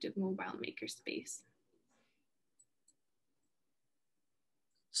cost-effective mobile makerspace.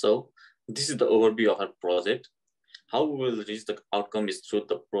 So this is the overview of our project. How we will reach the outcome is through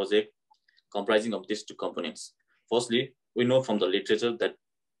the project comprising of these 2 components. Firstly, we know from the literature that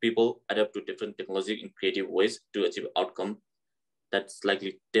people adapt to different technology in creative ways to achieve outcome. That's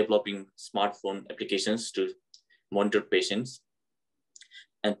likely developing smartphone applications to monitor patients.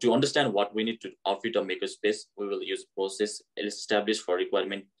 And to understand what we need to outfit a makerspace, we will use a process established for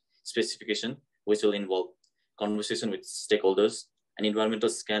requirement specification, which will involve conversation with stakeholders, an environmental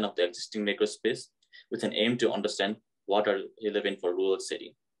scan of the existing makerspace with an aim to understand what are relevant for rural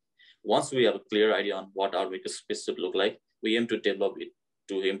setting. Once we have a clear idea on what our makerspace should look like, we aim to develop it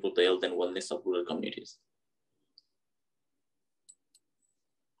to improve the health and wellness of rural communities.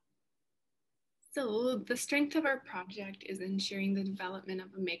 So the strength of our project is ensuring the development of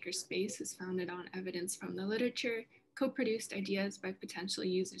a makerspace is founded on evidence from the literature, co-produced ideas by potential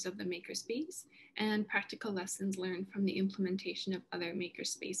users of the makerspace, and practical lessons learned from the implementation of other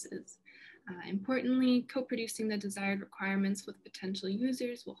makerspaces. Importantly, co-producing the desired requirements with potential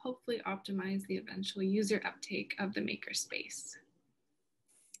users will hopefully optimize the eventual user uptake of the makerspace.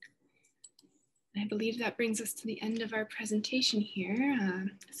 I believe that brings us to the end of our presentation here.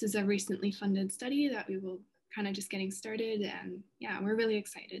 This is a recently funded study that we will kind of just getting started, and yeah, we're really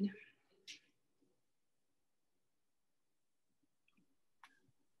excited.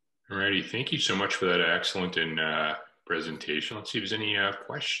 Alrighty, thank you so much for that excellent presentation. Let's see if there's any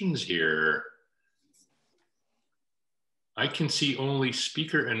questions here. I can see only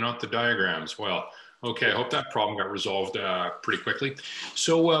speaker and not the diagrams. Well, okay, I hope that problem got resolved pretty quickly.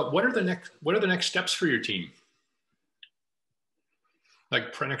 So what are the next steps for your team?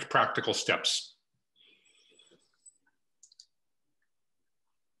 Like next practical steps?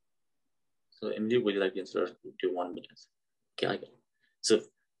 So Emily, would you like to answer? Do 1 minute? Okay, so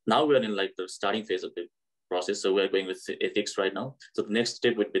now we are in like the starting phase of the process. So we are going with ethics right now. So the next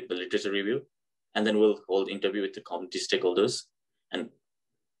step would be the literature review, and then we'll hold interview with the community stakeholders. And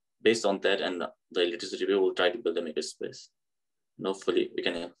based on that and the literature review, we'll try to build a makerspace. And hopefully we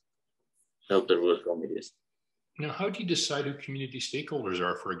can help. help the rural communities. Now, how do you decide who community stakeholders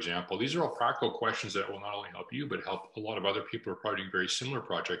are, for example? These are all practical questions that will not only help you, but help a lot of other people who are probably doing very similar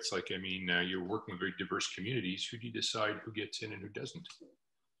projects. Like, I mean, you're working with very diverse communities. Who do you decide who gets in and who doesn't?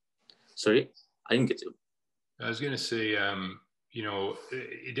 Sorry, I didn't get you. I was going to say, you know,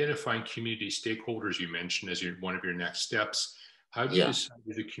 identifying community stakeholders you mentioned as one of your next steps. How do you decide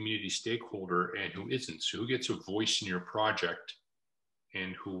who's a community stakeholder and who isn't? So who gets a voice in your project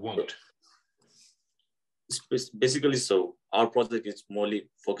and who won't? Basically, so our project is mostly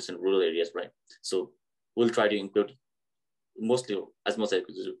focused in rural areas, right? So we'll try to include mostly as much as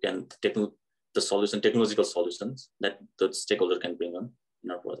we can technological solutions that the stakeholder can bring on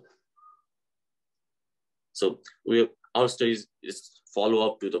in our project. So our studies is follow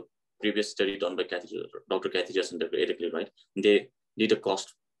up to the previous study done by Dr. Kathy Justin and Dr. Edickley, right? They did a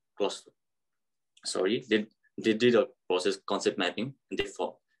they did a process concept mapping, and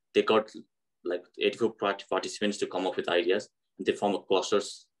they got like 84 participants to come up with ideas, and they form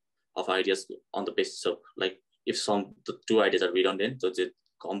clusters of ideas on the basis of like if the two ideas are redundant, so they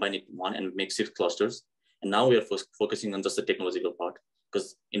combine it in one and make 6 clusters. And now we are focusing on just the technological part,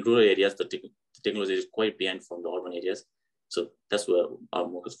 because in rural areas the technology is quite behind from the urban areas. So that's where our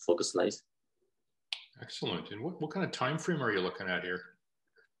focus lies. Excellent. And what kind of time frame are you looking at here?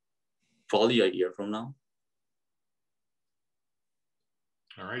 Probably a year from now.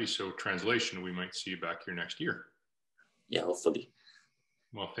 All righty. So translation, we might see you back here next year. Yeah, hopefully.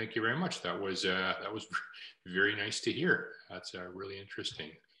 Well, thank you very much. That was very nice to hear. That's really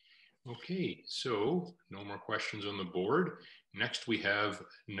interesting. Okay, so no more questions on the board. Next, we have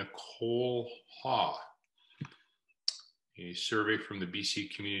Nicole Ha, a survey from the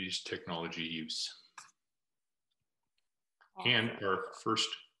BC Communities Technology Use. Awesome. And our first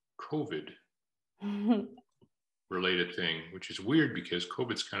COVID related thing, which is weird because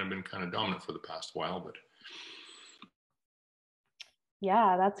COVID's been dominant for the past while, but.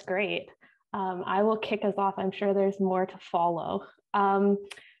 Yeah, that's great. I will kick us off. I'm sure there's more to follow.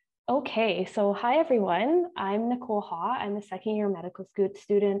 Okay, so hi everyone. I'm Nicole Ha. I'm a second-year medical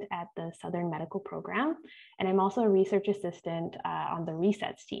student at the Southern Medical Program, and I'm also a research assistant on the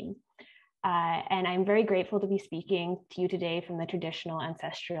RESETS team. And I'm very grateful to be speaking to you today from the traditional,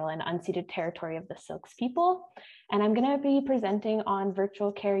 ancestral, and unceded territory of the Syilx people. And I'm going to be presenting on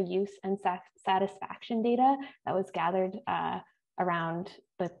virtual care use and satisfaction data that was gathered around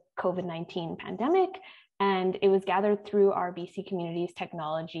the COVID-19 pandemic. And it was gathered through our BC Communities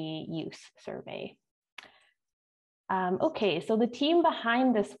Technology Use Survey. Okay, so the team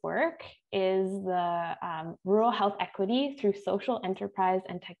behind this work is the Rural Health Equity through Social Enterprise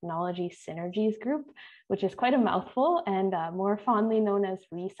and Technology Synergies Group, which is quite a mouthful and more fondly known as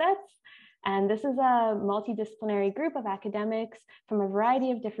RESETS. And this is a multidisciplinary group of academics from a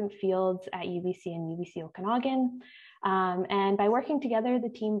variety of different fields at UBC and UBC Okanagan. And by working together, the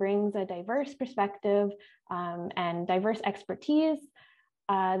team brings a diverse perspective and diverse expertise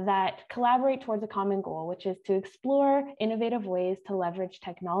that collaborate towards a common goal, which is to explore innovative ways to leverage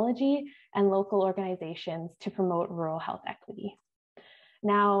technology and local organizations to promote rural health equity.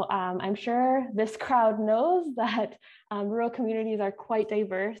 Now, I'm sure this crowd knows that rural communities are quite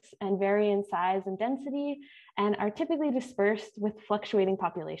diverse and vary in size and density, and are typically dispersed with fluctuating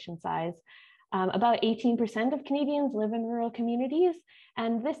population size. About 18% of Canadians live in rural communities,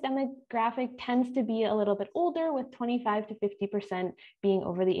 and this demographic tends to be a little bit older, with 25 to 50% being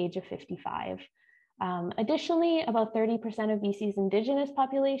over the age of 55. Additionally, about 30% of BC's Indigenous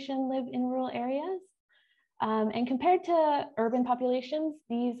population live in rural areas. And compared to urban populations,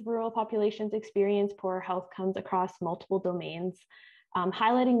 these rural populations experience poor health outcomes across multiple domains,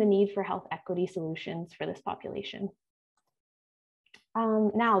 highlighting the need for health equity solutions for this population.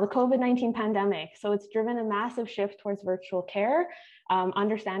 Now, the COVID-19 pandemic. So it's driven a massive shift towards virtual care,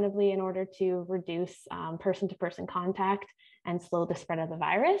 understandably in order to reduce person-to-person contact and slow the spread of the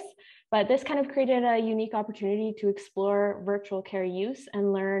virus. But this kind of created a unique opportunity to explore virtual care use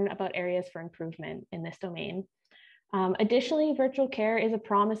and learn about areas for improvement in this domain. Additionally, virtual care is a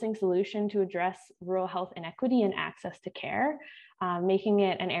promising solution to address rural health inequity and access to care, making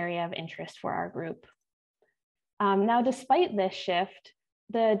it an area of interest for our group. Now, despite this shift,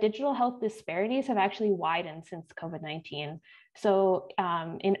 the digital health disparities have actually widened since COVID-19. So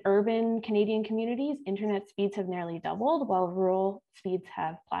in urban Canadian communities, internet speeds have nearly doubled while rural speeds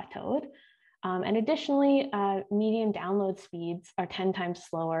have plateaued. And additionally, median download speeds are 10 times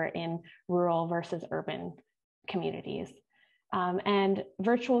slower in rural versus urban communities. And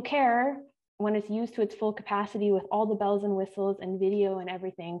virtual care, when it's used to its full capacity with all the bells and whistles and video and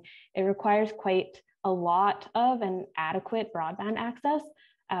everything, it requires quite a lot of and adequate broadband access,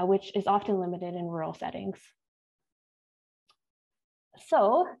 which is often limited in rural settings.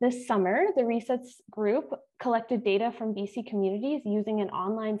 So this summer, the Resets group collected data from BC communities using an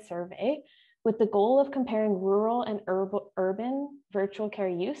online survey with the goal of comparing rural and urban virtual care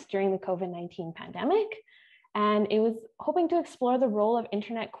use during the COVID-19 pandemic. And it was hoping to explore the role of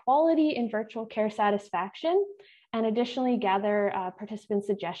internet quality in virtual care satisfaction, and additionally gather participant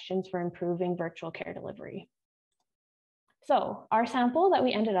suggestions for improving virtual care delivery. So our sample that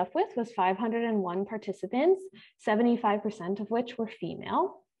we ended up with was 501 participants, 75% of which were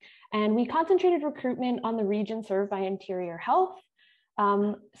female. And we concentrated recruitment on the region served by Interior Health.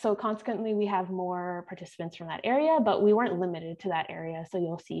 So consequently, we have more participants from that area, but we weren't limited to that area. So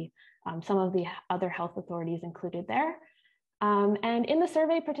you'll see some of the other health authorities included there. And in the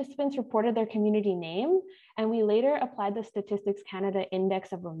survey, participants reported their community name, and we later applied the Statistics Canada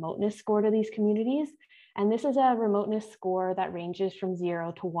Index of Remoteness score to these communities. And this is a remoteness score that ranges from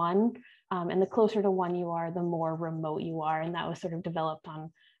 0 to 1. And the closer to 1 you are, the more remote you are. And that was sort of developed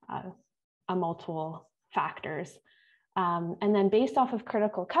on multiple factors. And then based off of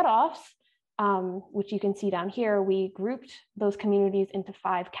critical cutoffs, which you can see down here, we grouped those communities into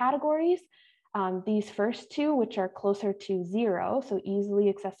 5 categories. These first 2, which are closer to 0, so easily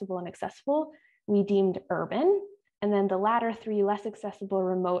accessible and accessible, we deemed urban. And then the latter 3, less accessible,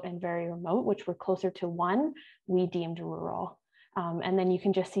 remote, and very remote, which were closer to 1, we deemed rural. And then you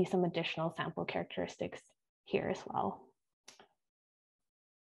can just see some additional sample characteristics here as well.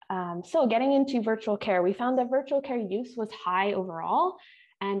 So getting into virtual care, we found that virtual care use was high overall,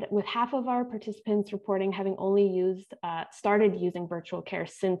 and with half of our participants reporting having only started using virtual care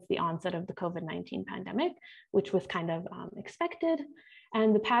since the onset of the COVID-19 pandemic, which was kind of expected.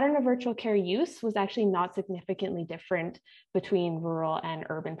 And the pattern of virtual care use was actually not significantly different between rural and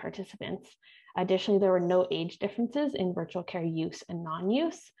urban participants. Additionally, there were no age differences in virtual care use and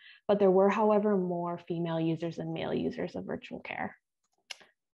non-use, but there were, however, more female users than male users of virtual care.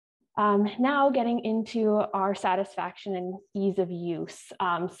 Now getting into our satisfaction and ease of use.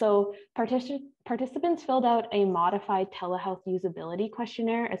 So participants filled out a modified telehealth usability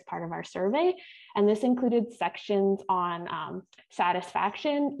questionnaire as part of our survey. And this included sections on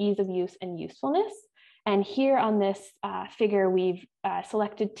satisfaction, ease of use, and usefulness. And here on this figure, we've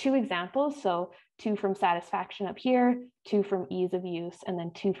selected 2 examples. So 2 from satisfaction up here, 2 from ease of use, and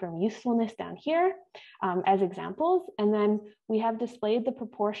then 2 from usefulness down here as examples. And then we have displayed the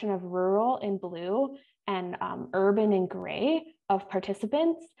proportion of rural in blue and urban in gray of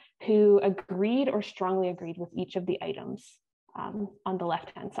participants who agreed or strongly agreed with each of the items on the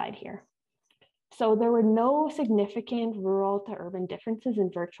left-hand side here. So there were no significant rural to urban differences in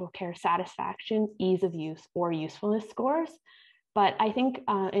virtual care satisfaction, ease of use, or usefulness scores. But I think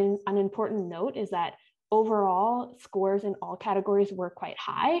an important note is that overall scores in all categories were quite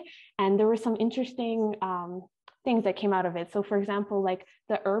high. And there were some interesting things that came out of it. So for example, like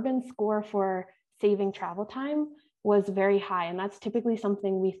the urban score for saving travel time was very high. And that's typically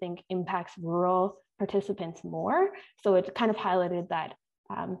something we think impacts rural participants more. So it kind of highlighted that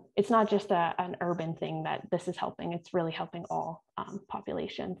it's not just an urban thing that this is helping, it's really helping all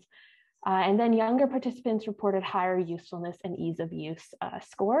populations. And then younger participants reported higher usefulness and ease of use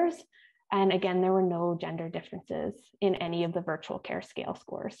scores. And again, there were no gender differences in any of the virtual care scale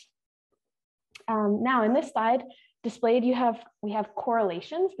scores. Now in this slide displayed, we have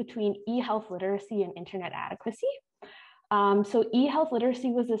correlations between e-health literacy and internet adequacy. So e-health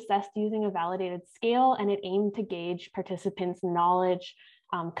literacy was assessed using a validated scale, and it aimed to gauge participants' knowledge,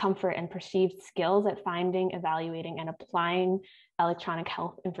 comfort, and perceived skills at finding, evaluating, and applying electronic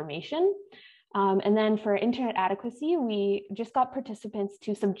health information. And then for internet adequacy, we just got participants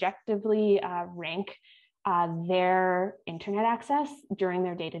to subjectively rank their internet access during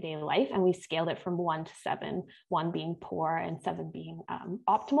their day-to-day life, and we scaled it from 1 to 7, 1 being poor and 7 being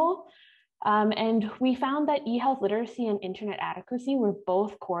optimal. And we found that e-health literacy and internet adequacy were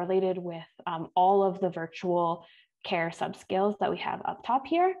both correlated with all of the virtual care subscales that we have up top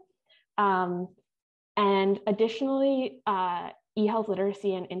here. And additionally, e-health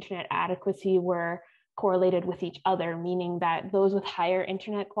literacy and internet adequacy were correlated with each other, meaning that those with higher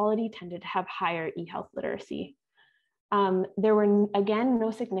internet quality tended to have higher e-health literacy. There were, again, no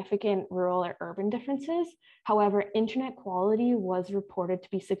significant rural or urban differences. However, internet quality was reported to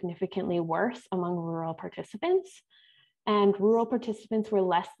be significantly worse among rural participants. And rural participants were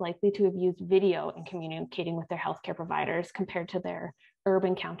less likely to have used video in communicating with their healthcare providers compared to their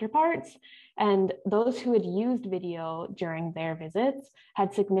urban counterparts. And those who had used video during their visits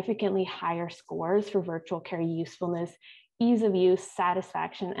had significantly higher scores for virtual care usefulness, ease of use,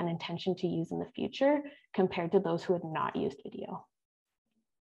 satisfaction, and intention to use in the future compared to those who had not used video.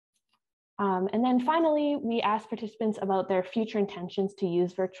 And then finally, we asked participants about their future intentions to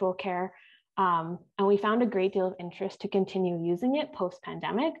use virtual care. And we found a great deal of interest to continue using it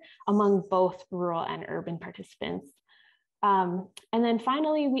post-pandemic among both rural and urban participants. And then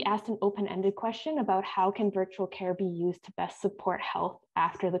finally, we asked an open-ended question about how can virtual care be used to best support health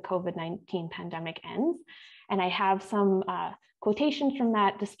after the COVID-19 pandemic ends. And I have some quotations from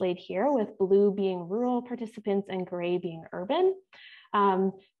that displayed here, with blue being rural participants and gray being urban.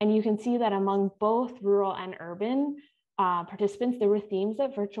 And you can see that among both rural and urban participants, there were themes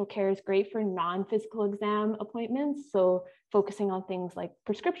that virtual care is great for non-physical exam appointments, so focusing on things like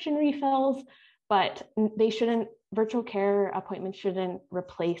prescription refills, but virtual care appointments shouldn't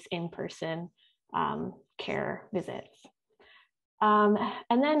replace in-person care visits. And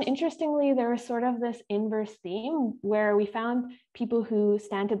then interestingly, there was sort of this inverse theme where we found people who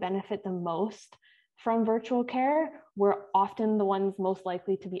stand to benefit the most from virtual care were often the ones most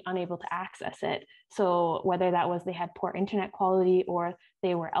likely to be unable to access it. So whether that was they had poor internet quality or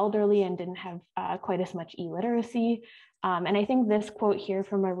they were elderly and didn't have quite as much e-literacy. And I think this quote here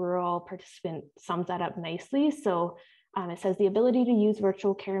from a rural participant sums that up nicely. So it says, the ability to use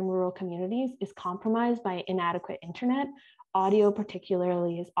virtual care in rural communities is compromised by inadequate internet. Audio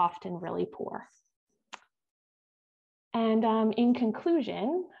particularly is often really poor. And in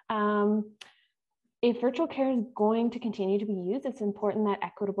conclusion, if virtual care is going to continue to be used, it's important that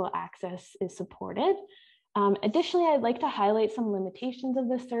equitable access is supported. Additionally, I'd like to highlight some limitations of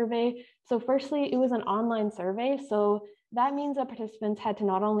this survey. So firstly, it was an online survey. So that means that participants had to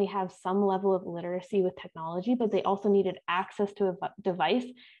not only have some level of literacy with technology, but they also needed access to a device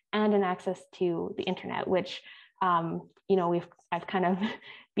and an access to the internet, which I've kind of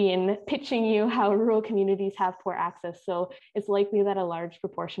been pitching you how rural communities have poor access. So it's likely that a large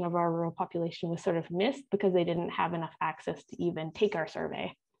proportion of our rural population was sort of missed because they didn't have enough access to even take our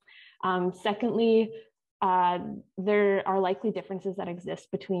survey. Secondly, there are likely differences that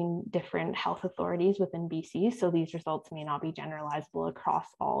exist between different health authorities within BC. So these results may not be generalizable across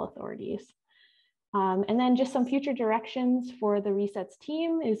all authorities. And then just some future directions for the Resets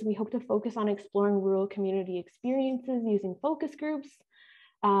team is we hope to focus on exploring rural community experiences using focus groups.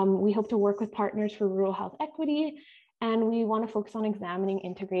 We hope to work with partners for rural health equity, and we want to focus on examining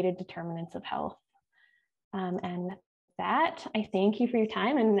integrated determinants of health. And with that, I thank you for your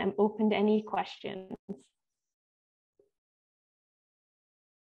time and I'm open to any questions.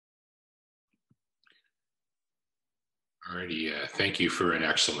 Alrighty, thank you for an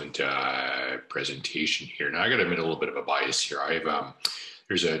excellent presentation here. Now I got to admit a little bit of a bias here. I have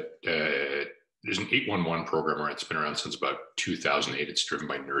there's an 811 program where it's been around since about 2008. It's driven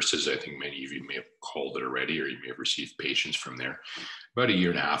by nurses. I think many of you may have called it already, or you may have received patients from there. About a year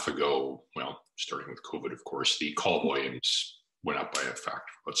and a half ago, well, starting with COVID, of course, the call volumes went up by a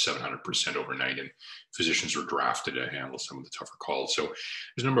factor about 700% overnight, and physicians were drafted to handle some of the tougher calls. So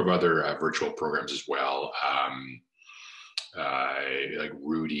there's a number of other virtual programs as well. Like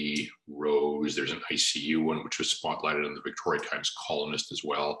Rudy, Rose, there's an ICU one, which was spotlighted in the Victoria Times Columnist as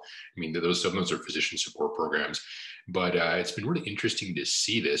well. I mean, some of those are physician support programs, but it's been really interesting to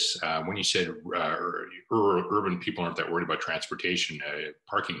see this. When you said urban people aren't that worried about transportation,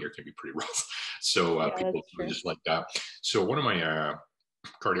 parking here can be pretty rough. So people just like that. So one of my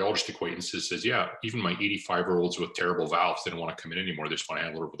cardiologist acquaintances says, yeah, even my 85-year-olds with terrible valves, they don't want to come in anymore. They just want to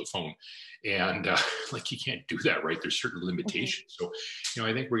handle it over the phone. And like, you can't do that, right? There's certain limitations. So,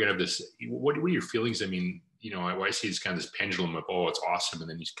 I think we're going to have this, what are your feelings? I mean, I see this kind of this pendulum of, oh, it's awesome. And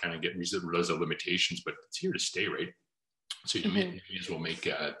then you kind of realize the limitations, but it's here to stay, right? So you may as well make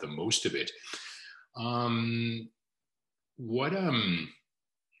the most of it. Are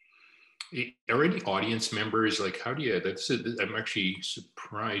any audience members, like, how do you, I'm actually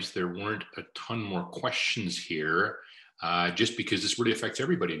surprised there weren't a ton more questions here, just because this really affects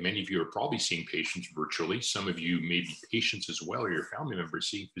everybody. Many of you are probably seeing patients virtually. Some of you may be patients as well, or your family members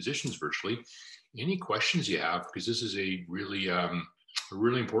seeing physicians virtually. Any questions you have, because this is a really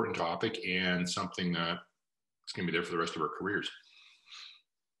important topic and something that's going to be there for the rest of our careers.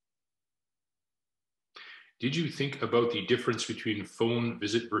 Did you think about the difference between phone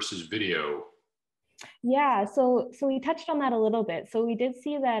visit versus video? Yeah, so we touched on that a little bit. So we did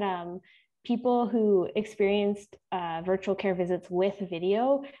see that people who experienced virtual care visits with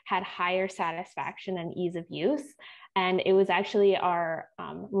video had higher satisfaction and ease of use. And it was actually our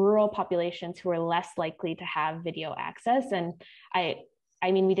rural populations who were less likely to have video access. And I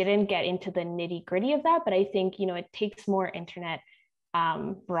mean, we didn't get into the nitty-gritty of that, but I think, it takes more internet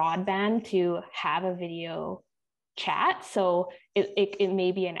broadband to have a video chat, so it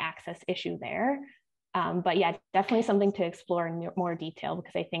may be an access issue there, but yeah, definitely something to explore in more detail,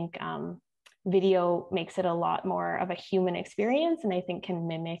 because I think video makes it a lot more of a human experience, and I think can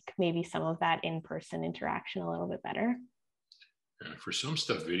mimic maybe some of that in-person interaction a little bit better. For some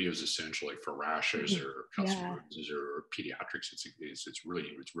stuff, video is essential, like for rashes or calcium bruises or pediatrics. It's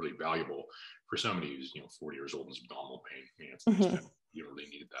really valuable. For somebody who's 40 years old and has abdominal pain, you don't really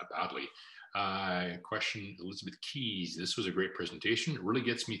need it that badly. Question, Elizabeth Keys. This was a great presentation. It really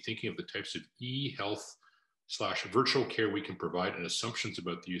gets me thinking of the types of e-health / virtual care we can provide and assumptions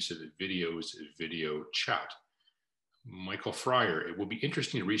about the use of video chat. Michael Fryer, it will be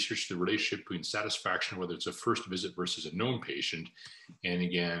interesting to research the relationship between satisfaction, whether it's a first visit versus a known patient. And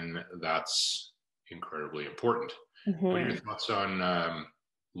again, that's incredibly important. What are your thoughts on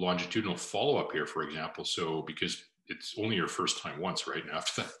longitudinal follow-up here, for example? So, because it's only your first time once, right? And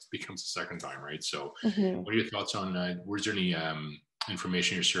after that, it becomes the second time, right? So what are your thoughts on, was there any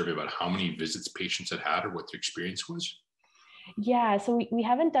information in your survey about how many visits patients had or what the experience was? Yeah, so we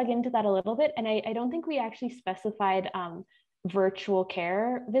haven't dug into that a little bit, and I don't think we actually specified virtual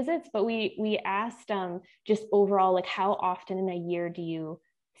care visits, but we asked just overall, like how often in a year do you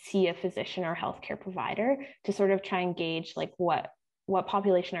see a physician or healthcare provider, to sort of try and gauge like what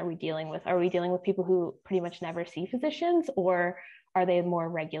population are we dealing with? Are we dealing with people who pretty much never see physicians, or are they more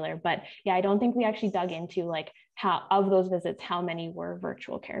regular? But yeah, I don't think we actually dug into like how of those visits, how many were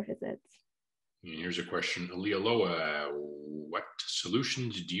virtual care visits. And here's a question, Aaliyah Loa, what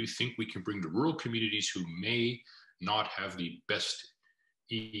solutions do you think we can bring to rural communities who may not have the best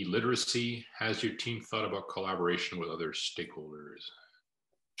e-literacy? Has your team thought about collaboration with other stakeholders?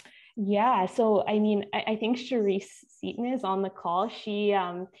 Yeah, so I mean, I think Charisse Seaton is on the call. She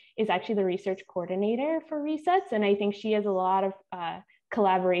is actually the research coordinator for Resets, and I think she has a lot of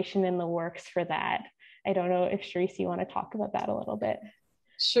collaboration in the works for that. I don't know if Charisse, you want to talk about that a little bit?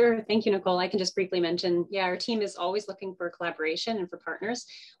 Sure. Thank you, Nicole. I can just briefly mention, yeah, our team is always looking for collaboration and for partners.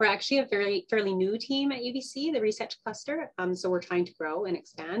 We're actually a fairly new team at UBC, the Research Cluster. So we're trying to grow and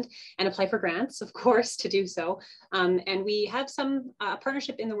expand and apply for grants, of course, to do so. And we have some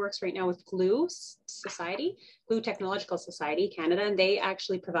partnership in the works right now with GLUE Society, GLUE Technological Society Canada, and they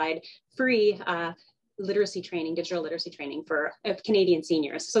actually provide free literacy training, digital literacy training for Canadian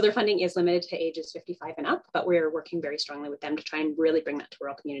seniors. So their funding is limited to ages 55 and up, but we're working very strongly with them to try and really bring that to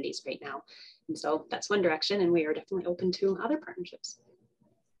rural communities right now. And so that's one direction, and we are definitely open to other partnerships.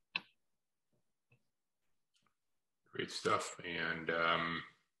 Great stuff. And,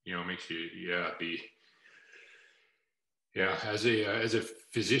 makes you, as a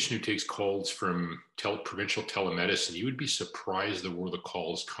physician who takes calls from provincial telemedicine, you would be surprised at where the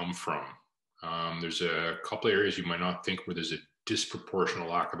calls come from. There's a couple of areas you might not think where there's a disproportionate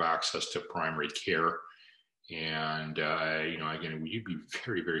lack of access to primary care. And, again, you'd be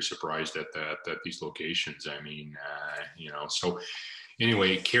very, very surprised at these locations. I mean, so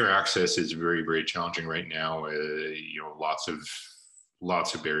anyway, care access is very, very challenging right now.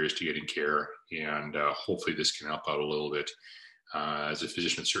 Lots of barriers to getting care. And hopefully this can help out a little bit. As a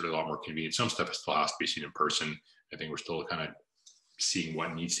physician, it's certainly a lot more convenient. Some stuff still has to be seen in person. I think we're still kind of seeing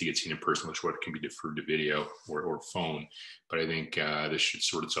what needs to get seen in person, what can be deferred to video or phone. But I think this should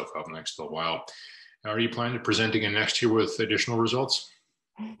sort itself out in the next little while. Are you planning to present again next year with additional results?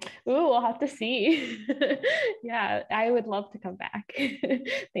 Ooh, we'll have to see. Yeah, I would love to come back.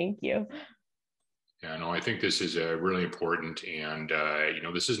 Thank you. Yeah, no, I think this is really important. And,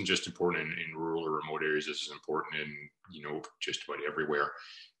 this isn't just important in rural or remote areas. This is important in, just about everywhere.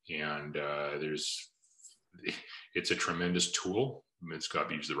 And it's a tremendous tool. It's got to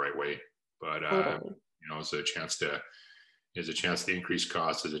be used the right way, but it's a chance to increase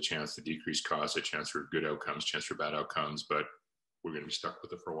costs, there's a chance to decrease costs, a chance for good outcomes, chance for bad outcomes, but we're going to be stuck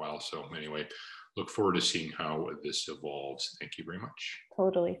with it for a while. So anyway, look forward to seeing how this evolves. Thank you very much.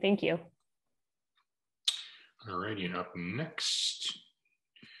 Totally. Thank you. All righty. And up next,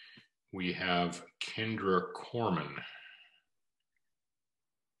 we have Kendra Corman.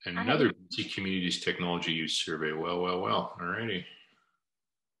 Another BC Communities Technology Use Survey. Well. All righty.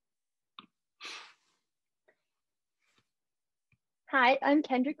 Hi, I'm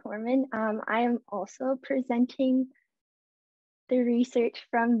Kendra Corman. I am also presenting the research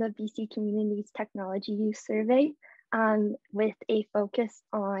from the BC Communities Technology Use Survey with a focus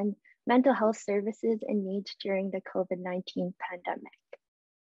on mental health services and needs during the COVID-19 pandemic.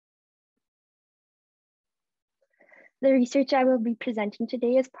 The research I will be presenting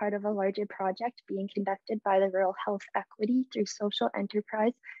today is part of a larger project being conducted by the Rural Health Equity through Social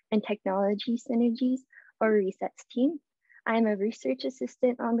Enterprise and Technology Synergies, or RESETS team. I am a research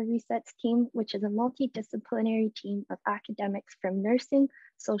assistant on the RESETS team, which is a multidisciplinary team of academics from nursing,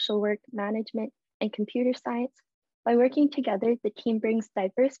 social work, management, and computer science By working together, the team brings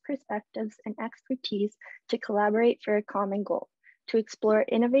diverse perspectives and expertise to collaborate for a common goal, to explore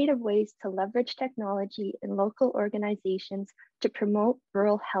innovative ways to leverage technology in local organizations to promote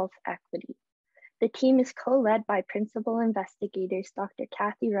rural health equity. The team is co-led by principal investigators Dr.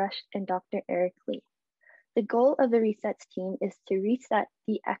 Kathy Rush and Dr. Eric Lee. The goal of the Resets team is to reset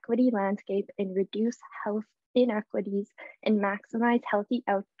the equity landscape and reduce health inequities and maximize healthy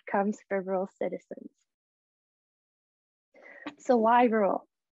outcomes for rural citizens. So why rural?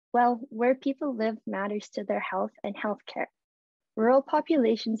 Well, where people live matters to their health and healthcare. Rural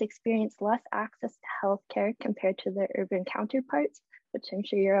populations experience less access to healthcare compared to their urban counterparts, which I'm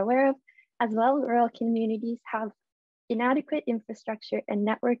sure you're aware of. As well, rural communities have inadequate infrastructure and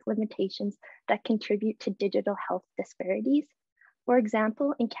network limitations that contribute to digital health disparities. For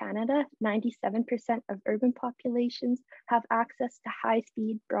example, in Canada, 97% of urban populations have access to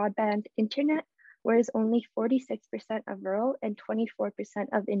high-speed broadband internet, whereas only 46% of rural and 24%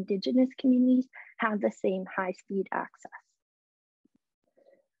 of Indigenous communities have the same high-speed access.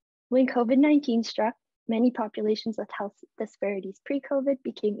 When COVID-19 struck, many populations with health disparities pre-COVID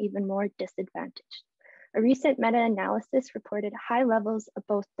became even more disadvantaged. A recent meta-analysis reported high levels of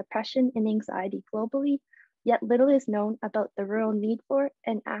both depression and anxiety globally, yet little is known about the rural need for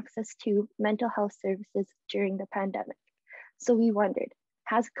and access to mental health services during the pandemic. So we wondered,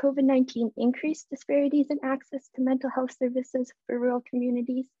 has COVID-19 increased disparities in access to mental health services for rural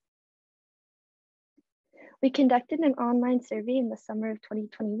communities? We conducted an online survey in the summer of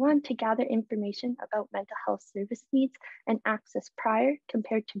 2021 to gather information about mental health service needs and access prior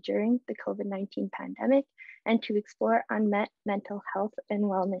compared to during the COVID-19 pandemic, and to explore unmet mental health and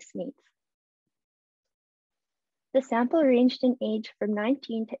wellness needs. The sample ranged in age from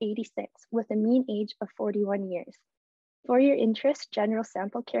 19 to 86 with a mean age of 41 years. For your interest, general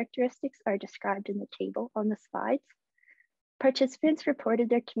sample characteristics are described in the table on the slides. Participants reported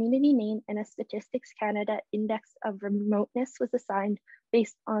their community name, and a Statistics Canada index of remoteness was assigned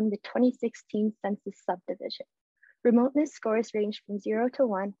based on the 2016 census subdivision. Remoteness scores ranged from 0 to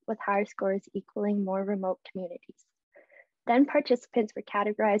 1, with higher scores equaling more remote communities. Then participants were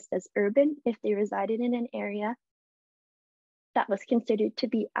categorized as urban if they resided in an area that was considered to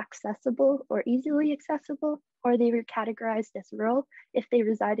be accessible or easily accessible, or they were categorized as rural if they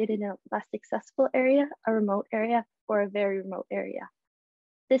resided in a less accessible area, a remote area, or a very remote area.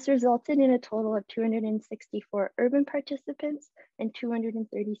 This resulted in a total of 264 urban participants and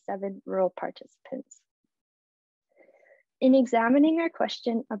 237 rural participants. In examining our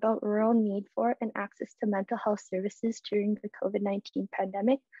question about rural need for and access to mental health services during the COVID-19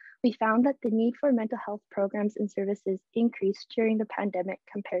 pandemic, we found that the need for mental health programs and services increased during the pandemic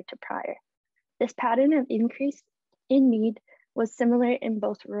compared to prior. This pattern of increase in need was similar in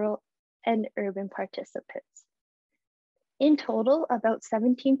both rural and urban participants. In total, about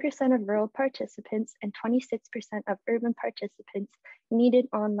 17% of rural participants and 26% of urban participants needed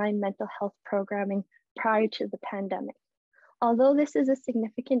online mental health programming prior to the pandemic. Although this is a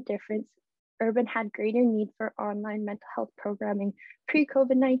significant difference, urban had greater need for online mental health programming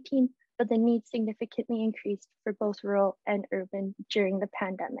pre-COVID-19, but the need significantly increased for both rural and urban during the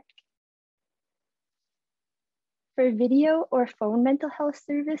pandemic. For video or phone mental health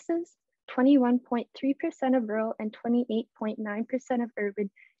services, 21.3% of rural and 28.9% of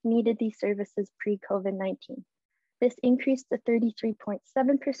urban needed these services pre-COVID-19. This increased to 33.7%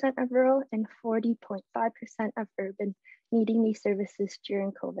 of rural and 40.5% of urban needing these services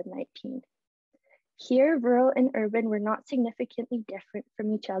during COVID-19. Here, rural and urban were not significantly different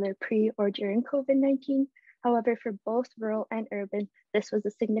from each other pre or during COVID-19. However, for both rural and urban, this was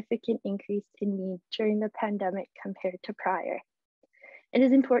a significant increase in need during the pandemic compared to prior. It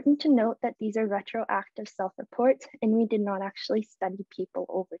is important to note that these are retroactive self-reports, and we did not actually study people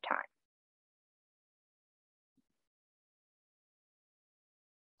over time.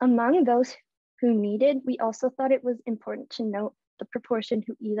 Among those who needed, we also thought it was important to note the proportion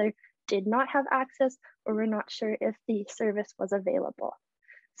who either did not have access or were not sure if the service was available.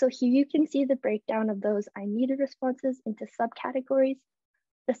 So here you can see the breakdown of those I needed responses into subcategories.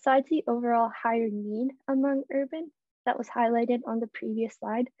 Besides the overall higher need among urban that was highlighted on the previous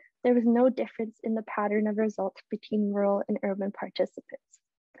slide, there was no difference in the pattern of results between rural and urban participants.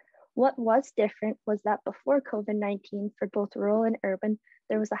 What was different was that before COVID-19, for both rural and urban,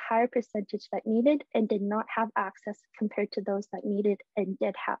 there was a higher percentage that needed and did not have access compared to those that needed and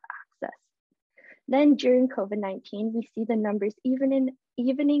did have access. Then during COVID-19, we see the numbers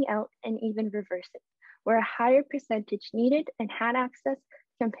evening out and even reversing, where a higher percentage needed and had access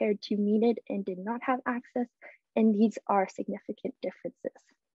compared to needed and did not have access, and these are significant differences.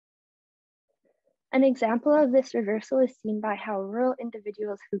 An example of this reversal is seen by how rural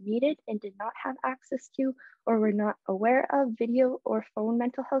individuals who needed and did not have access to or were not aware of video or phone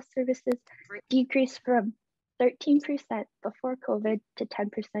mental health services decreased from 13% before COVID to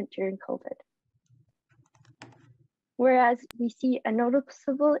 10% during COVID. Whereas we see a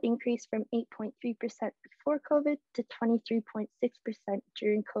noticeable increase from 8.3% before COVID to 23.6%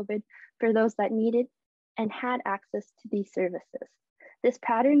 during COVID for those that needed and had access to these services. This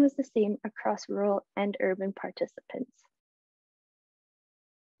pattern was the same across rural and urban participants.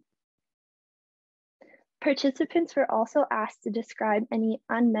 Participants were also asked to describe any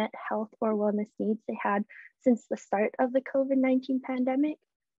unmet health or wellness needs they had since the start of the COVID-19 pandemic.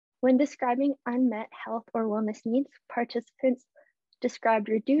 When describing unmet health or wellness needs, participants described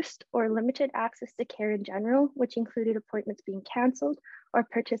reduced or limited access to care in general, which included appointments being canceled or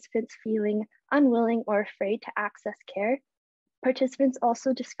participants feeling unwilling or afraid to access care. Participants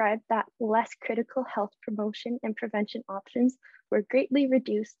also described that less critical health promotion and prevention options were greatly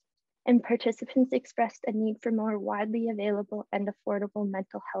reduced, and participants expressed a need for more widely available and affordable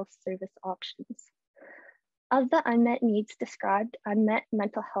mental health service options. Of the unmet needs described, unmet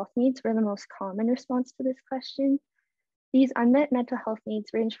mental health needs were the most common response to this question. These unmet mental health needs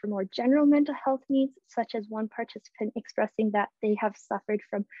range from more general mental health needs, such as one participant expressing that they have suffered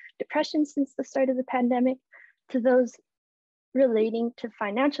from depression since the start of the pandemic, to those relating to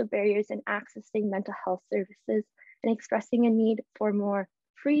financial barriers in accessing mental health services and expressing a need for more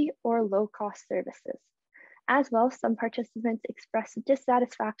free or low-cost services. As well, some participants expressed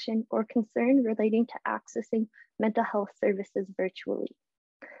dissatisfaction or concern relating to accessing mental health services virtually.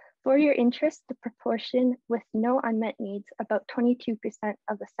 For your interest, the proportion with no unmet needs, about 22%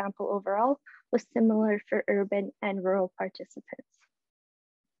 of the sample overall, was similar for urban and rural participants.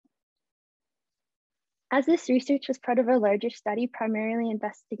 As this research was part of a larger study primarily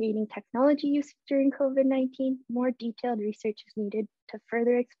investigating technology use during COVID-19, more detailed research is needed to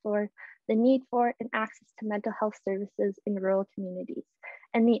further explore the need for and access to mental health services in rural communities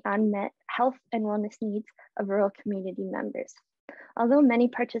and the unmet health and wellness needs of rural community members. Although many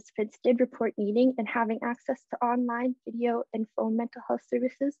participants did report needing and having access to online, video, and phone mental health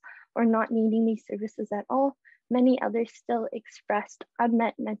services, or not needing these services at all, many others still expressed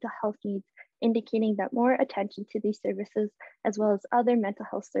unmet mental health needs, indicating that more attention to these services, as well as other mental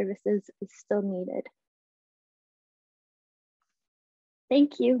health services, is still needed.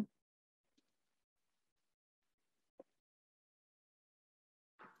 Thank you.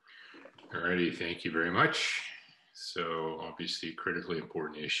 Alrighty, thank you very much. So obviously a critically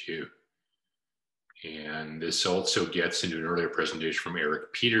important issue. And this also gets into an earlier presentation from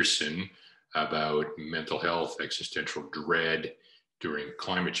Eric Peterson about mental health, existential dread during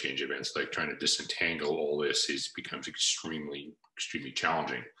climate change events. Like trying to disentangle all this becomes extremely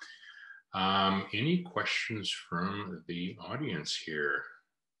challenging. Any questions from the audience here?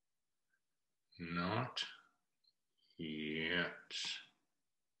 Not yet.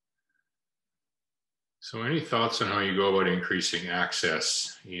 So any thoughts on how you go about increasing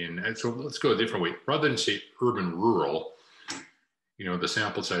access so let's go a different way. Rather than say urban, rural, you know, the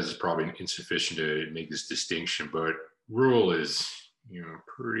sample size is probably insufficient to make this distinction, but rural is, you know,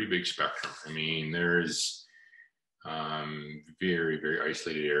 a pretty big spectrum. I mean, there's very, very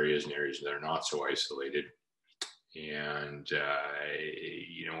isolated areas and areas that are not so isolated. And,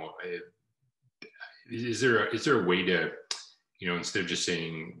 you know, is there a way to, you know, instead of just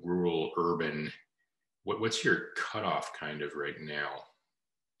saying rural, urban, what's your cutoff kind of right now?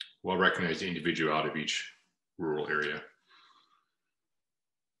 Well, recognize the individuality of each rural area.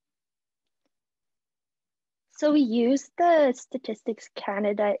 So we use the Statistics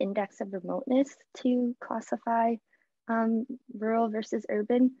Canada Index of Remoteness to classify rural versus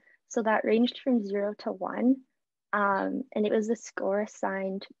urban. So that ranged from 0 to 1. And it was a score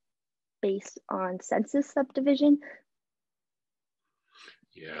assigned based on census subdivision.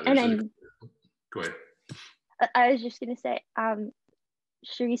 Yeah, go ahead. I was just going to say,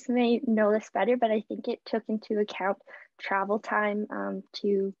 Charisse may know this better, but I think it took into account travel time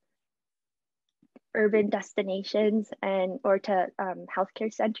to urban destinations or to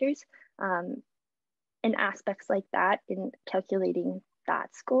healthcare centers and aspects like that in calculating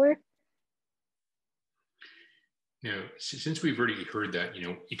that score. Now, since we've already heard that, you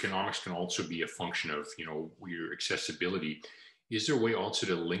know, economics can also be a function of, you know, your accessibility. Is there a way also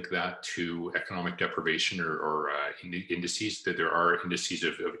to link that to economic deprivation or indices, that there are indices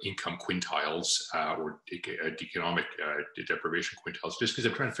of income quintiles or economic deprivation quintiles? Just because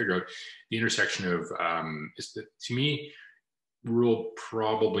I'm trying to figure out the intersection of, to me, rural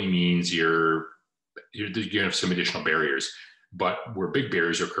probably means you have some additional barriers. But where big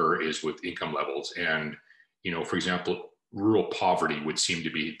barriers occur is with income levels. And, you know, for example, rural poverty would seem to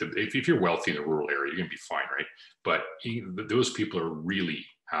be, if you're wealthy in the rural area, you're going to be fine, right? But those people are really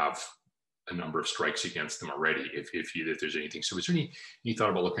have a number of strikes against them already, if there's anything. So is there any thought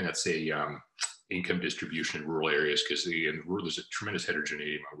about looking at, say, income distribution in rural areas? Because there's a tremendous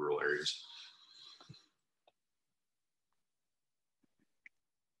heterogeneity in rural areas.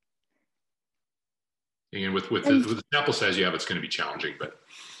 And with the sample size you have, it's going to be challenging, but.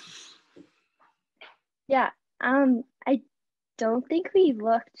 Yeah, I don't think we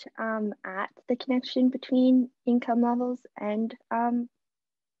looked at the connection between income levels and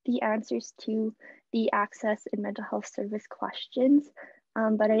the answers to the access and mental health service questions.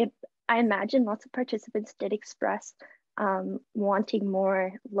 But I imagine lots of participants did express wanting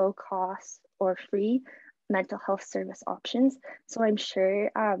more low cost or free mental health service options. So I'm sure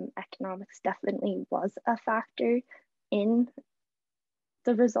economics definitely was a factor in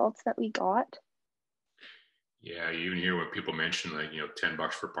the results that we got. Yeah, you even hear when people mention, like, you know,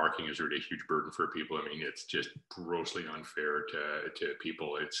 $10 for parking is really a huge burden for people. I mean, it's just grossly unfair to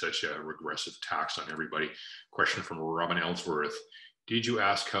people. It's such a regressive tax on everybody. Question from Robin Ellsworth. Did you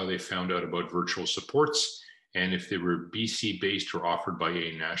ask how they found out about virtual supports and if they were BC based or offered by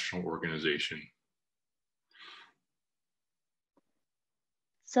a national organization?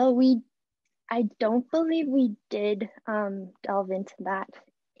 So I don't believe we did delve into that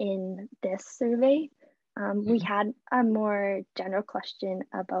in this survey. We had a more general question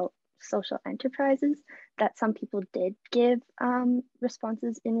about social enterprises that some people did give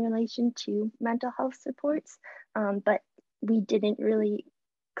responses in relation to mental health supports, but we didn't really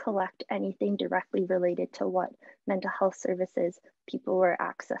collect anything directly related to what mental health services people were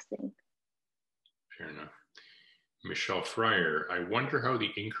accessing. Fair enough. Michelle Fryer, I wonder how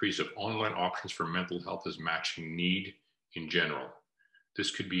the increase of online options for mental health is matching need in general. This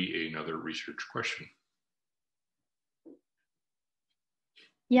could be another research question.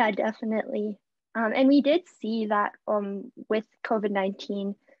 Yeah, definitely. And we did see that with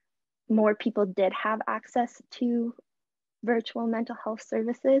COVID-19, more people did have access to virtual mental health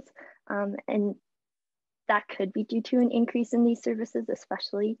services. And that could be due to an increase in these services,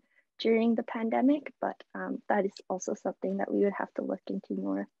 especially during the pandemic. But that is also something that we would have to look into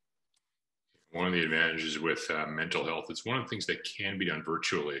more. One of the advantages with mental health, it's one of the things that can be done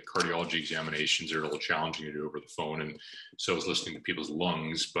virtually. Cardiology examinations are a little challenging to do over the phone. And so is listening to people's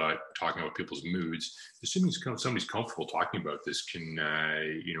lungs, but talking about people's moods, assuming somebody's comfortable talking about this can,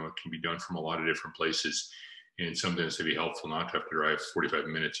 you know, it can be done from a lot of different places. And sometimes it'd be helpful not to have to drive 45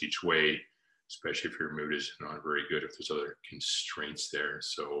 minutes each way, especially if your mood is not very good, if there's other constraints there.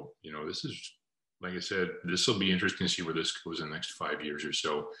 So, you know, this is, like I said, this will be interesting to see where this goes in the next 5 years or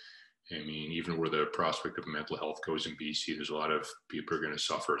so. I mean, even where the prospect of mental health goes in BC, there's a lot of people are going to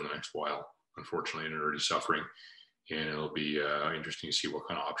suffer in the next while, unfortunately, and are already suffering. And it'll be interesting to see what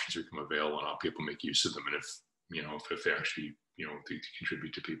kind of options become available and how people make use of them, and if, you know, if they actually, you know, they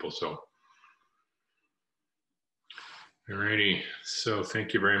contribute to people. So, alrighty. So,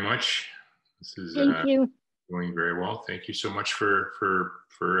 thank you very much. This is thank you. Going very well. Thank you so much for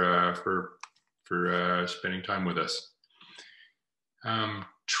spending time with us.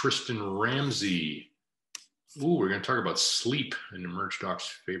 Tristan Ramsey. Ooh, we're going to talk about sleep, and EmergeDoc's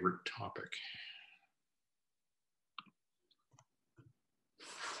favorite topic.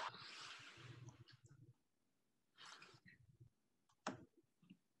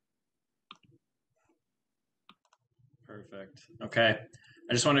 Perfect. Okay.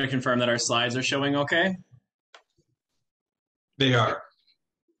 I just wanted to confirm that our slides are showing okay. They are.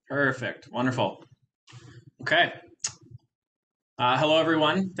 Perfect. Wonderful. Okay. Hello,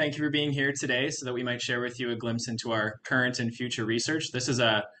 everyone. Thank you for being here today so that we might share with you a glimpse into our current and future research. This is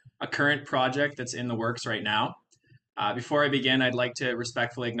a current project that's in the works right now. Before I begin, I'd like to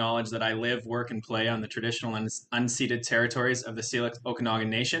respectfully acknowledge that I live, work, and play on the traditional and unceded territories of the Syilx Okanagan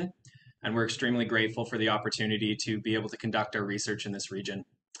Nation, and we're extremely grateful for the opportunity to be able to conduct our research in this region.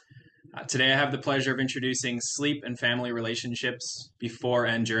 Today, I have the pleasure of introducing Sleep and Family Relationships Before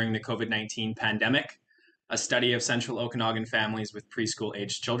and During the COVID-19 Pandemic, a study of Central Okanagan families with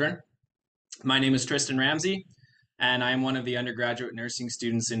preschool-aged children. My name is Tristan Ramsey, and I am one of the undergraduate nursing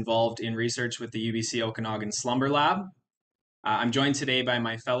students involved in research with the UBC Okanagan Slumber Lab. I'm joined today by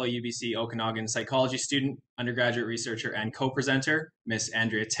my fellow UBC Okanagan psychology student, undergraduate researcher, and co-presenter, Miss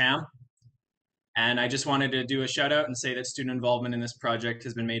Andrea Tam. And I just wanted to do a shout out and say that student involvement in this project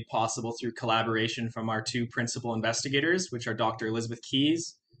has been made possible through collaboration from our two principal investigators, which are Dr. Elizabeth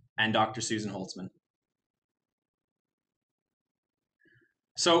Keys and Dr. Susan Holtzman.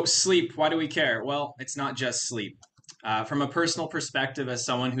 So sleep, why do we care? Well, it's not just sleep. From a personal perspective, as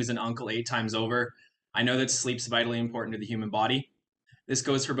someone who's an uncle 8 times over, I know that sleep's vitally important to the human body. This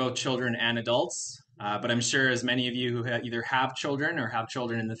goes for both children and adults, but I'm sure as many of you who either have children or have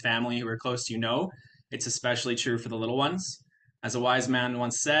children in the family who are close to you know, it's especially true for the little ones. As a wise man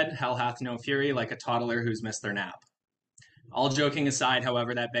once said, hell hath no fury like a toddler who's missed their nap. All joking aside,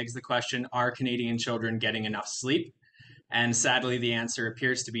 however, that begs the question, are Canadian children getting enough sleep? And sadly, the answer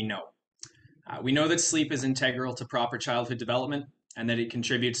appears to be no. We know that sleep is integral to proper childhood development and that it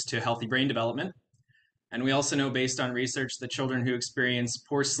contributes to healthy brain development. And we also know, based on research, that children who experience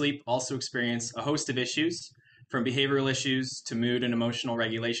poor sleep also experience a host of issues, from behavioral issues to mood and emotional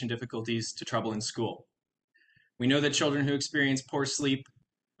regulation difficulties to trouble in school. We know that children who experience poor sleep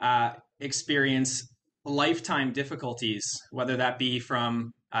experience lifetime difficulties, whether that be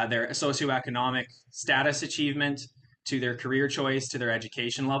from their socioeconomic status achievement to their career choice to their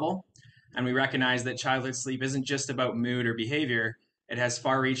education level. And we recognize that childhood sleep isn't just about mood or behavior. It has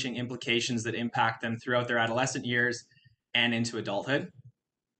far-reaching implications that impact them throughout their adolescent years and into adulthood.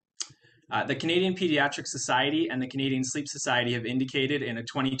 The Canadian Pediatric Society and the Canadian Sleep Society have indicated in a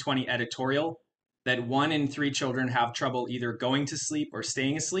 2020 editorial that 1 in 3 children have trouble either going to sleep or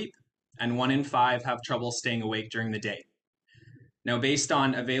staying asleep, and 1 in 5 have trouble staying awake during the day. Now, based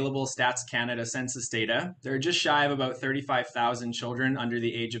on available Stats Canada census data, there are just shy of about 35,000 children under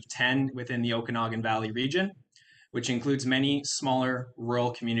the age of 10 within the Okanagan Valley region, which includes many smaller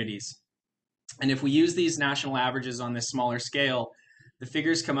rural communities. And if we use these national averages on this smaller scale, the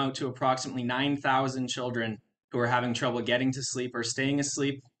figures come out to approximately 9,000 children who are having trouble getting to sleep or staying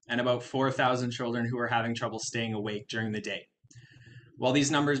asleep, and about 4,000 children who are having trouble staying awake during the day. While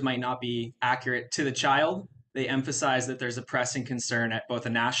these numbers might not be accurate to the child, they emphasize that there's a pressing concern at both a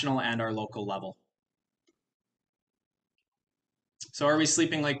national and our local level. So are we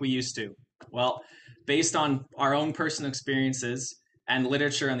sleeping like we used to? Well, based on our own personal experiences and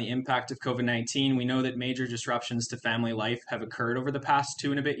literature on the impact of COVID-19, we know that major disruptions to family life have occurred over the past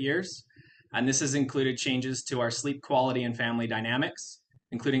 2 and a bit years. And this has included changes to our sleep quality and family dynamics,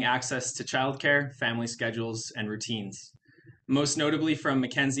 including access to childcare, family schedules, and routines. Most notably from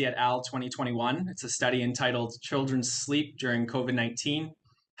McKenzie et al. 2021, it's a study entitled Children's Sleep During COVID-19,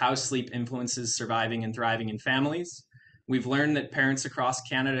 How Sleep Influences Surviving and Thriving in Families. We've learned that parents across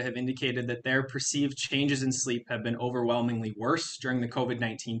Canada have indicated that their perceived changes in sleep have been overwhelmingly worse during the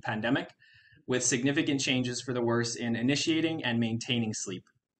COVID-19 pandemic, with significant changes for the worse in initiating and maintaining sleep.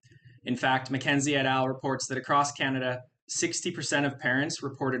 In fact, McKenzie et al. Reports that across Canada, 60% of parents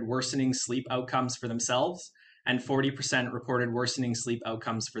reported worsening sleep outcomes for themselves, and 40% reported worsening sleep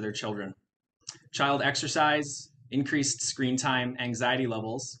outcomes for their children. Child exercise, increased screen time, anxiety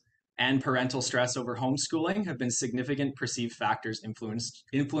levels, and parental stress over homeschooling have been significant perceived factors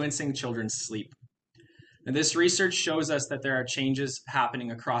influencing children's sleep. Now, this research shows us that there are changes happening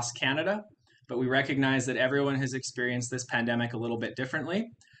across Canada, but we recognize that everyone has experienced this pandemic a little bit differently.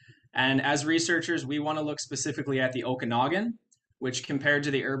 And as researchers, we want to look specifically at the Okanagan, which compared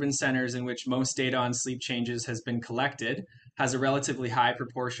to the urban centers in which most data on sleep changes has been collected, has a relatively high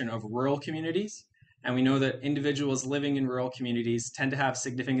proportion of rural communities. And we know that individuals living in rural communities tend to have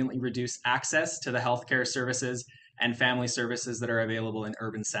significantly reduced access to the healthcare services and family services that are available in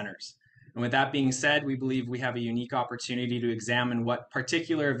urban centers. And with that being said, we believe we have a unique opportunity to examine what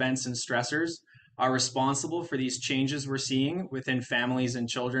particular events and stressors are responsible for these changes we're seeing within families and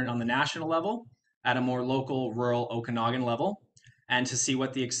children on the national level, at a more local, rural Okanagan level, and to see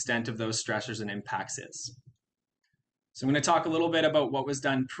what the extent of those stressors and impacts is. So I'm going to talk a little bit about what was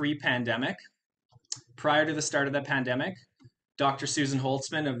done pre-pandemic. Prior to the start of the pandemic, Dr. Susan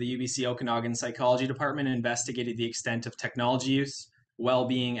Holtzman of the UBC Okanagan Psychology Department investigated the extent of technology use,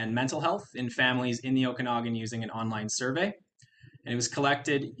 well-being, and mental health in families in the Okanagan using an online survey. And it was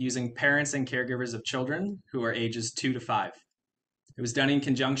collected using parents and caregivers of children who are ages 2 to 5. It was done in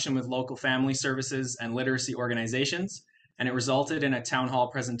conjunction with local family services and literacy organizations, and it resulted in a town hall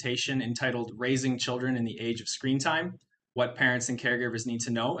presentation entitled Raising Children in the Age of Screen Time, What Parents and Caregivers Need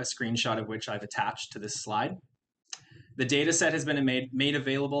to Know, a screenshot of which I've attached to this slide. The data set has been made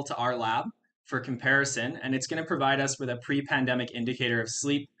available to our lab for comparison, and it's going to provide us with a pre-pandemic indicator of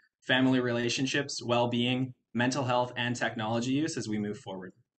sleep, family relationships, well-being, mental health, and technology use as we move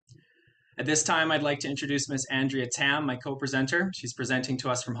forward. At this time, I'd like to introduce Ms. Andrea Tam, my co-presenter. She's presenting to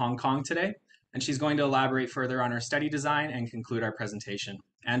us from Hong Kong today, and she's going to elaborate further on our study design and conclude our presentation.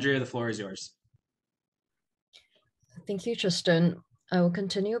 Andrea, the floor is yours. Thank you, Tristan. I will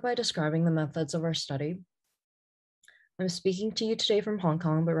continue by describing the methods of our study. I'm speaking to you today from Hong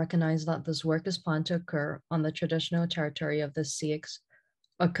Kong, but recognize that this work is planned to occur on the traditional territory of the Syilx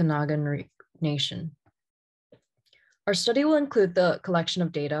Okanagan Nation. Our study will include the collection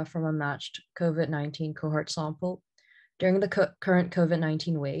of data from a matched COVID-19 cohort sample during the current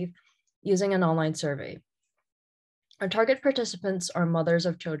COVID-19 wave using an online survey. Our target participants are mothers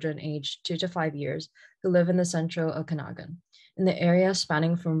of children aged 2 to 5 years who live in the central Okanagan, in the area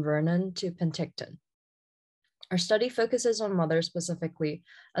spanning from Vernon to Penticton. Our study focuses on mothers specifically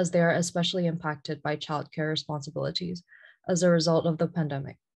as they are especially impacted by childcare responsibilities as a result of the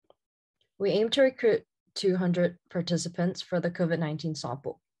pandemic. We aim to recruit 200 participants for the COVID-19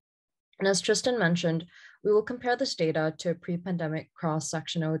 sample. And as Tristan mentioned, we will compare this data to a pre-pandemic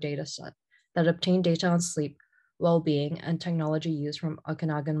cross-sectional data set that obtained data on sleep, well-being, and technology use from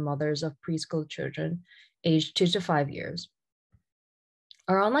Okanagan mothers of preschool children aged 2 to 5 years.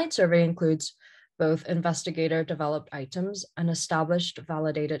 Our online survey includes both investigator-developed items and established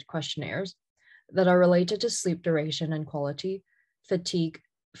validated questionnaires that are related to sleep duration and quality, fatigue,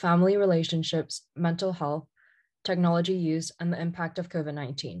 family relationships, mental health, technology use, and the impact of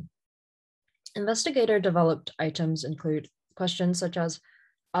COVID-19. Investigator-developed items include questions such as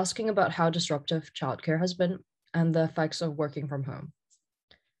asking about how disruptive childcare has been and the effects of working from home.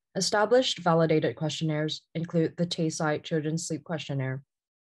 Established validated questionnaires include the Tayside Children's Sleep Questionnaire,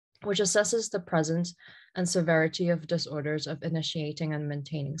 which assesses the presence and severity of disorders of initiating and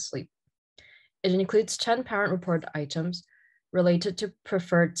maintaining sleep. It includes 10 parent-reported items related to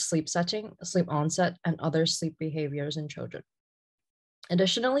preferred sleep setting, sleep onset, and other sleep behaviors in children.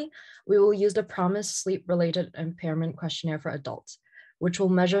 Additionally, we will use the PROMIS Sleep-Related Impairment Questionnaire for adults, which will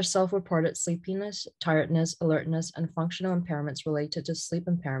measure self-reported sleepiness, tiredness, alertness, and functional impairments related to sleep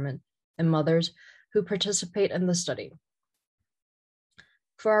impairment in mothers who participate in the study.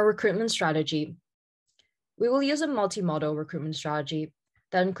 For our recruitment strategy, we will use a multimodal recruitment strategy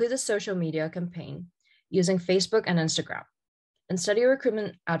that includes a social media campaign using Facebook and Instagram, and study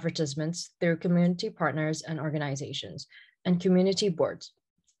recruitment advertisements through community partners and organizations and community boards.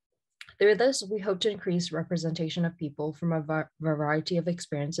 Through this, we hope to increase representation of people from a variety of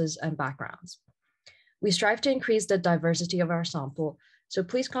experiences and backgrounds. We strive to increase the diversity of our sample, so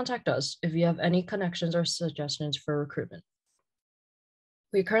please contact us if you have any connections or suggestions for recruitment.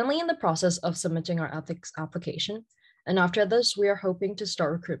 We're currently in the process of submitting our ethics application, and after this, we are hoping to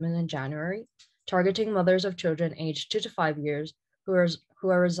start recruitment in January, targeting mothers of children aged 2 to 5 years who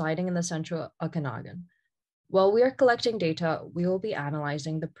are residing in the central Okanagan. While we are collecting data, we will be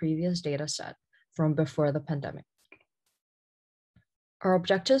analyzing the previous data set from before the pandemic. Our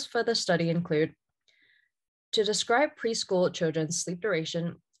objectives for the study include to describe preschool children's sleep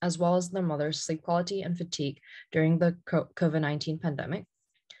duration, as well as their mother's sleep quality and fatigue during the COVID-19 pandemic,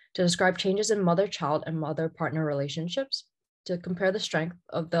 to describe changes in mother-child and mother-partner relationships, to compare the strength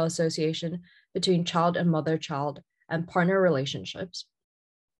of the association between child and mother-child and partner relationships,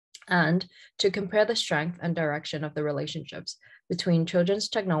 and to compare the strength and direction of the relationships between children's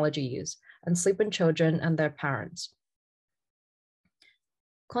technology use and sleep in children and their parents.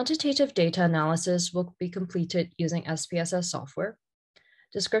 Quantitative data analysis will be completed using SPSS software.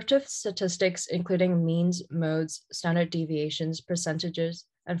 Descriptive statistics, including means, modes, standard deviations, percentages,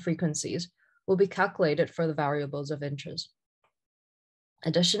 and frequencies, will be calculated for the variables of interest.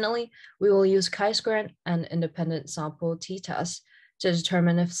 Additionally, we will use chi-square and independent sample t-tests to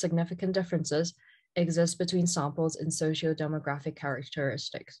determine if significant differences exist between samples in socio-demographic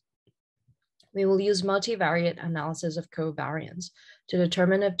characteristics. We will use multivariate analysis of covariance to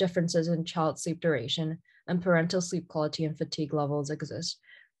determine if differences in child sleep duration and parental sleep quality and fatigue levels exist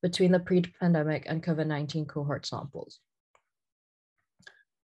between the pre-pandemic and COVID-19 cohort samples.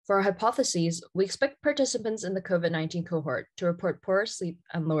 For our hypotheses, we expect participants in the COVID-19 cohort to report poorer sleep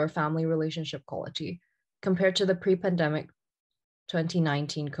and lower family relationship quality compared to the pre-pandemic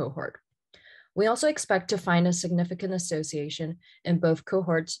 2019 cohort. We also expect to find a significant association in both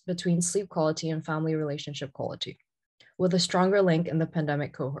cohorts between sleep quality and family relationship quality, with a stronger link in the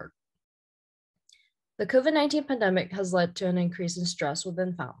pandemic cohort. The COVID-19 pandemic has led to an increase in stress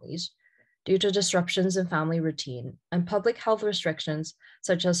within families due to disruptions in family routine and public health restrictions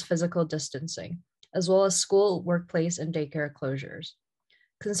such as physical distancing, as well as school, workplace, and daycare closures.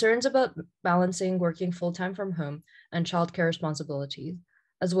 Concerns about balancing working full-time from home and childcare responsibilities,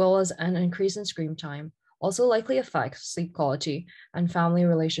 as well as an increase in screen time, also likely affects sleep quality and family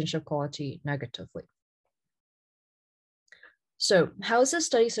relationship quality negatively. So, how is this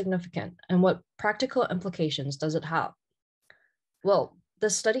study significant and what practical implications does it have? Well,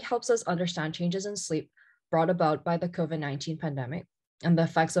 this study helps us understand changes in sleep brought about by the COVID-19 pandemic and the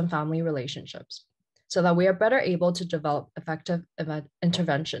effects on family relationships, so that we are better able to develop effective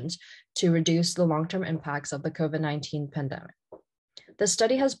interventions to reduce the long-term impacts of the COVID-19 pandemic. The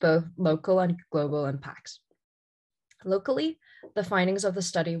study has both local and global impacts. Locally, the findings of the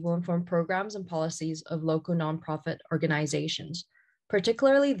study will inform programs and policies of local nonprofit organizations,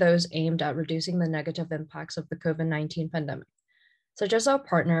 particularly those aimed at reducing the negative impacts of the COVID-19 pandemic, such as our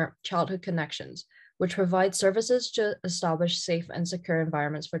partner, Childhood Connections, which provides services to establish safe and secure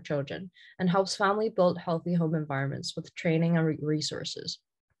environments for children and helps families build healthy home environments with training and resources.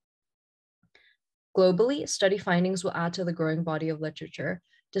 Globally, study findings will add to the growing body of literature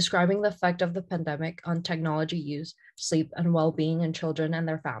describing the effect of the pandemic on technology use, sleep, and well-being in children and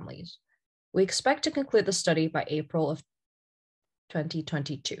their families. We expect to conclude the study by April of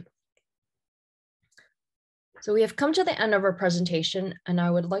 2022. So we have come to the end of our presentation, and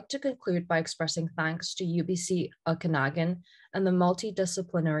I would like to conclude by expressing thanks to UBC Okanagan and the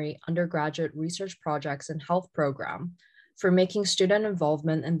Multidisciplinary Undergraduate Research Projects and Health Program for making student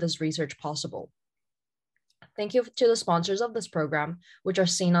involvement in this research possible. Thank you to the sponsors of this program, which are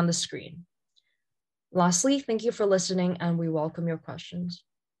seen on the screen. Lastly, thank you for listening, and we welcome your questions.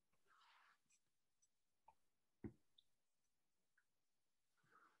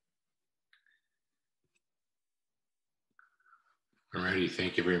 Alrighty,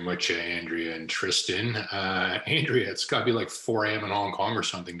 thank you very much, Andrea and Tristan. Andrea, it's got to be like 4 a.m. in Hong Kong or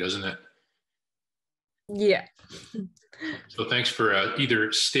something, doesn't it? Yeah. So thanks for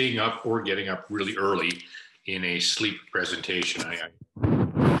either staying up or getting up really early in a sleep presentation.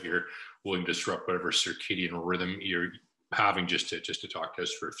 You're willing to disrupt whatever circadian rhythm you're having just to talk to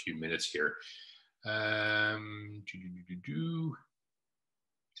us for a few minutes here.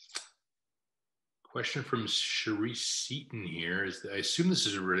 Question from Cherise Seaton here is that I assume this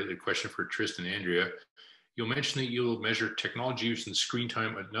is a related question for Tristan and Andrea. You'll mention that you'll measure technology use and screen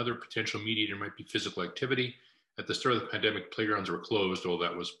time. Another potential mediator might be physical activity. At the start of the pandemic, playgrounds were closed, although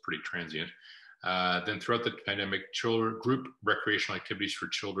that was pretty transient. Then throughout the pandemic, group recreational activities for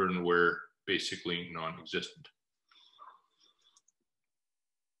children were basically non-existent.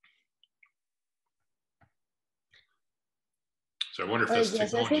 So I wonder if that's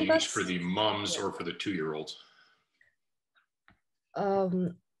technology used for the moms or for the 2-year-olds.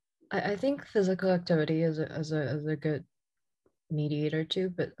 I think physical activity is a good mediator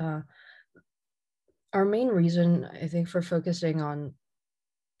too, but our main reason, I think, for focusing on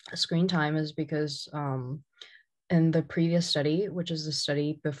screen time is because in the previous study, which is the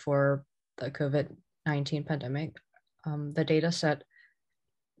study before the COVID-19 pandemic, the data set,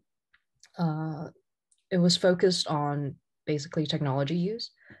 it was focused on basically technology use.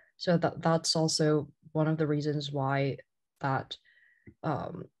 So that's also one of the reasons why that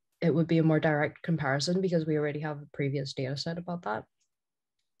it would be a more direct comparison, because we already have a previous data set about that.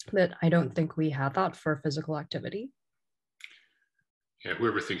 But I don't think we had that for physical activity. Yeah,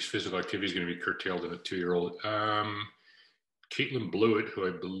 whoever thinks physical activity is going to be curtailed in a 2-year-old. Caitlin Blewett, who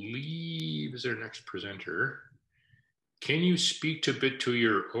I believe is our next presenter. Can you speak to a bit to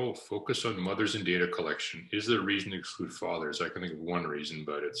your focus on mothers and data collection? Is there a reason to exclude fathers? I can think of one reason,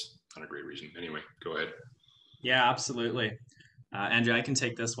 but it's not a great reason. Anyway, go ahead. Yeah, absolutely. Andrea, I can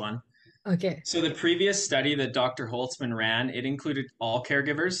take this one. Okay. So the previous study that Dr. Holtzman ran, it included all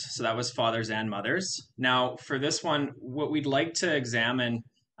caregivers. So that was fathers and mothers. Now, for this one, what we'd like to examine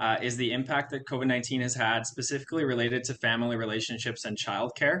is the impact that COVID-19 has had, specifically related to family relationships and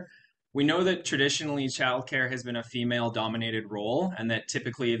childcare. We know that traditionally childcare has been a female-dominated role, and that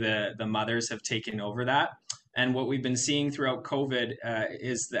typically the mothers have taken over that. And what we've been seeing throughout COVID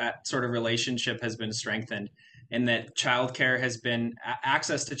is that sort of relationship has been strengthened, in that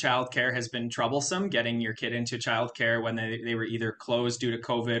access to childcare has been troublesome. Getting your kid into childcare when they were either closed due to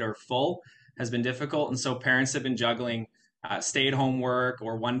COVID or full has been difficult. And so parents have been juggling stay-at-home work,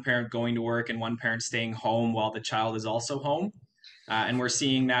 or one parent going to work and one parent staying home while the child is also home. And we're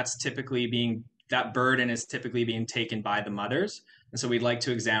seeing that burden is typically being taken by the mothers. And so we'd like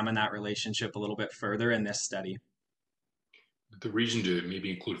to examine that relationship a little bit further in this study. The reason to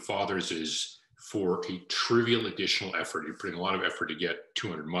maybe include fathers is for a trivial additional effort. You're putting a lot of effort to get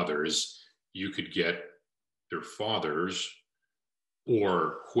 200 mothers. You could get their fathers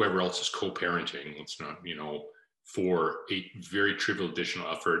or whoever else is co-parenting. Let's not, for a very trivial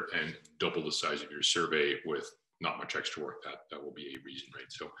additional effort and double the size of your survey with not much extra work. That will be a reason, right?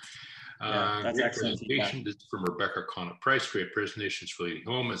 So that's great excellent. presentation. This is from Rebecca Conant-Price. Great presentations for leading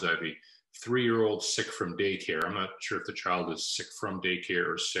home. As I have a 3-year-old sick from daycare. I'm not sure if the child is sick from daycare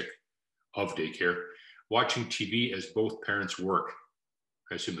or sick of daycare. Watching TV as both parents work.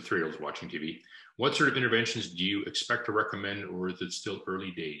 I assume the 3-year-old is watching TV. What sort of interventions do you expect to recommend, or is it still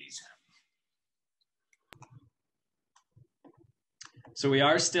early days? So we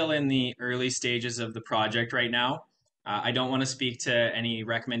are still in the early stages of the project right now. I don't want to speak to any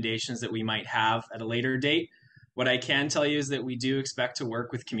recommendations that we might have at a later date. What I can tell you is that we do expect to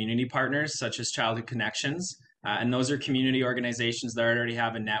work with community partners such as Childhood Connections. And those are community organizations that already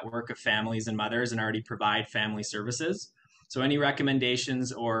have a network of families and mothers and already provide family services. So any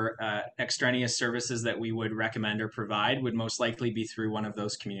recommendations or extraneous services that we would recommend or provide would most likely be through one of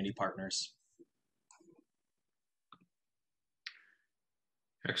those community partners.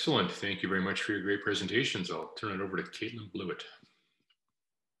 Excellent. Thank you very much for your great presentations. I'll turn it over to Caitlin Blewett.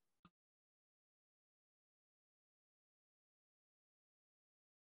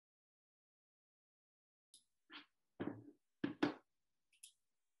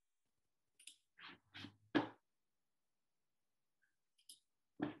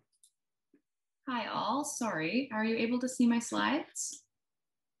 Hi all, sorry, are you able to see my slides?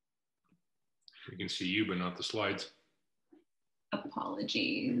 We can see you, but not the slides.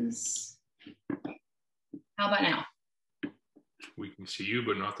 Apologies. How about now? We can see you,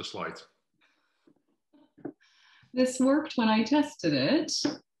 but not the slides. This worked when I tested it.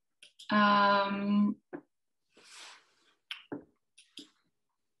 I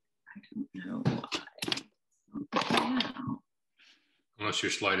don't know why. Unless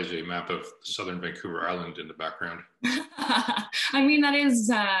your slide is a map of southern Vancouver Island in the background. I mean, that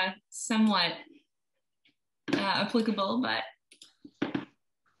is somewhat applicable, but.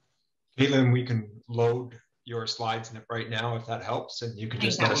 Caitlin, we can load your slides right now if that helps, and you can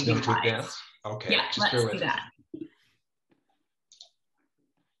just let us know to advance. Okay, yeah, just bear with do that.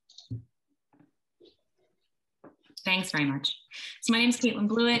 Thanks very much. So my name is Caitlin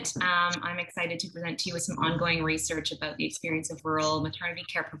Blewett. I'm excited to present to you with some ongoing research about the experience of rural maternity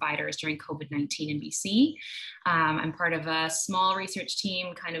care providers during COVID-19 in BC. I'm part of a small research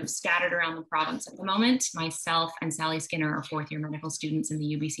team kind of scattered around the province at the moment. Myself and Sally Skinner are fourth-year medical students in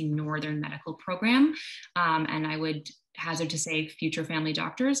the UBC Northern Medical Program. And I would hazard to say future family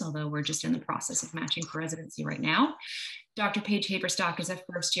doctors, although we're just in the process of matching for residency right now. Dr. Paige Haberstock is a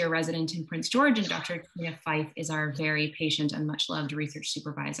first-year resident in Prince George, and Dr. Tina Fife is our very patient and much-loved research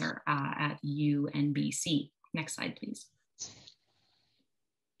supervisor at UNBC. Next slide, please.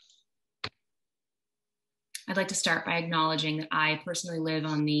 I'd like to start by acknowledging that I personally live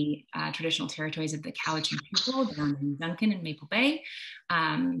on the traditional territories of the Cowichan people down in Duncan and Maple Bay,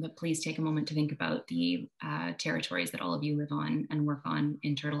 but please take a moment to think about the territories that all of you live on and work on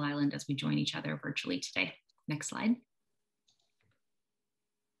in Turtle Island as we join each other virtually today. Next slide.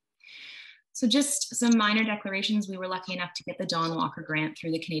 So just some minor declarations. We were lucky enough to get the Don Walker Grant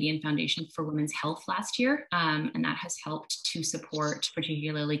through the Canadian Foundation for Women's Health last year, and that has helped to support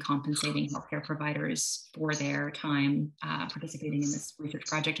particularly compensating healthcare providers for their time participating in this research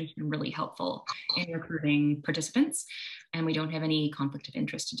project, which has been really helpful in recruiting participants. And we don't have any conflict of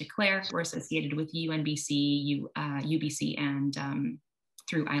interest to declare. We're associated with UNBC, UBC, and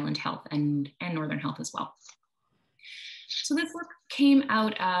through Island Health and Northern Health as well. So this work came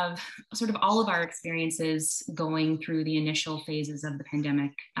out of sort of all of our experiences going through the initial phases of the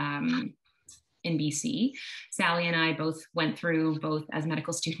pandemic in BC. Sally and I both went through, both as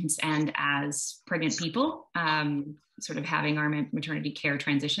medical students and as pregnant people, sort of having our maternity care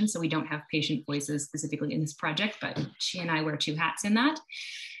transition. So we don't have patient voices specifically in this project, but she and I wear two hats in that.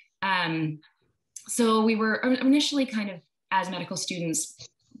 So we were initially kind of, as medical students,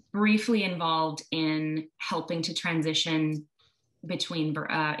 briefly involved in helping to transition between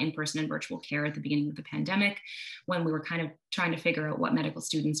in-person and virtual care at the beginning of the pandemic, when we were kind of trying to figure out what medical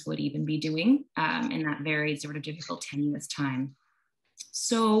students would even be doing in that very sort of difficult, tenuous time.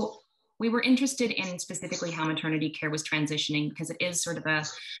 So we were interested in specifically how maternity care was transitioning, because it is sort of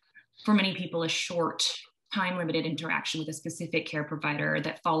for many people, a short time-limited interaction with a specific care provider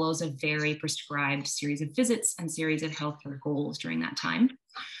that follows a very prescribed series of visits and series of healthcare goals during that time.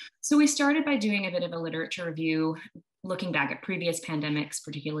 So we started by doing a bit of a literature review, looking back at previous pandemics,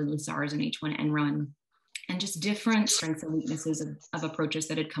 particularly SARS and H1N1, and just different strengths and weaknesses of approaches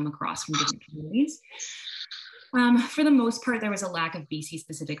that had come across from different communities. For the most part, there was a lack of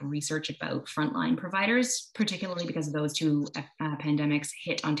BC-specific research about frontline providers, particularly because those two pandemics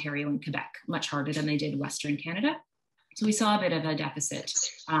hit Ontario and Quebec much harder than they did Western Canada. So we saw a bit of a deficit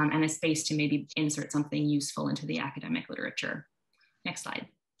and a space to maybe insert something useful into the academic literature. Next slide.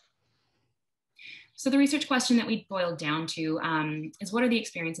 So the research question that we boiled down to is, what are the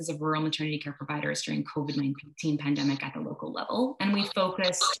experiences of rural maternity care providers during COVID-19 pandemic at the local level? And we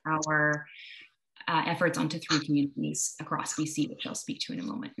focused our efforts onto 3 communities across BC, which I'll speak to in a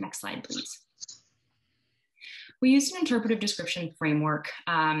moment. Next slide, please. We used an interpretive description framework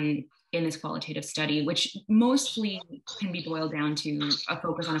in this qualitative study, which mostly can be boiled down to a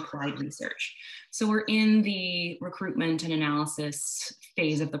focus on applied research. So we're in the recruitment and analysis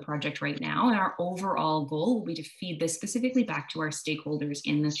phase of the project right now, and our overall goal will be to feed this specifically back to our stakeholders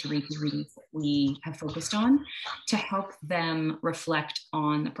in the 3 communities that we have focused on, to help them reflect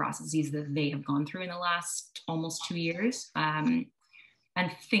on the processes that they have gone through in the last almost 2 years, and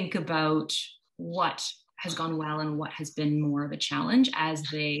think about what has gone well and what has been more of a challenge as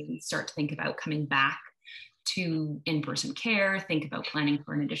they start to think about coming back to in-person care, think about planning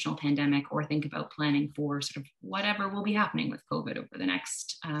for an additional pandemic, or think about planning for sort of whatever will be happening with COVID over the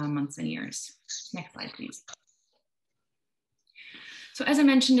next months and years. Next slide, please. So as I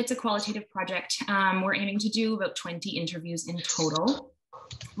mentioned, it's a qualitative project. We're aiming to do about 20 interviews in total.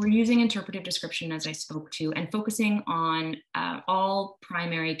 We're using interpretive description, as I spoke to, and focusing on all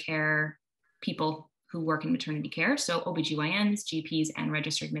primary care people who work in maternity care, so OBGYNs, GPs, and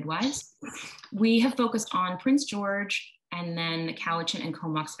registered midwives. We have focused on Prince George and then the Cowichan and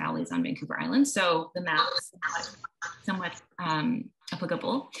Comox valleys on Vancouver Island. So the map is somewhat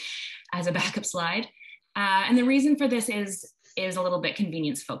applicable as a backup slide. And the reason for this is a little bit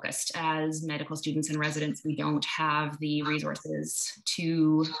convenience focused. As medical students and residents, we don't have the resources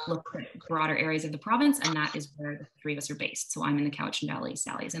to look at broader areas of the province, and that is where the 3 of us are based. So I'm in the Cowichan Valley,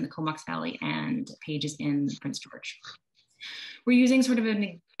 Sally's in the Comox Valley, and Paige is in Prince George. We're using sort of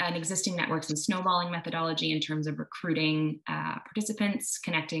an existing networks and snowballing methodology in terms of recruiting participants,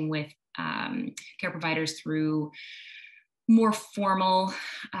 connecting with care providers through more formal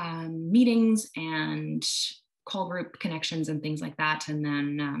meetings and call group connections and things like that, and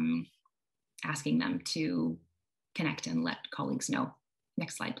then asking them to connect and let colleagues know.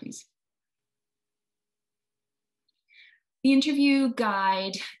 Next slide, please. The interview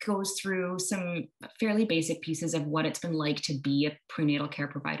guide goes through some fairly basic pieces of what it's been like to be a prenatal care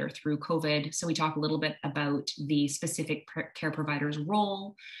provider through COVID. So we talk a little bit about the specific care provider's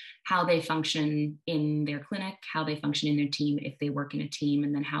role, how they function in their clinic, how they function in their team if they work in a team,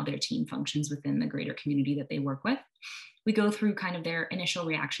 and then how their team functions within the greater community that they work with. We go through kind of their initial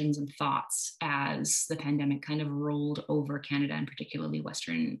reactions and thoughts as the pandemic kind of rolled over Canada, and particularly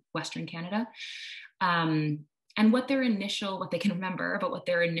Western Canada. And what they can remember about what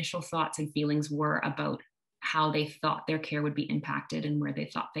their initial thoughts and feelings were about how they thought their care would be impacted and where they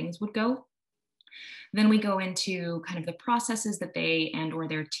thought things would go. Then we go into kind of the processes that they and or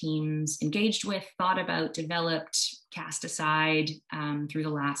their teams engaged with, thought about, developed, cast aside through the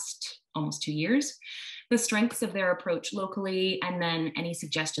last almost 2 years, the strengths of their approach locally, and then any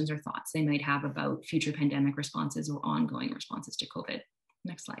suggestions or thoughts they might have about future pandemic responses or ongoing responses to COVID.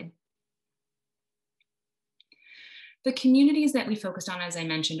 Next slide. The communities that we focused on, as I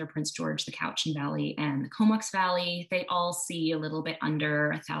mentioned, are Prince George, the Cowichan Valley, and the Comox Valley. They all see a little bit under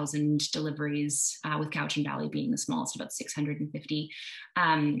 1,000 deliveries, with Cowichan Valley being the smallest, about 650.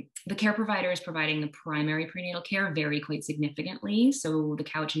 The care providers providing the primary prenatal care vary quite significantly. So the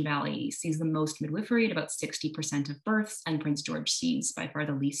Cowichan Valley sees the most midwifery at about 60% of births, and Prince George sees by far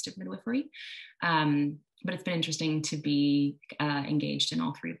the least of midwifery. But it's been interesting to be engaged in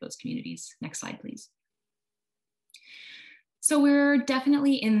all 3 of those communities. Next slide, please. So we're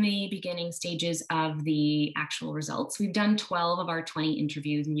definitely in the beginning stages of the actual results. We've done 12 of our 20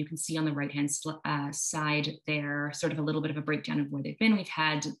 interviews, and you can see on the right-hand side there sort of a little bit of a breakdown of where they've been. We've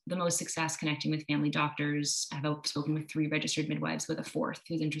had the most success connecting with family doctors. I've spoken with 3 registered midwives, with a 4th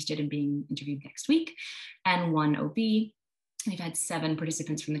who's interested in being interviewed next week, and 1 OB. We've had 7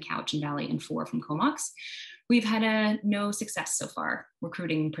 participants from the Cowichan Valley and 4 from Comox. We've had no success so far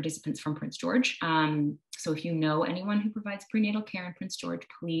recruiting participants from Prince George. So if you know anyone who provides prenatal care in Prince George,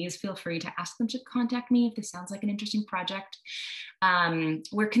 please feel free to ask them to contact me if this sounds like an interesting project.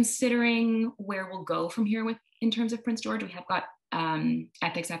 We're considering where we'll go from here in terms of Prince George. We have got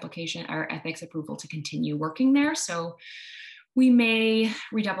ethics application or ethics approval to continue working there. So we may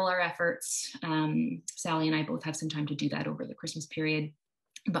redouble our efforts. Sally and I both have some time to do that over the Christmas period,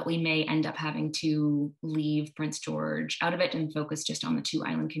 but we may end up having to leave Prince George out of it and focus just on the 2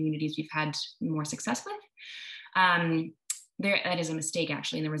 island communities we've had more success with. That is a mistake,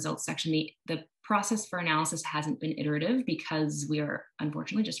 actually, in the results section. The process for analysis hasn't been iterative because we are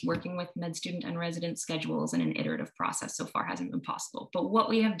unfortunately just working with med student and resident schedules, and an iterative process so far hasn't been possible. But what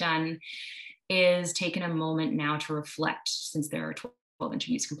we have done is taken a moment now to reflect, since there are 12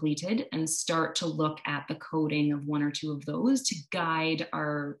 interviews completed, and start to look at the coding of 1 or 2 of those to guide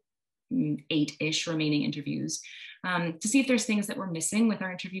our 8-ish remaining interviews, to see if there's things that we're missing with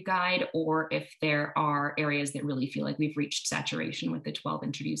our interview guide, or if there are areas that really feel like we've reached saturation with the 12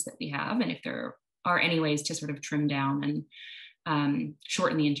 interviews that we have, and if there are any ways to sort of trim down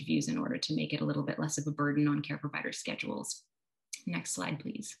shorten the interviews in order to make it a little bit less of a burden on care provider schedules. Next slide,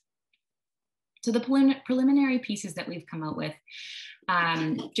 please. So the preliminary pieces that we've come out with,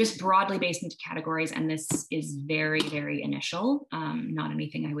 just broadly based into categories, and this is very, very initial, not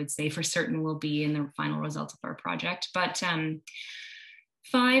anything I would say for certain will be in the final results of our project, but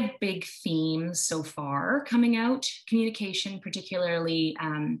 5 big themes so far coming out: communication, particularly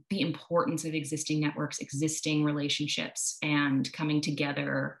the importance of existing networks, existing relationships, and coming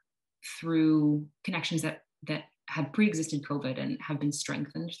together through connections that have pre-existed COVID and have been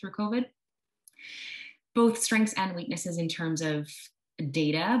strengthened through COVID. Both strengths and weaknesses in terms of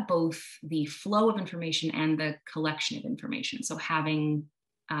data, both the flow of information and the collection of information. So having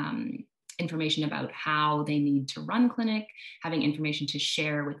information about how they need to run clinic, having information to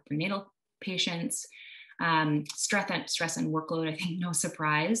share with prenatal patients, stress and workload, I think no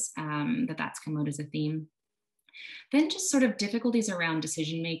surprise that that's come out as a theme. Then just sort of difficulties around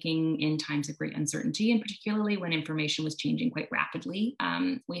decision-making in times of great uncertainty, and particularly when information was changing quite rapidly.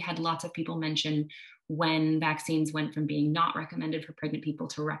 We had lots of people mention when vaccines went from being not recommended for pregnant people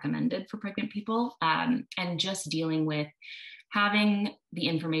to recommended for pregnant people, and just dealing with having the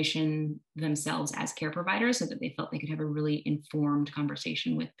information themselves as care providers so that they felt they could have a really informed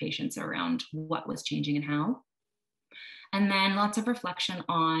conversation with patients around what was changing and how. And then lots of reflection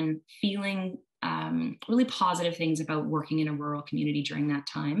on feeling really positive things about working in a rural community during that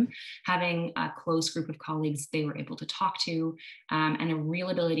time, having a close group of colleagues they were able to talk to, and a real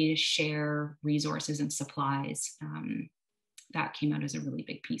ability to share resources and supplies. That came out as a really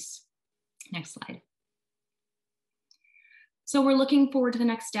big piece. Next slide. So we're looking forward to the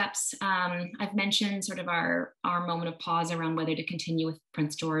next steps. I've mentioned sort of our moment of pause around whether to continue with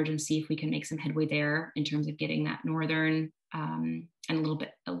Prince George and see if we can make some headway there in terms of getting that northern and a little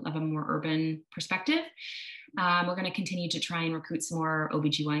bit of a more urban perspective. We're going to continue to try and recruit some more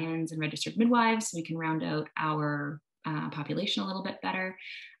OBGYNs and registered midwives so we can round out our population a little bit better.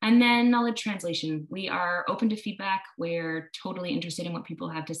 And then knowledge translation. We are open to feedback. We're totally interested in what people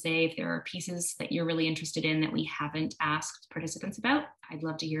have to say. If there are pieces that you're really interested in that we haven't asked participants about, I'd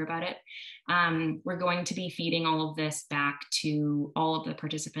love to hear about it. We're going to be feeding all of this back to all of the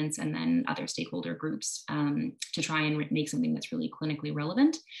participants and then other stakeholder groups to try and make something that's really clinically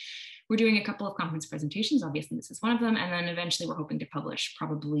relevant. We're doing a couple of conference presentations. Obviously, this is one of them. And then eventually we're hoping to publish,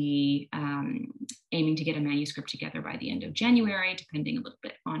 probably aiming to get a manuscript together by the end of January, depending a little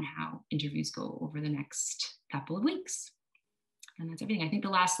bit on how interviews go over the next couple of weeks. And that's everything. I think the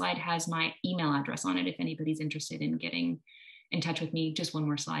last slide has my email address on it. If anybody's interested in getting in touch with me, just one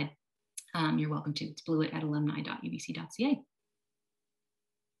more slide. You're welcome to. It's blewett@alumni.ubc.ca.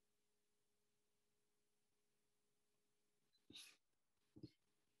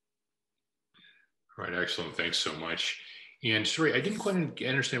 All right, excellent. Thanks so much. And sorry, I didn't quite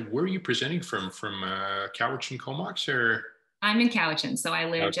understand, where are you presenting from Cowichan, Comox, or? I'm in Cowichan, so I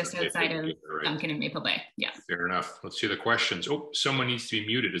live just outside of Duncan and Maple Bay. Yeah. Fair enough. Let's see the questions. Oh, someone needs to be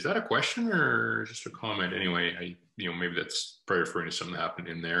muted. Is that a question or just a comment? Anyway, maybe that's probably referring to something that happened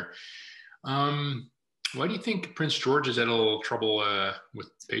in there. Why do you think Prince George has had a little trouble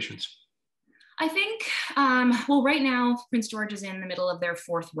with patients? I think, well, right now, Prince George is in the middle of their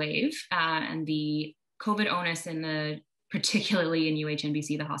 4th wave, and the COVID onus particularly in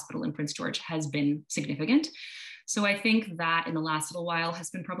UHNBC, the hospital in Prince George, has been significant. So I think that in the last little while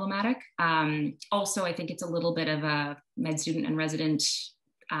has been problematic. Also, I think it's a little bit of a med student and resident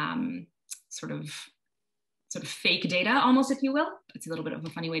sort of fake data, almost, if you will. It's a little bit of a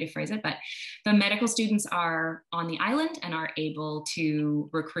funny way to phrase it, but the medical students are on the island and are able to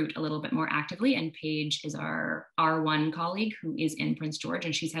recruit a little bit more actively. And Paige is our R1 colleague who is in Prince George,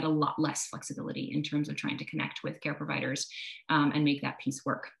 and she's had a lot less flexibility in terms of trying to connect with care providers and make that piece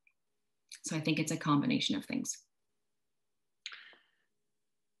work. So I think it's a combination of things.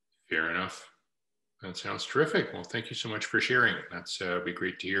 Fair enough. That sounds terrific. Well, thank you so much for sharing. That's be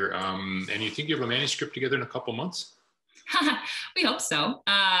great to hear. And you think you have a manuscript together in a couple months? We hope so.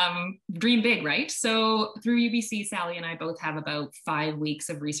 Dream big, right? So through UBC, Sally and I both have about 5 weeks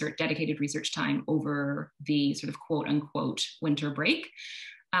of dedicated research time over the sort of quote unquote winter break.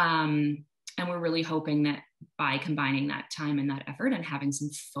 And we're really hoping that by combining that time and that effort and having some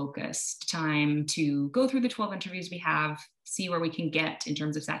focused time to go through the 12 interviews we have, see where we can get in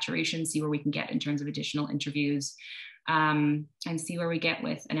terms of saturation, see where we can get in terms of additional interviews, and see where we get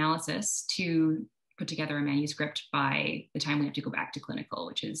with analysis to put together a manuscript by the time we have to go back to clinical,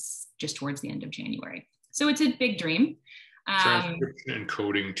 which is just towards the end of January. So it's a big dream. Transcription and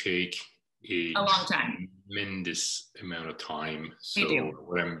coding take a long time. Tremendous amount of time. So they do.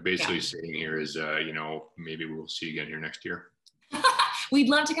 what I'm basically saying here is, maybe we'll see you again here next year. we'd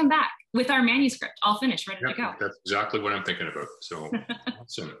love to come back with our manuscript all finished, ready to go. That's exactly what I'm thinking about. So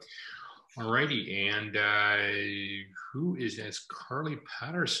awesome. All righty. And who is as Carly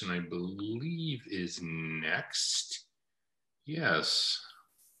Patterson, I believe, is next. Yes.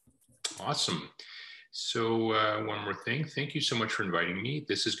 Awesome. So one more thing. Thank you so much for inviting me.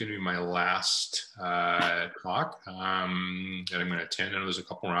 This is going to be my last talk that I'm going to attend. I know there's a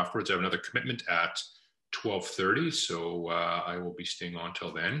couple more afterwards. I have another commitment at 12:30, so I will be staying on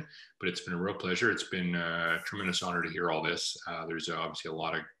till then. But it's been a real pleasure. It's been a tremendous honor to hear all this. There's obviously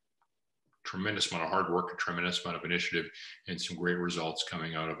tremendous amount of hard work, a tremendous amount of initiative, and some great results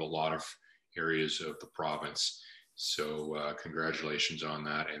coming out of a lot of areas of the province. So congratulations on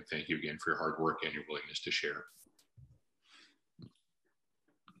that, and thank you again for your hard work and your willingness to share.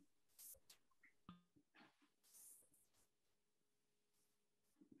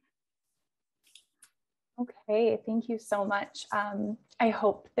 Okay, thank you so much. I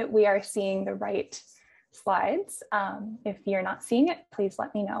hope that we are seeing the right slides. If you're not seeing it, please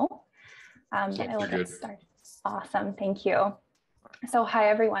let me know. I will get started. Awesome, thank you. So hi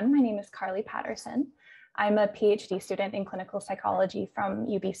everyone, my name is Carly Patterson. I'm a PhD student in clinical psychology from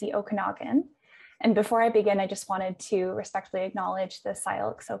UBC Okanagan. And before I begin, I just wanted to respectfully acknowledge the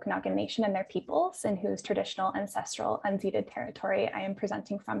Syilx Okanagan Nation and their peoples, in whose traditional, ancestral, unceded territory I am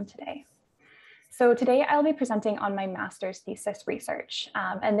presenting from today. So today I'll be presenting on my master's thesis research.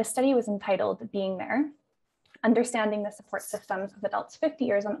 And this study was entitled Being There, Understanding the Support Systems of Adults 50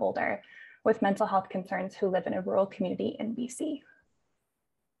 Years and Older with Mental Health Concerns Who Live in a Rural Community in BC.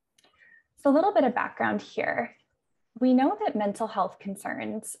 So a little bit of background here. We know that mental health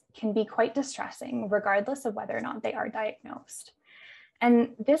concerns can be quite distressing, regardless of whether or not they are diagnosed.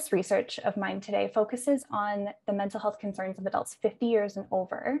 And this research of mine today focuses on the mental health concerns of adults 50 years and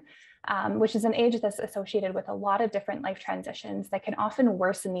over, which is an age that's associated with a lot of different life transitions that can often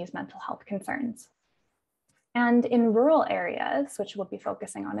worsen these mental health concerns. And in rural areas, which we'll be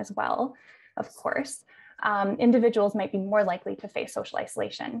focusing on as well, of course, individuals might be more likely to face social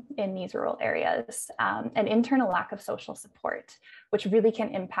isolation in these rural areas, an internal lack of social support, which really can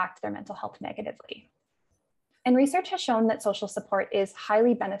impact their mental health negatively. And research has shown that social support is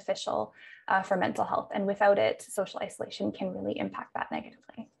highly beneficial for mental health, and without it, social isolation can really impact that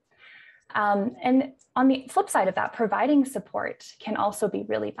negatively. And on the flip side of that, providing support can also be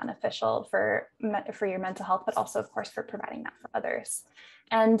really beneficial for your mental health, but also, of course, for providing that for others.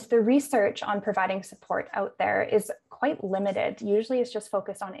 And the research on providing support out there is quite limited. Usually it's just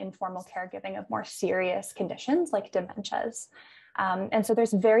focused on informal caregiving of more serious conditions like dementias. And so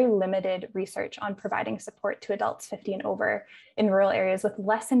there's very limited research on providing support to adults 50 and over in rural areas with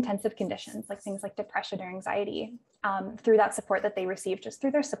less intensive conditions, like things like depression or anxiety, through that support that they receive just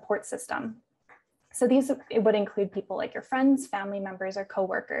through their support system. So it would include people like your friends, family members, or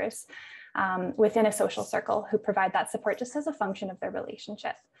coworkers within a social circle who provide that support just as a function of their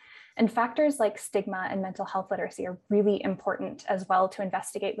relationship. And factors like stigma and mental health literacy are really important as well to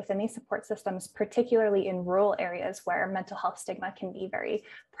investigate within these support systems, particularly in rural areas where mental health stigma can be very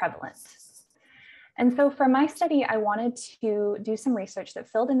prevalent. And so for my study, I wanted to do some research that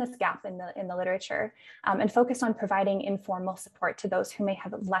filled in this gap in the literature and focused on providing informal support to those who may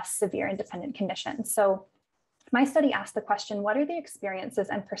have less severe and dependent conditions. So my study asked the question, what are the experiences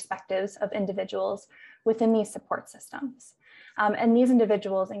and perspectives of individuals within these support systems? And these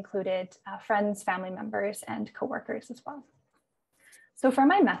individuals included friends, family members, and coworkers as well. So for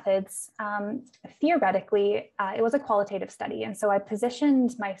my methods, theoretically, it was a qualitative study. And so I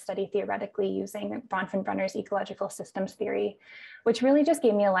positioned my study theoretically using Bronfenbrenner's ecological systems theory, which really just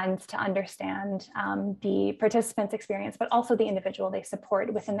gave me a lens to understand the participants' experience, but also the individual they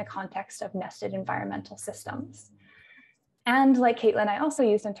support within the context of nested environmental systems. And like Caitlin, I also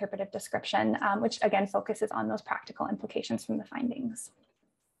used interpretive description, which again focuses on those practical implications from the findings.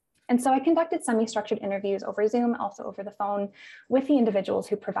 And so I conducted semi-structured interviews over Zoom, also over the phone, with the individuals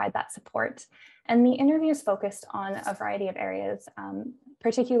who provide that support. And the interviews focused on a variety of areas,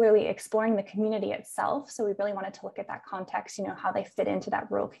 particularly exploring the community itself. So we really wanted to look at that context, how they fit into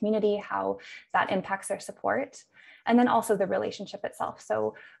that rural community, how that impacts their support. And then also the relationship itself.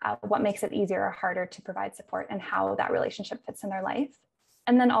 So what makes it easier or harder to provide support and how that relationship fits in their life.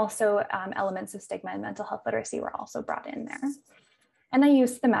 And then also elements of stigma and mental health literacy were also brought in there. And I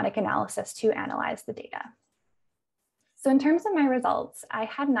used thematic analysis to analyze the data. So in terms of my results, I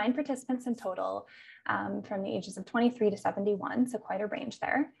had 9 participants in total from the ages of 23 to 71, so quite a range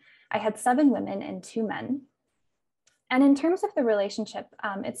there. I had 7 women and 2 men. And in terms of the relationship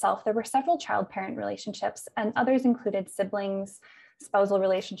itself, there were several child-parent relationships, and others included siblings, spousal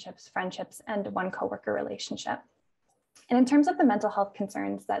relationships, friendships, and 1 coworker relationship. And in terms of the mental health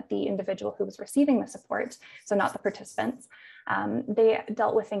concerns that the individual who was receiving the support, so not the participants, they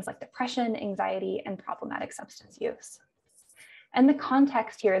dealt with things like depression, anxiety, and problematic substance use. And the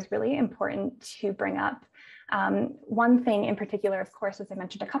context here is really important to bring up. One thing in particular, of course, as I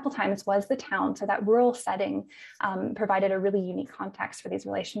mentioned a couple times, was the town. So that rural setting provided a really unique context for these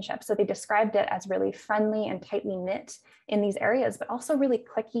relationships. So they described it as really friendly and tightly knit in these areas, but also really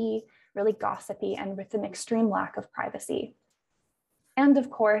cliquey, really gossipy, and with an extreme lack of privacy. And of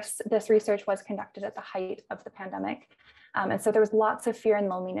course, this research was conducted at the height of the pandemic. And so there was lots of fear and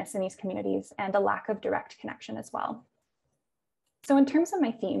loneliness in these communities and a lack of direct connection as well. So in terms of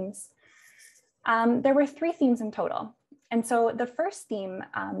my themes, there were 3 themes in total. And so the first theme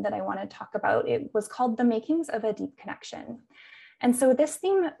that I want to talk about, it was called The Makings of a Deep Connection. And so this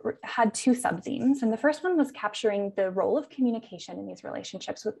theme had 2 sub-themes. And the first one was capturing the role of communication in these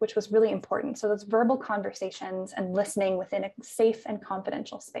relationships, which was really important. So those verbal conversations and listening within a safe and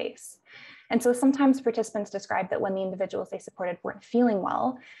confidential space. And so sometimes participants described that when the individuals they supported weren't feeling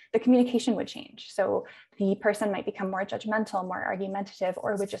well, the communication would change. So the person might become more judgmental, more argumentative,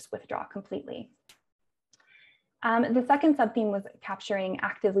 or would just withdraw completely. The second sub-theme was capturing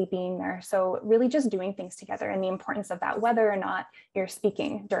actively being there. So really just doing things together and the importance of that, whether or not you're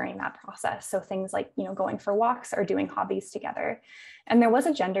speaking during that process. So things like, going for walks or doing hobbies together. And there was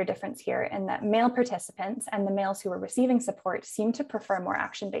a gender difference here in that male participants and the males who were receiving support seemed to prefer more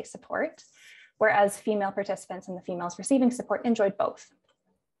action-based support, whereas female participants and the females receiving support enjoyed both.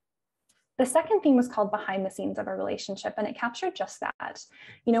 The second theme was called Behind the Scenes of a Relationship, and it captured just that.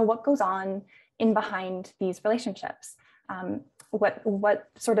 What goes on in behind these relationships, what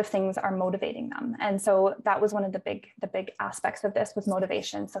sort of things are motivating them. And so that was one of the big aspects of this was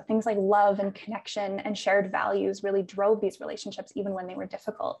motivation. So things like love and connection and shared values really drove these relationships even when they were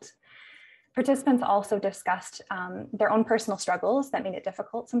difficult. Participants also discussed their own personal struggles that made it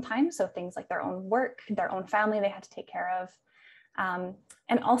difficult sometimes. So things like their own work, their own family they had to take care of,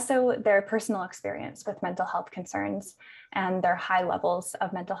 and also their personal experience with mental health concerns and their high levels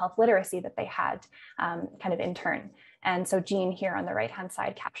of mental health literacy that they had kind of in turn. And so Jean here on the right-hand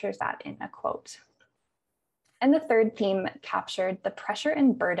side captures that in a quote. And the third theme captured the pressure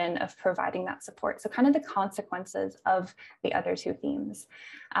and burden of providing that support. So kind of the consequences of the other 2 themes,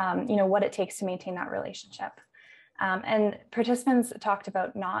 what it takes to maintain that relationship. And participants talked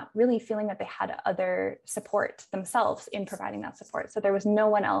about not really feeling that they had other support themselves in providing that support. So there was no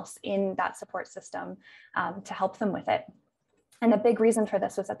one else in that support system to help them with it. And a big reason for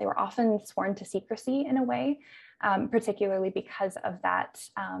this was that they were often sworn to secrecy in a way, particularly because of that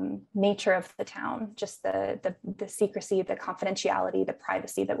nature of the town, just the secrecy, the confidentiality, the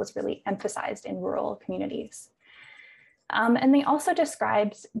privacy that was really emphasized in rural communities. And they also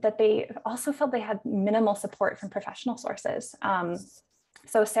described that they also felt they had minimal support from professional sources.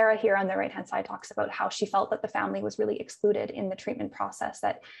 So Sarah here on the right-hand side talks about how she felt that the family was really excluded in the treatment process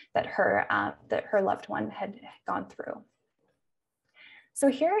that her loved one had gone through. So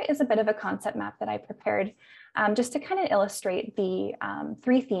here is a bit of a concept map that I prepared just to kind of illustrate the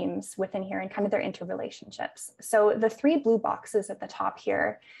 3 themes within here and kind of their interrelationships. So the 3 blue boxes at the top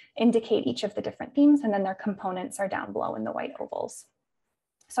here indicate each of the different themes, and then their components are down below in the white ovals.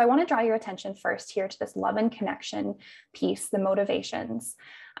 So I want to draw your attention first here to this love and connection piece, the motivations.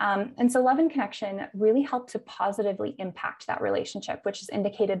 And so love and connection really help to positively impact that relationship, which is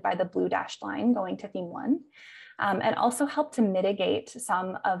indicated by the blue dashed line going to theme 1. And also help to mitigate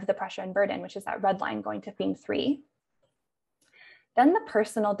some of the pressure and burden, which is that red line going to theme 3. Then the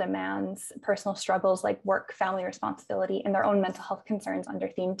personal demands, personal struggles like work, family responsibility, and their own mental health concerns under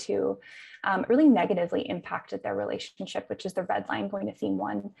theme 2 really negatively impacted their relationship, which is the red line going to theme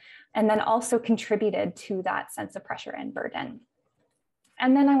 1, and then also contributed to that sense of pressure and burden.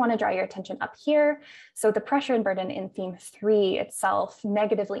 And then I want to draw your attention up here. So the pressure and burden in theme 3 itself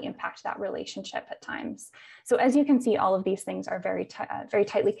negatively impact that relationship at times. So as you can see, all of these things are very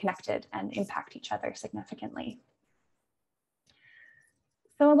tightly connected and impact each other significantly.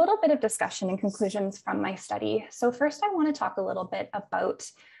 So a little bit of discussion and conclusions from my study. So first I want to talk a little bit about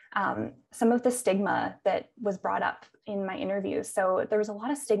some of the stigma that was brought up in my interviews. So there was a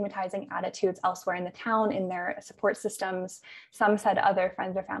lot of stigmatizing attitudes elsewhere in the town, in their support systems. Some said other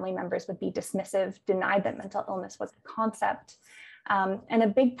friends or family members would be dismissive, denied that mental illness was a concept. And a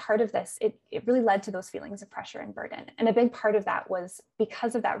big part of this, it really led to those feelings of pressure and burden. And a big part of that was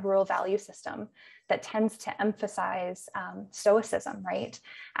because of that rural value system that tends to emphasize stoicism, right?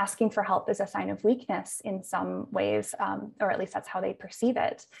 Asking for help is a sign of weakness in some ways, or at least that's how they perceive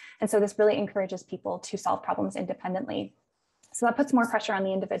it. And so this really encourages people to solve problems independently. So that puts more pressure on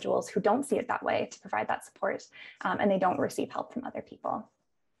the individuals who don't see it that way to provide that support, and they don't receive help from other people.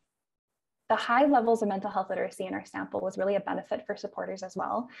 The high levels of mental health literacy in our sample was really a benefit for supporters as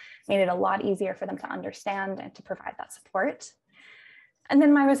well, made it a lot easier for them to understand and to provide that support. And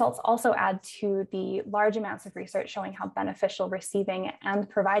then my results also add to the large amounts of research showing how beneficial receiving and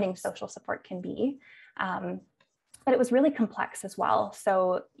providing social support can be. But it was really complex as well.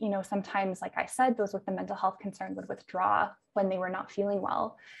 So, you know, sometimes, like I said, those with the mental health concern would withdraw when they were not feeling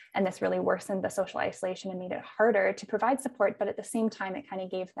well. And this really worsened the social isolation and made it harder to provide support. But at the same time, it kind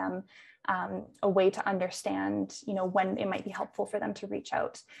of gave them a way to understand, you know, when it might be helpful for them to reach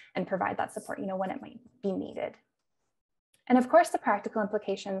out and provide that support, you know, when it might be needed. And of course, the practical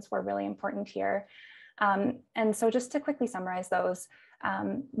implications were really important here. And so just to quickly summarize those,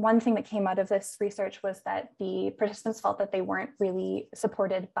 one thing that came out of this research was that the participants felt that they weren't really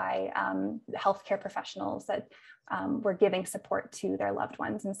supported by healthcare professionals that were giving support to their loved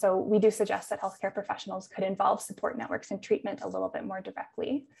ones. And so we do suggest that healthcare professionals could involve support networks in treatment a little bit more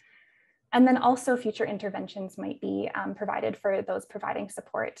directly. And then also future interventions might be provided for those providing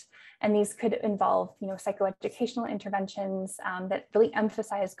support. And these could involve, you know, psychoeducational interventions that really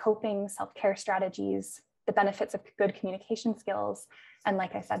emphasize coping, self-care strategies, the benefits of good communication skills, and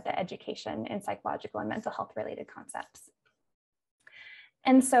like I said, the education in psychological and mental health related concepts.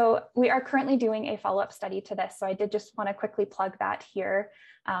 And so we are currently doing a follow-up study to this. So I did just want to quickly plug that here.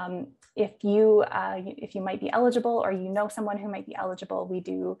 If you might be eligible, or you know someone who might be eligible, we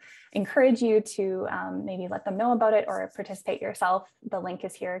do encourage you to maybe let them know about it or participate yourself. The link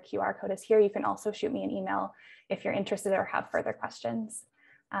is here, QR code is here. You can also shoot me an email if you're interested or have further questions.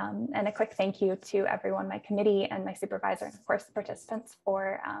 And a quick thank you to everyone, my committee and my supervisor, and of course the participants,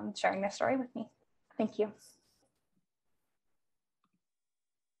 for sharing their story with me. Thank you.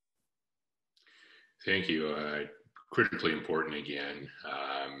 Thank you. Critically important again.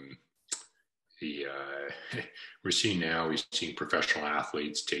 We're seeing professional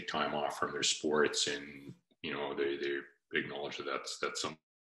athletes take time off from their sports, and you know they acknowledge that that's something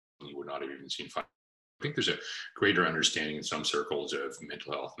you would not have even seen. I think there's a greater understanding in some circles of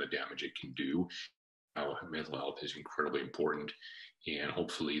mental health and the damage it can do. How mental health is incredibly important, and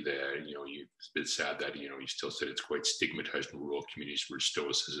hopefully that, you know, it's a bit sad that, you know, you still said it's quite stigmatized in rural communities where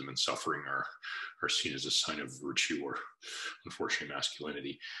stoicism and suffering are seen as a sign of virtue or unfortunately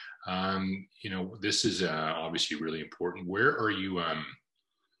masculinity. You know, this is obviously really important. Where are you,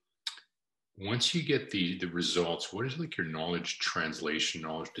 once you get the results, what is like your knowledge translation,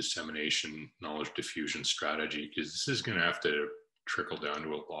 knowledge dissemination, knowledge diffusion strategy? Because this is going to have to trickle down to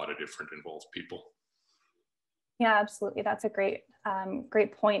a lot of different involved people. Yeah, absolutely. That's a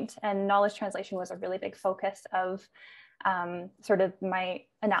great point. And knowledge translation was a really big focus of sort of my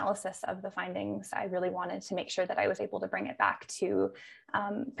analysis of the findings. I really wanted to make sure that I was able to bring it back to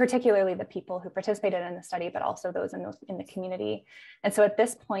particularly the people who participated in the study, but also those in the community. And so at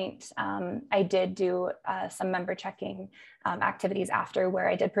this point, I did do some member checking activities after, where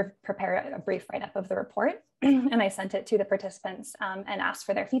I did prepare a brief write-up of the report. And I sent it to the participants and asked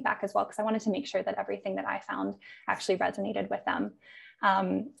for their feedback as well, because I wanted to make sure that everything that I found actually resonated with them.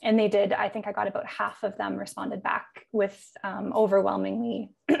 And they did. I think I got about half of them responded back with overwhelmingly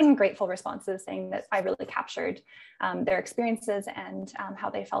grateful responses, saying that I really captured their experiences and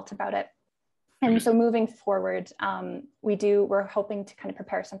how they felt about it. And so moving forward, we're hoping to kind of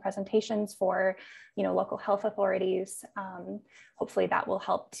prepare some presentations for, you know, local health authorities. Hopefully that will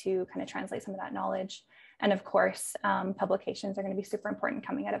help to kind of translate some of that knowledge. And of course, publications are going to be super important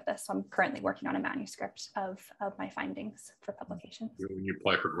coming out of this. So I'm currently working on a manuscript of my findings for publication. When you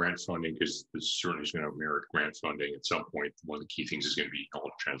apply for grant funding, because this certainly is going to merit grant funding at some point, one of the key things is going to be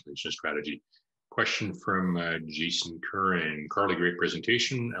knowledge translation strategy. Question from Jason Curran. Carly, great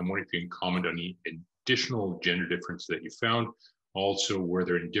presentation. I'm wondering if you can comment on any additional gender difference that you found. Also, were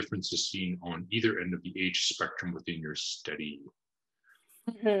there any differences seen on either end of the age spectrum within your study?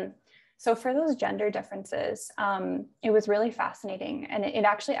 Mm-hmm. So for those gender differences, it was really fascinating. And it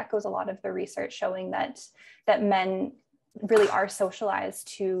actually echoes a lot of the research showing that men really are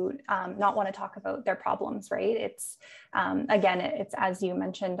socialized to not want to talk about their problems, right? It's, again, it's as you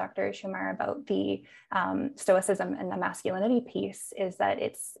mentioned, Dr. Schumacher, about the stoicism and the masculinity piece, is that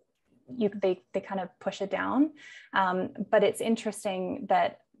they kind of push it down. But it's interesting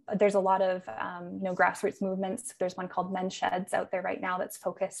that there's a lot of grassroots movements. There's one called Men's Sheds out there right now that's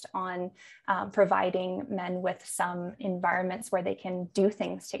focused on providing men with some environments where they can do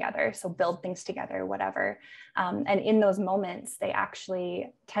things together, so build things together, whatever. And in those moments, they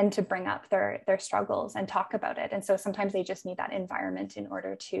actually tend to bring up their struggles and talk about it. And so sometimes they just need that environment in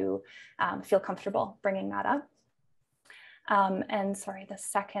order to feel comfortable bringing that up. And sorry, the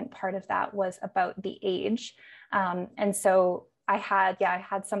second part of that was about the age. And so I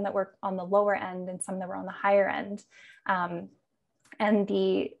had some that were on the lower end and some that were on the higher end. And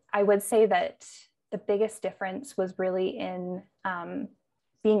I would say that the biggest difference was really in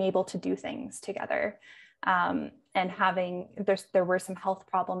being able to do things together. And there were some health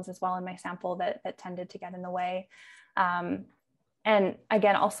problems as well in my sample that tended to get in the way. And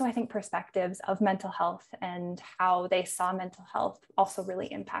again, also I think perspectives of mental health and how they saw mental health also really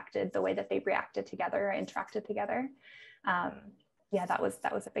impacted the way that they reacted together, or interacted together. Yeah, that was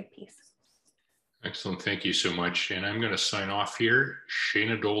a big piece. Excellent, thank you so much. And I'm going to sign off here.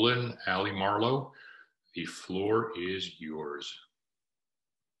 Shana Dolan, Ali Marlowe, the floor is yours.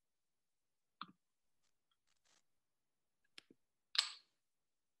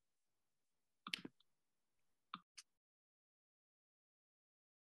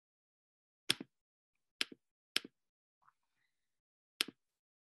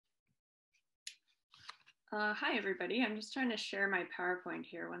 Hi, everybody. I'm just trying to share my PowerPoint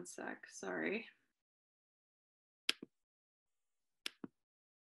here. One sec. Sorry.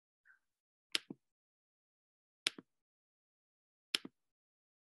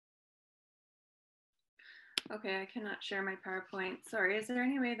 Okay, I cannot share my PowerPoint. Sorry. Is there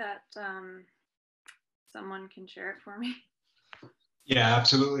any way that someone can share it for me? Yeah,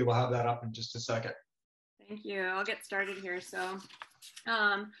 absolutely. We'll have that up in just a second. Thank you. I'll get started here. So,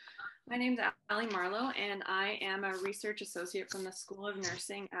 my name is Ali Marlowe, and I am a research associate from the School of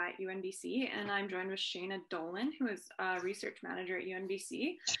Nursing at UNBC, and I'm joined with Shana Dolan, who is a research manager at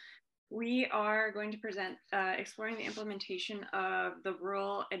UNBC. We are going to present exploring the implementation of the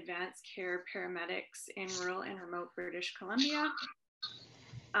Rural Advanced Care Paramedics in rural and remote British Columbia,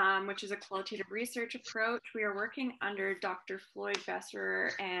 which is a qualitative research approach. We are working under Dr. Floyd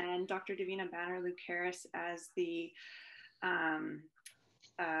Besserer and Dr. Davina Banner-Lucaris as the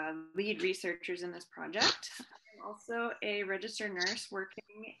lead researchers in this project. I'm also a registered nurse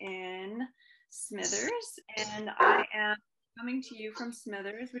working in Smithers, and I am coming to you from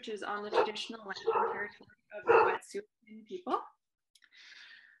Smithers, which is on the traditional land and territory of the Wet'suwet'en people.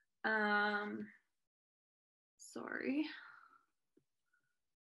 Sorry.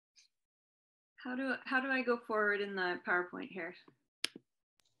 How do I go forward in the PowerPoint here?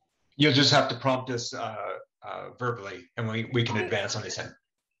 You'll just have to prompt us verbally, and we can advance on this end.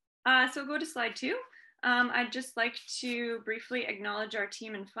 So go to slide 2. I'd just like to briefly acknowledge our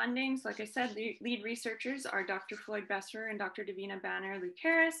team and funding. So like I said, the lead researchers are Dr. Floyd Besserer and Dr. Davina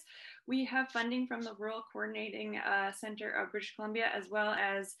Banner-Lucaris. We have funding from the Rural Coordinating Center of British Columbia, as well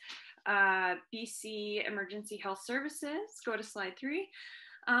as BC Emergency Health Services. Go to slide 3.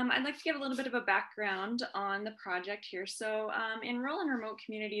 I'd like to give a little bit of a background on the project here. So in rural and remote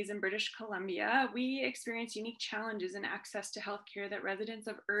communities in British Columbia, we experience unique challenges in access to healthcare that residents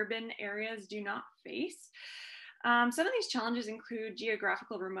of urban areas do not face. Some of these challenges include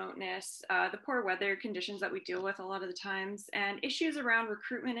geographical remoteness, the poor weather conditions that we deal with a lot of the times, and issues around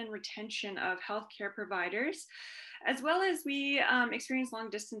recruitment and retention of healthcare providers, as well as we experience long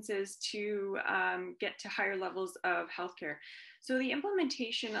distances to get to higher levels of healthcare. So the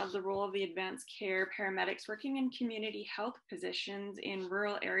implementation of the role of the advanced care paramedics working in community health positions in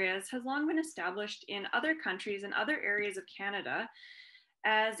rural areas has long been established in other countries and other areas of Canada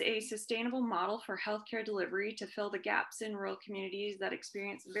as a sustainable model for healthcare delivery to fill the gaps in rural communities that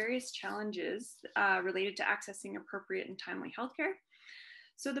experience various challenges related to accessing appropriate and timely healthcare.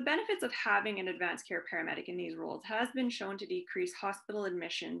 So the benefits of having an advanced care paramedic in these roles has been shown to decrease hospital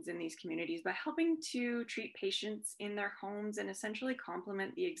admissions in these communities by helping to treat patients in their homes and essentially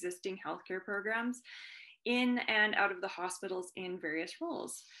complement the existing healthcare programs in and out of the hospitals in various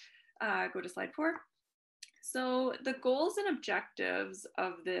roles. Go to slide 4. So the goals and objectives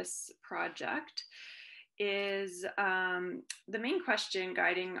of this project is the main question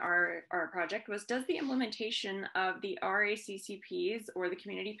guiding our project was, does the implementation of the RACCPs, or the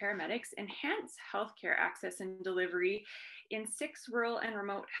community paramedics, enhance healthcare access and delivery in 6 rural and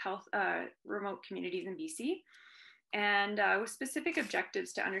remote communities in BC? And with specific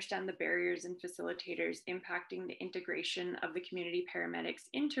objectives to understand the barriers and facilitators impacting the integration of the community paramedics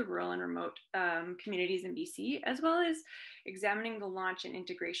into rural and remote communities in BC, as well as examining the launch and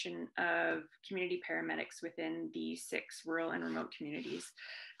integration of community paramedics within the 6 rural and remote communities.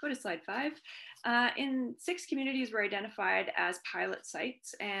 Go to slide 5. In 6 communities were identified as pilot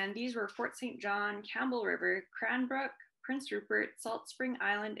sites, and these were Fort St. John, Campbell River, Cranbrook, Prince Rupert, Salt Spring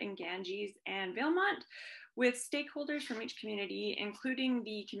Island, and Ganges, and Valemount, with stakeholders from each community, including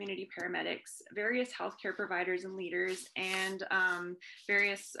the community paramedics, various healthcare providers and leaders, and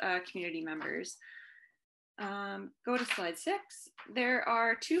various community members. Go to slide 6. There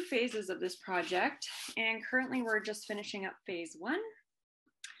are 2 phases of this project, and currently we're just finishing up phase 1.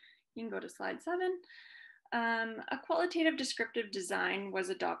 You can go to slide 7. A qualitative descriptive design was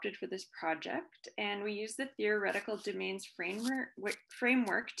adopted for this project, and we used the theoretical domains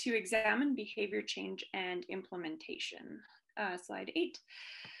framework to examine behavior change and implementation. Slide 8.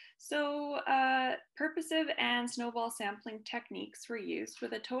 So purposive and snowball sampling techniques were used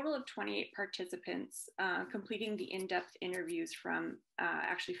with a total of 28 participants completing the in-depth interviews from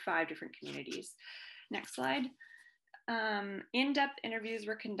actually 5 different communities. Next slide. In-depth interviews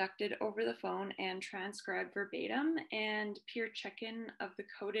were conducted over the phone and transcribed verbatim, and peer check-in of the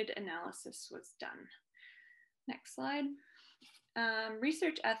coded analysis was done. Next slide.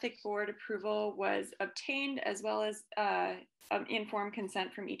 Research Ethic Board approval was obtained, as well as informed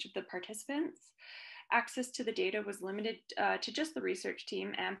consent from each of the participants. Access to the data was limited to just the research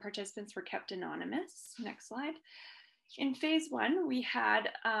team, and participants were kept anonymous. Next slide. In phase 1, we had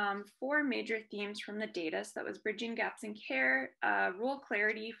 4 major themes from the data. So that was bridging gaps in care, role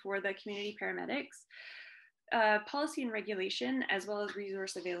clarity for the community paramedics, policy and regulation, as well as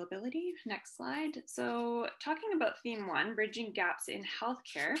resource availability. Next slide. So talking about theme 1, bridging gaps in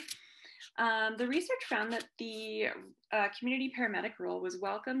healthcare, the research found that the community paramedic role was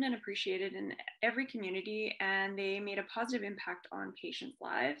welcomed and appreciated in every community, and they made a positive impact on patients'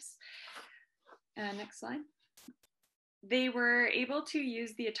 lives. Next slide. They were able to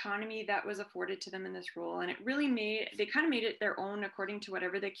use the autonomy that was afforded to them in this role, and it really they kind of made it their own according to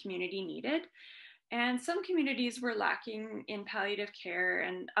whatever the community needed. And some communities were lacking in palliative care,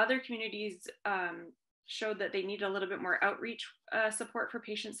 and other communities showed that they needed a little bit more outreach support for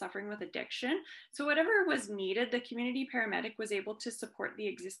patients suffering with addiction. So whatever was needed, the community paramedic was able to support the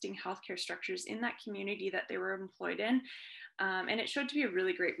existing healthcare structures in that community that they were employed in. And it showed to be a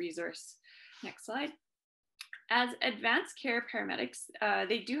really great resource. Next slide. As advanced care paramedics,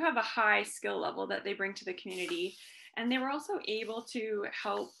 they do have a high skill level that they bring to the community, and they were also able to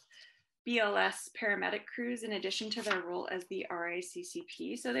help BLS paramedic crews in addition to their role as the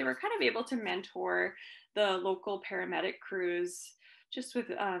RICCP. So they were kind of able to mentor the local paramedic crews just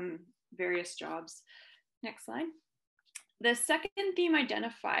with various jobs. Next slide. The second theme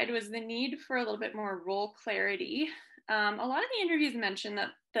identified was the need for a little bit more role clarity. A lot of the interviews mentioned that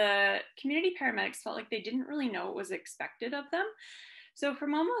the community paramedics felt like they didn't really know what was expected of them. So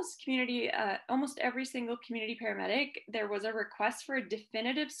from almost every single community paramedic, there was a request for a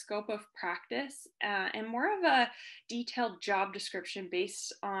definitive scope of practice and more of a detailed job description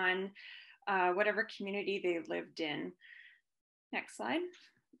based on whatever community they lived in. Next slide.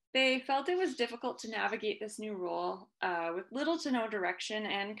 They felt it was difficult to navigate this new role with little to no direction,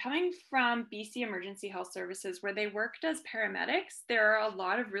 and coming from BC Emergency Health Services, where they worked as paramedics, there are a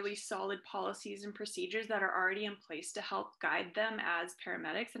lot of really solid policies and procedures that are already in place to help guide them as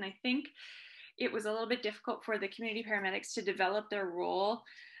paramedics. And I think it was a little bit difficult for the community paramedics to develop their role,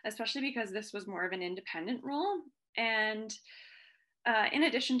 especially because this was more of an independent role. And in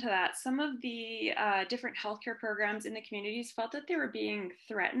addition to that, some of the different healthcare programs in the communities felt that they were being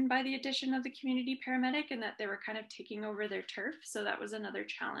threatened by the addition of the community paramedic, and that they were kind of taking over their turf. So that was another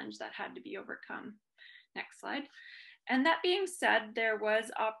challenge that had to be overcome. Next slide. And that being said, there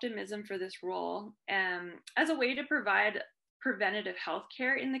was optimism for this role as a way to provide preventative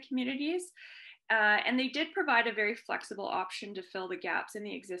healthcare in the communities. And they did provide a very flexible option to fill the gaps in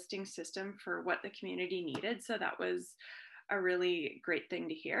the existing system for what the community needed. So that was a really great thing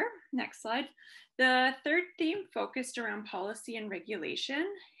to hear. Next slide. The third theme focused around policy and regulation,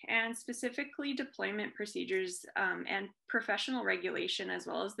 and specifically deployment procedures and professional regulation, as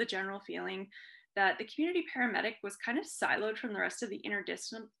well as the general feeling that the community paramedic was kind of siloed from the rest of the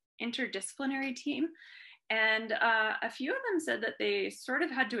interdisciplinary team. And a few of them said that they sort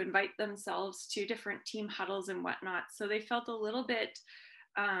of had to invite themselves to different team huddles and whatnot. So they felt a little bit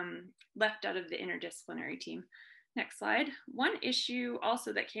left out of the interdisciplinary team. Next slide. One issue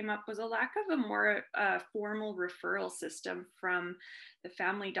also that came up was a lack of a more formal referral system from the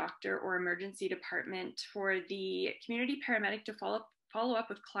family doctor or emergency department for the community paramedic to follow up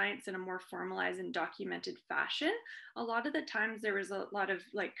with clients in a more formalized and documented fashion. A lot of the times there was a lot of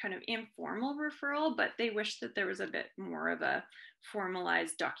like kind of informal referral, but they wished that there was a bit more of a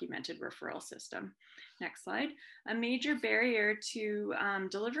formalized documented referral system. Next slide. A major barrier to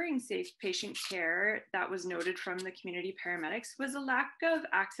delivering safe patient care that was noted from the community paramedics was a lack of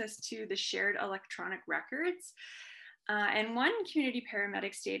access to the shared electronic records. And one community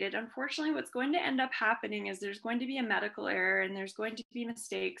paramedic stated, unfortunately, what's going to end up happening is there's going to be a medical error and there's going to be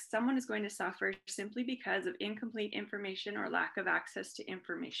mistakes. Someone is going to suffer simply because of incomplete information or lack of access to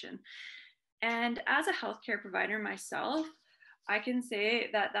information. And as a healthcare provider myself, I can say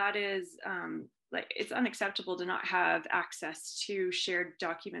that that is like, it's unacceptable to not have access to shared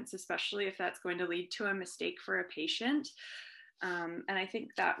documents, especially if that's going to lead to a mistake for a patient. And I think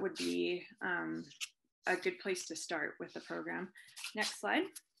that would be a good place to start with the program. Next slide.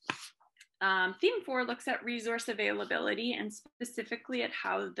 Theme 4 looks at resource availability and specifically at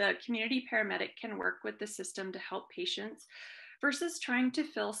how the community paramedic can work with the system to help patients versus trying to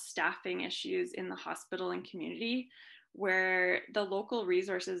fill staffing issues in the hospital and community, where the local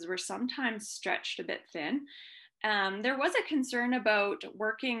resources were sometimes stretched a bit thin. There was a concern about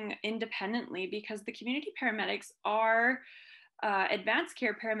working independently because the community paramedics are advanced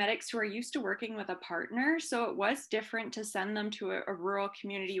care paramedics who are used to working with a partner. So it was different to send them to a rural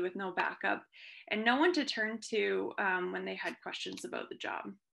community with no backup and no one to turn to when they had questions about the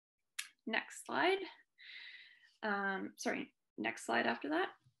job. Next slide. Sorry, next slide after that.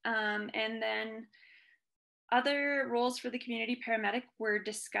 And then other roles for the community paramedic were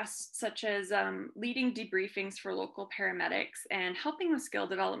discussed, such as leading debriefings for local paramedics and helping with skill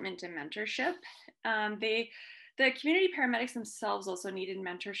development and mentorship. The community paramedics themselves also needed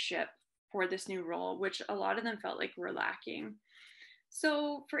mentorship for this new role, which a lot of them felt like were lacking.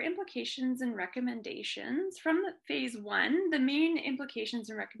 So for implications and recommendations from the phase 1, the main implications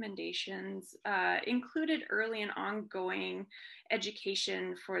and recommendations included early and ongoing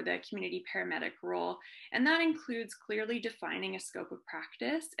education for the community paramedic role. And that includes clearly defining a scope of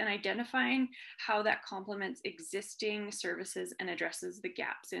practice and identifying how that complements existing services and addresses the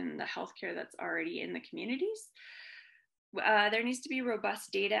gaps in the healthcare that's already in the communities. There needs to be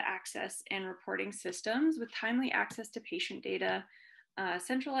robust data access and reporting systems with timely access to patient data,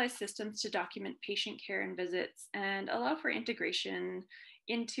 centralized systems to document patient care and visits, and allow for integration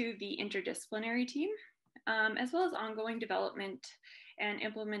into the interdisciplinary team, as well as ongoing development and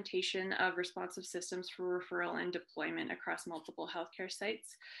implementation of responsive systems for referral and deployment across multiple healthcare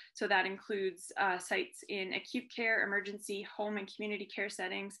sites. So that includes sites in acute care, emergency, home, and community care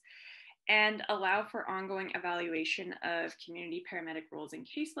settings, and allow for ongoing evaluation of community paramedic roles and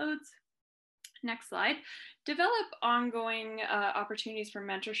caseloads. Next slide. Develop ongoing opportunities for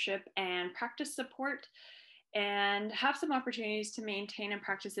mentorship and practice support, and have some opportunities to maintain and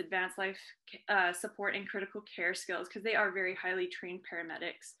practice advanced life support and critical care skills, because they are very highly trained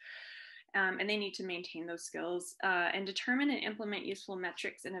paramedics. And they need to maintain those skills and determine and implement useful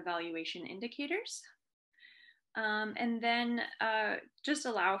metrics and evaluation indicators. And then just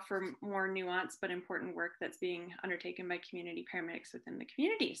allow for more nuanced but important work that's being undertaken by community paramedics within the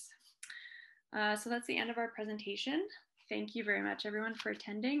communities. So that's the end of our presentation. Thank you very much, everyone, for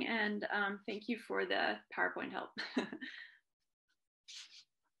attending, and thank you for the PowerPoint help.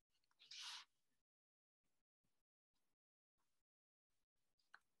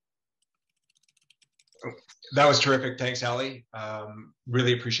 That was terrific. Thanks, Ali.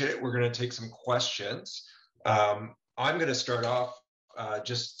 Really appreciate it. We're going to take some questions. I'm going to start off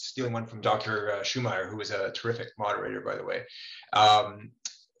just stealing one from Dr. Schumacher, who is a terrific moderator, by the way.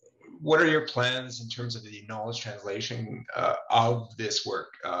 What are your plans in terms of the knowledge translation of this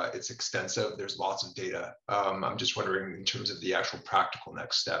work? It's extensive. There's lots of data. I'm just wondering in terms of the actual practical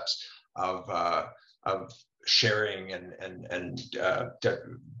next steps of sharing and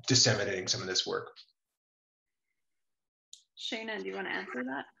disseminating some of this work. Shana, do you want to answer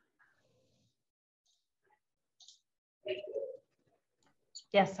that?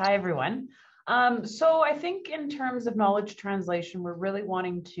 Yes, hi everyone. So I think in terms of knowledge translation, we're really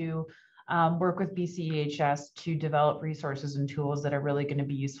wanting to work with BCEHS to develop resources and tools that are really going to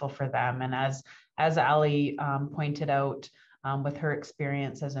be useful for them. And as Ali pointed out, with her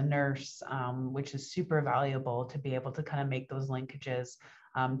experience as a nurse, which is super valuable to be able to kind of make those linkages,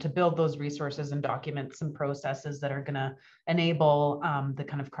 to build those resources and documents and processes that are going to enable the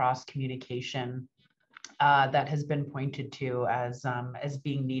kind of cross communication that has been pointed to as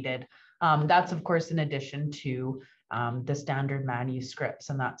being needed. That's of course in addition to the standard manuscripts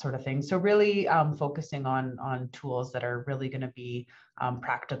and that sort of thing. So really focusing on tools that are really going to be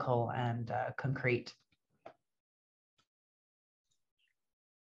practical and concrete.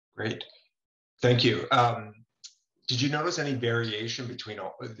 Great, thank you. Did you notice any variation between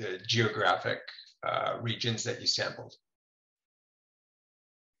all the geographic regions that you sampled?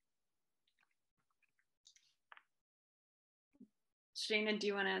 Shana, do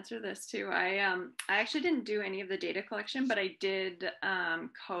you want to answer this too? I actually didn't do any of the data collection, but I did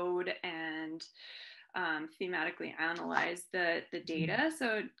code and thematically analyze the data.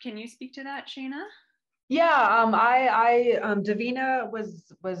 So can you speak to that, Shana? Yeah, Davina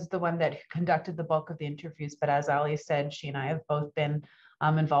was the one that conducted the bulk of the interviews, but as Ali said, she and I have both been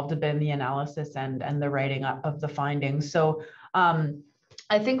involved a bit in the analysis and the writing up of the findings. So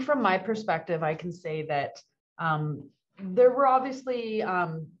I think from my perspective, I can say that there were obviously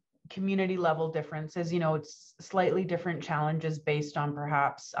community level differences. It's slightly different challenges based on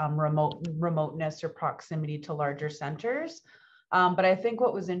perhaps remoteness or proximity to larger centers. But I think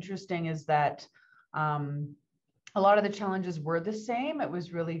what was interesting is that a lot of the challenges were the same. It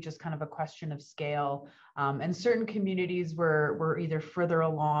was really just kind of a question of scale. And certain communities were either further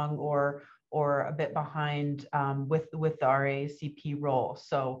along or a bit behind with the RACP role.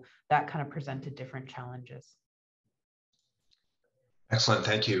 So that kind of presented different challenges. Excellent,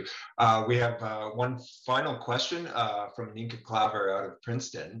 thank you. We have one final question from Ninka Klaver out of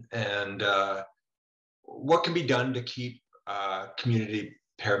Princeton. And what can be done to keep community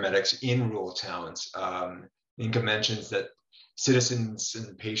paramedics in rural towns? Ninka mentions that citizens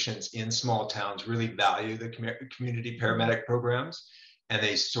and patients in small towns really value the community paramedic programs, and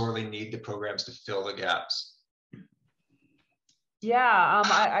they sorely need the programs to fill the gaps. Yeah,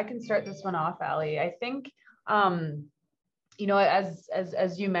 I can start this one off, Ali. I think, as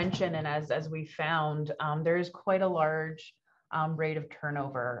you mentioned, and as we found, there is quite a large rate of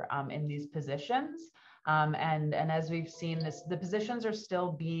turnover in these positions. And as we've seen the positions are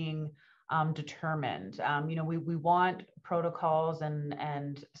still being determined. We want protocols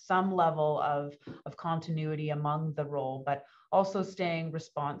and some level of continuity among the role, but also staying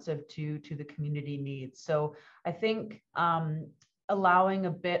responsive to the community needs. So I think allowing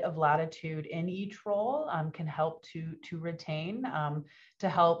a bit of latitude in each role can help to retain, to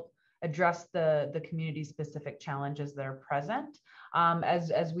help address the community specific challenges that are present.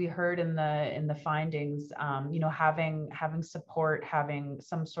 As we heard in the findings, having support, having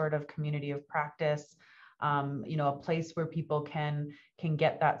some sort of community of practice, a place where people can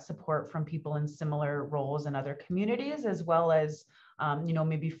get that support from people in similar roles in other communities, as well as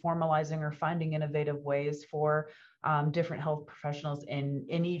maybe formalizing or finding innovative ways for different health professionals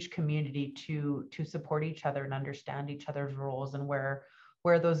in each community to support each other and understand each other's roles and where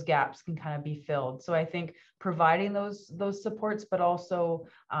those gaps can kind of be filled. So I think providing those supports, but also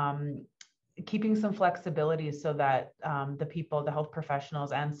keeping some flexibility so that the health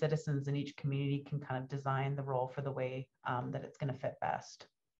professionals and citizens in each community can kind of design the role for the way that it's going to fit best.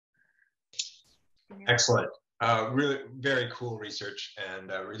 Excellent. Really very cool research, and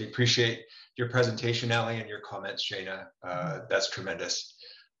really appreciate your presentation, Ali, and your comments, Shana. That's tremendous.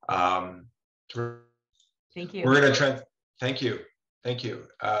 Thank you. We're going to thank you. Thank you.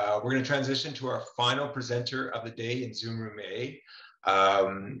 We're going to transition to our final presenter of the day in Zoom Room A,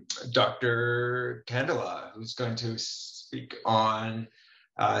 Dr. Candela, who's going to speak on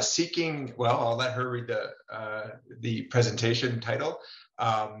seeking, well, I'll let her read the presentation title,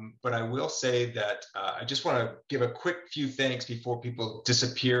 but I will say that I just want to give a quick few thanks before people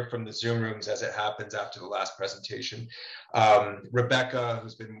disappear from the Zoom rooms, as it happens after the last presentation. Rebecca,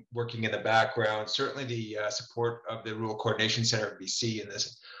 who's been working in the background, certainly the support of the Rural Coordination Center of BC in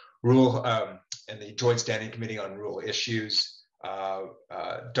this rural and the Joint Standing Committee on Rural Issues,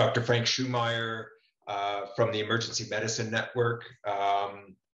 Dr. Frank Schumacher from the Emergency Medicine Network,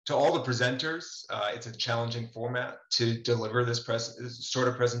 to all the presenters. It's a challenging format to deliver this sort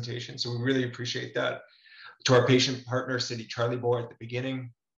of presentation, so we really appreciate that. To our patient partner, Cindy Charlieboy, at the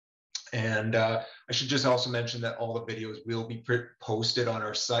beginning. And I should just also mention that all the videos will be posted on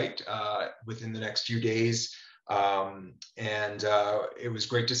our site within the next few days. It was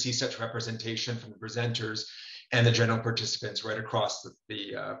great to see such representation from the presenters and the general participants right across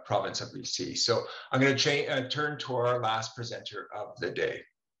the province of BC. So I'm going to turn to our last presenter of the day.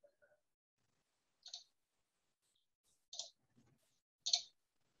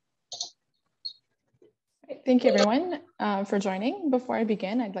 Thank you, everyone, for joining. Before I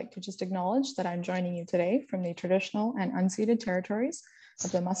begin, I'd like to just acknowledge that I'm joining you today from the traditional and unceded territories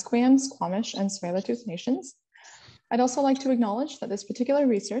of the Musqueam, Squamish, and Tsleil-Waututh Nations. I'd also like to acknowledge that this particular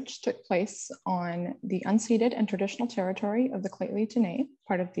research took place on the unceded and traditional territory of the Lheidli-T'enneh,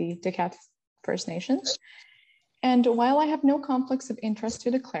 part of the Dakat First Nations. And while I have no conflicts of interest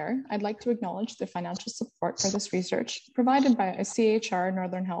to declare, I'd like to acknowledge the financial support for this research provided by a CHR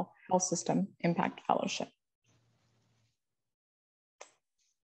Northern Health System Impact Fellowship.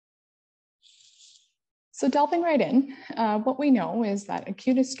 So delving right in, what we know is that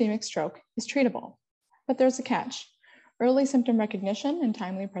acute ischemic stroke is treatable, but there's a catch: early symptom recognition and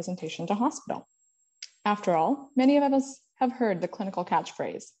timely presentation to hospital. After all, many of us have heard the clinical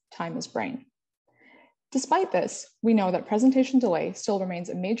catchphrase, time is brain. Despite this, we know that presentation delay still remains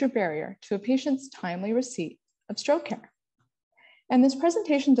a major barrier to a patient's timely receipt of stroke care. And this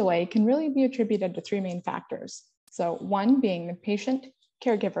presentation delay can really be attributed to three main factors. So one being the patient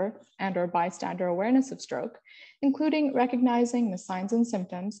caregiver, and or bystander awareness of stroke, including recognizing the signs and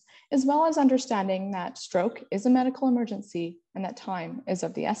symptoms, as well as understanding that stroke is a medical emergency and that time is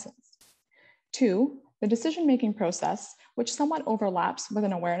of the essence. 2, the decision-making process, which somewhat overlaps with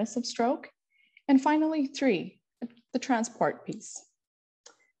an awareness of stroke. And finally, 3, the transport piece.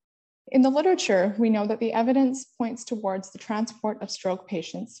 In the literature, we know that the evidence points towards the transport of stroke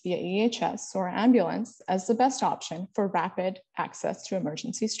patients via EHS or ambulance as the best option for rapid access to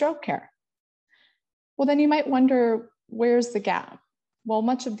emergency stroke care. Well, then you might wonder, where's the gap? Well,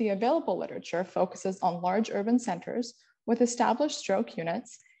 much of the available literature focuses on large urban centers with established stroke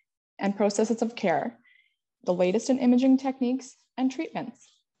units and processes of care, the latest in imaging techniques and treatments.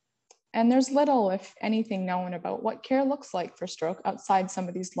 And there's little, if anything, known about what care looks like for stroke outside some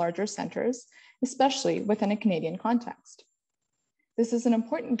of these larger centers, especially within a Canadian context. This is an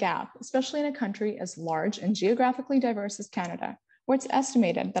important gap, especially in a country as large and geographically diverse as Canada, where it's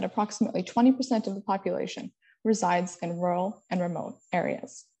estimated that approximately 20% of the population resides in rural and remote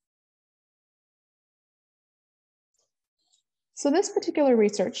areas. So this particular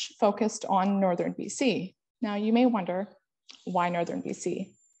research focused on Northern BC. Now you may wonder, why Northern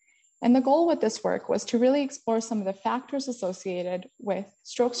BC? And the goal with this work was to really explore some of the factors associated with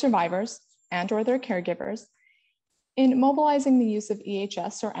stroke survivors and or their caregivers in mobilizing the use of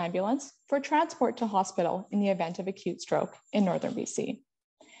EHS or ambulance for transport to hospital in the event of acute stroke in Northern BC.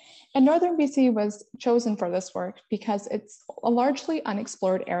 And Northern BC was chosen for this work because it's a largely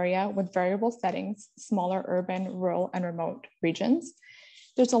unexplored area with variable settings, smaller urban, rural, and remote regions.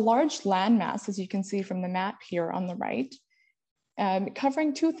 There's a large landmass, as you can see from the map here on the right,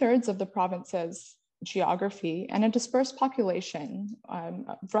 covering 2/3 of the province's geography and a dispersed population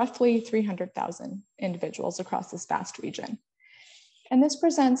of roughly 300,000 individuals across this vast region. And this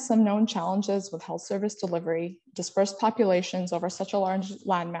presents some known challenges with health service delivery. Dispersed populations over such a large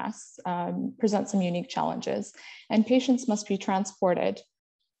landmass present some unique challenges, and patients must be transported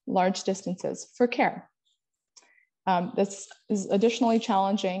large distances for care. This is additionally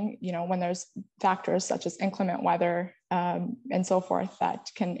challenging, when there's factors such as inclement weather and so forth that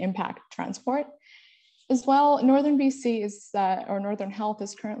can impact transport. As well, Northern BC or Northern Health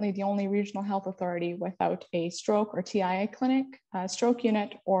is currently the only regional health authority without a stroke or TIA clinic, stroke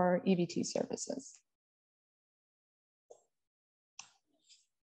unit, or EVT services.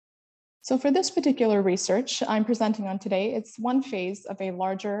 So for this particular research I'm presenting on today, it's one phase of a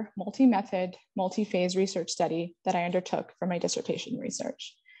larger multi-method, multi-phase research study that I undertook for my dissertation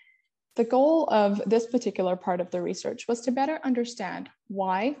research. The goal of this particular part of the research was to better understand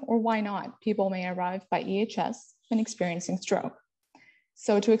why or why not people may arrive by EHS when experiencing stroke.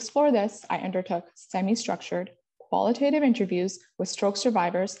 So to explore this, I undertook semi-structured qualitative interviews with stroke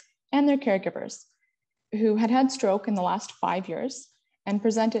survivors and their caregivers who had had stroke in the last 5 years and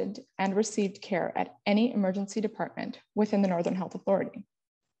presented and received care at any emergency department within the Northern Health Authority.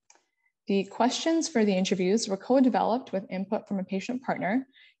 The questions for the interviews were co-developed with input from a patient partner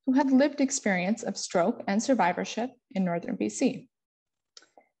who had lived experience of stroke and survivorship in Northern BC.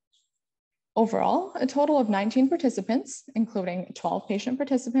 Overall, a total of 19 participants, including 12 patient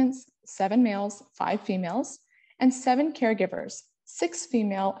participants, 7 males, 5 females, and 7 caregivers, 6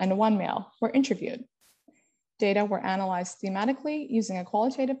 female and 1 male, were interviewed. Data were analyzed thematically using a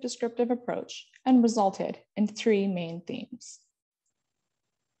qualitative descriptive approach and resulted in 3 main themes.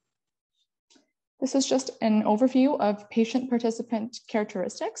 This is just an overview of patient participant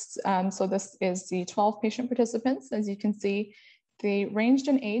characteristics. So this is the 12 patient participants. As you can see, they ranged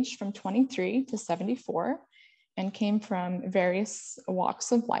in age from 23 to 74 and came from various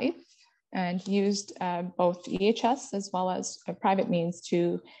walks of life and used both EHS as well as private means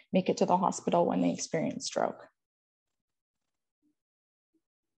to make it to the hospital when they experienced stroke.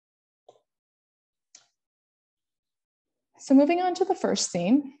 So moving on to the first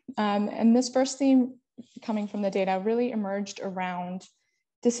theme, and this first theme coming from the data really emerged around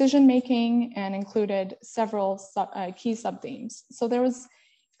decision-making and included several key sub-themes. So there was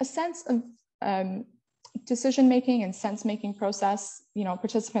a sense of decision-making and sense-making process.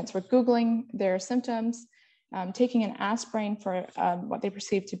 Participants were Googling their symptoms, taking an aspirin for what they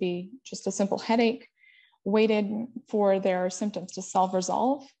perceived to be just a simple headache, waited for their symptoms to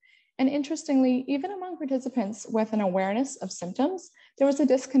self-resolve. And interestingly, even among participants with an awareness of symptoms, there was a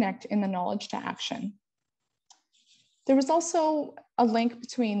disconnect in the knowledge to action. There was also a link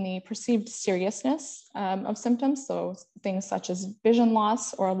between the perceived seriousness of symptoms, so things such as vision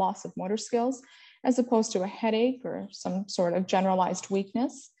loss or a loss of motor skills, as opposed to a headache or some sort of generalized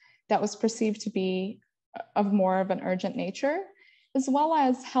weakness that was perceived to be of more of an urgent nature, as well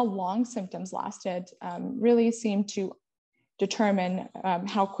as how long symptoms lasted really seemed to determine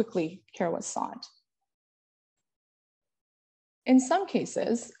how quickly care was sought. In some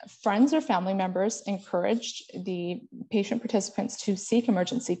cases, friends or family members encouraged the patient participants to seek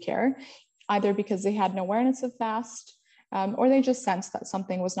emergency care, either because they had an awareness of FAST or they just sensed that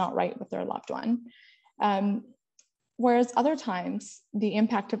something was not right with their loved one. Whereas other times, the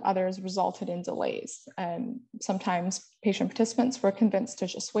impact of others resulted in delays. Sometimes patient participants were convinced to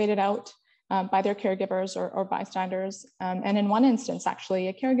just wait it out by their caregivers or bystanders. And in one instance, actually,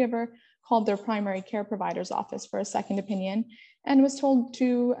 a caregiver called their primary care provider's office for a second opinion and was told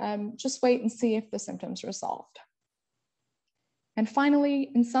to just wait and see if the symptoms resolved. And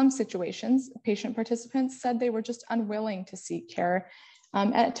finally, in some situations, patient participants said they were just unwilling to seek care.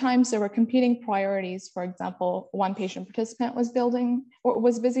 At times, there were competing priorities. For example, one patient participant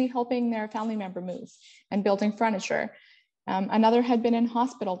was busy helping their family member move and building furniture. Another had been in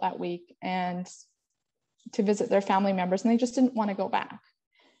hospital that week and to visit their family members, and they just didn't want to go back.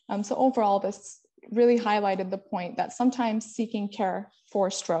 So overall, this really highlighted the point that sometimes seeking care for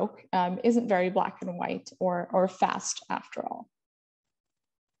stroke isn't very black and white or fast after all.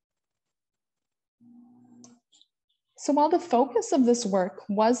 So while the focus of this work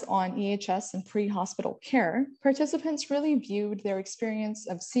was on EHS and pre-hospital care, participants really viewed their experience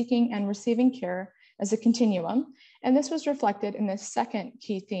of seeking and receiving care as a continuum. And this was reflected in the second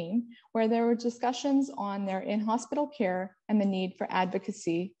key theme, where there were discussions on their in-hospital care and the need for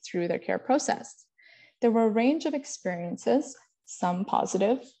advocacy through their care process. There were a range of experiences, some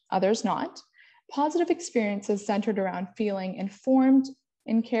positive, others not. Positive experiences centered around feeling informed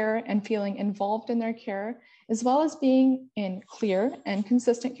in care and feeling involved in their care, as well as being in clear and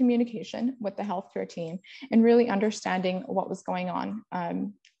consistent communication with the healthcare team and really understanding what was going on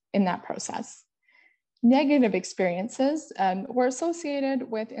in that process. Negative experiences were associated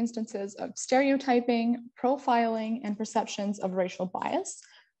with instances of stereotyping, profiling, and perceptions of racial bias.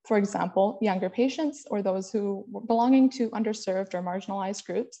 For example, younger patients or those who were belonging to underserved or marginalized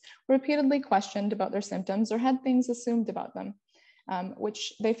groups repeatedly questioned about their symptoms or had things assumed about them,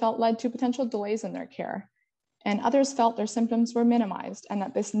 which they felt led to potential delays in their care. And others felt their symptoms were minimized and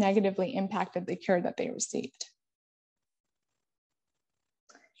that this negatively impacted the care that they received.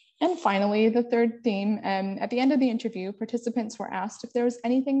 And finally, the third theme, at the end of the interview, participants were asked if there was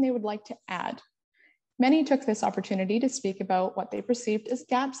anything they would like to add. Many took this opportunity to speak about what they perceived as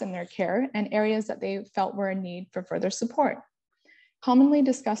gaps in their care and areas that they felt were in need for further support. Commonly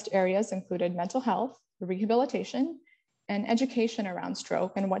discussed areas included mental health, rehabilitation, and education around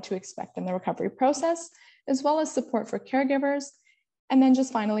stroke and what to expect in the recovery process, as well as support for caregivers, and then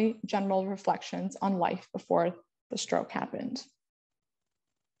just finally, general reflections on life before the stroke happened.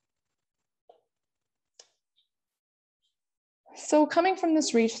 So coming from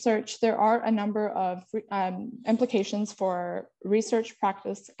this research, there are a number of implications for research,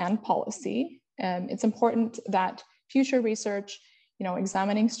 practice, and policy. It's important that future research,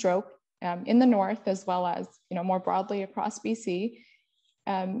 examining stroke in the North, as well as more broadly across BC,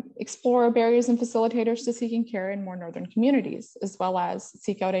 explore barriers and facilitators to seeking care in more Northern communities, as well as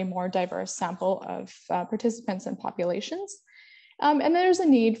seek out a more diverse sample of participants and populations. And there's a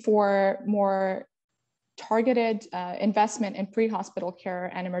need for more targeted investment in pre-hospital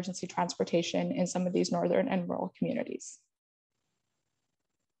care and emergency transportation in some of these northern and rural communities.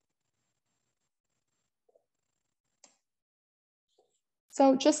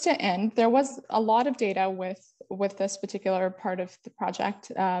 So just to end, there was a lot of data with this particular part of the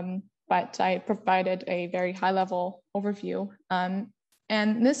project, but I provided a very high-level overview.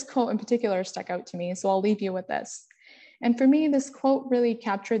 And this quote in particular stuck out to me, so I'll leave you with this. And for me, this quote really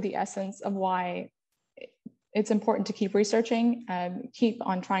captured the essence of why it's important to keep researching, keep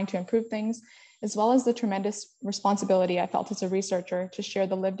on trying to improve things, as well as the tremendous responsibility I felt as a researcher to share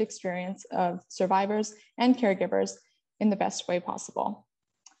the lived experience of survivors and caregivers in the best way possible.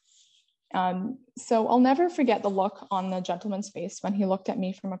 So I'll never forget the look on the gentleman's face when he looked at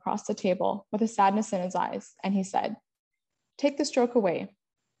me from across the table with a sadness in his eyes, and he said, "Take the stroke away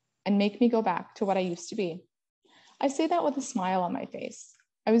and make me go back to what I used to be." I say that with a smile on my face.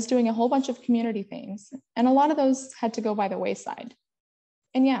 I was doing a whole bunch of community things, and a lot of those had to go by the wayside.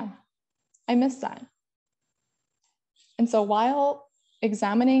 And yeah, I miss that. And so while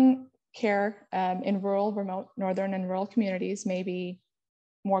examining care in rural, remote, northern, and rural communities may be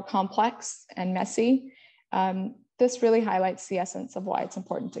more complex and messy, this really highlights the essence of why it's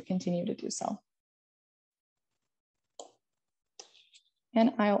important to continue to do so.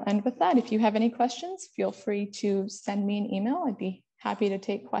 And I'll end with that. If you have any questions, feel free to send me an email. I'd be happy to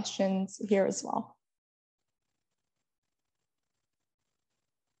take questions here as well.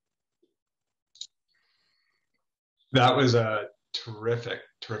 That was a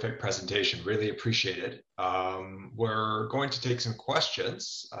terrific presentation. Really appreciate it. We're going to take some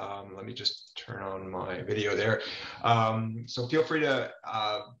questions. Let me just turn on my video there. So feel free to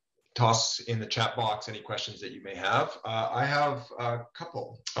toss in the chat box any questions that you may have. I have a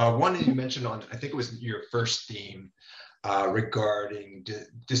couple. One that you mentioned on, I think it was your first theme regarding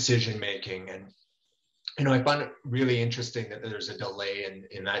decision making, and I find it really interesting that there's a delay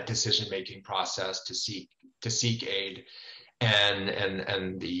in that decision making process to seek aid,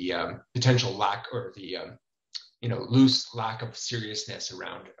 and the potential lack, or the loose lack of seriousness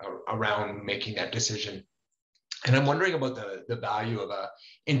around making that decision. And I'm wondering about the value of a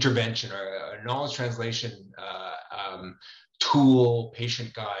intervention or a knowledge translation tool,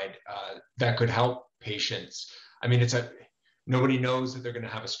 patient guide that could help patients. I mean, nobody knows that they're going to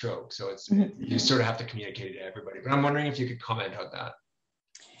have a stroke, so you sort of have to communicate it to everybody. But I'm wondering if you could comment on that.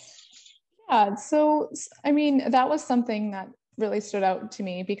 Yeah, so I mean, that was something that really stood out to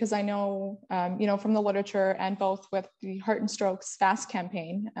me, because I know, from the literature, and both with the Heart and Strokes FAST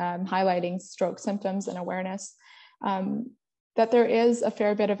campaign, highlighting stroke symptoms and awareness, that there is a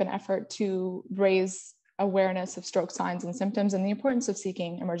fair bit of an effort to raise awareness of stroke signs and symptoms and the importance of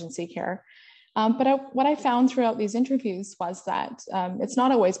seeking emergency care. But what I found throughout these interviews was that it's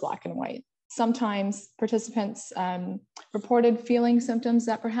not always black and white. Sometimes participants reported feeling symptoms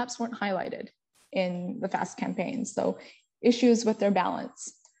that perhaps weren't highlighted in the FAST campaign. So issues with their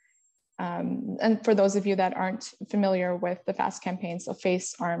balance. And for those of you that aren't familiar with the FAST campaign, so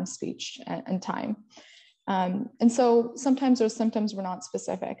face, arm, speech, and time. And so sometimes those symptoms were not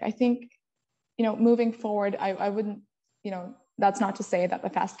specific. I think, moving forward, I wouldn't, that's not to say that the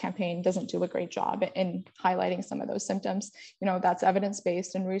FAST campaign doesn't do a great job in highlighting some of those symptoms. That's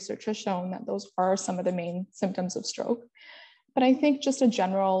evidence-based, and research has shown that those are some of the main symptoms of stroke. But I think just a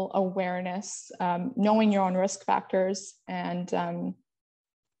general awareness, knowing your own risk factors, and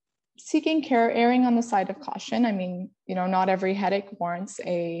seeking care, erring on the side of caution. I mean, not every headache warrants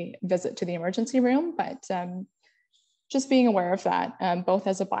a visit to the emergency room, but just being aware of that, both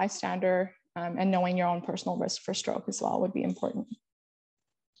as a bystander and knowing your own personal risk for stroke as well would be important.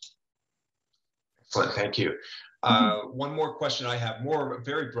 Excellent, thank you. One more question I have, a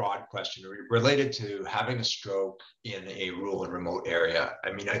very broad question related to having a stroke in a rural and remote area.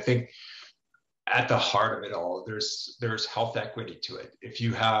 I mean, I think at the heart of it all, there's health equity to it. If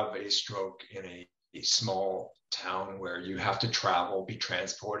you have a stroke in a small town where you have to travel, be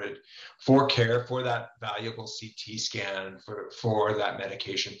transported for care, for that valuable CT scan, for that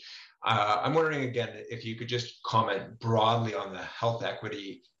medication, I'm wondering again if you could just comment broadly on the health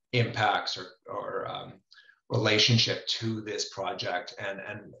equity impacts or relationship to this project and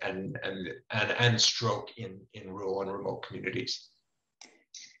stroke in rural and remote communities.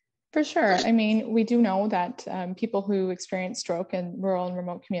 For sure. I mean, we do know that people who experience stroke in rural and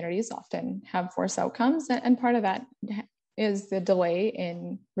remote communities often have worse outcomes. And part of that is the delay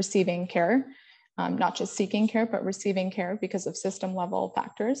in receiving care, not just seeking care, but receiving care because of system level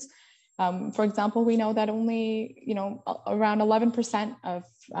factors. For example, we know that only, around 11% of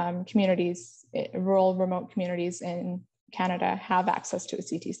communities, rural, remote communities in Canada have access to a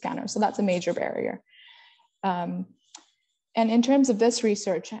CT scanner. So that's a major barrier. And in terms of this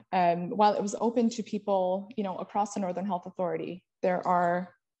research, while it was open to people, across the Northern Health Authority, there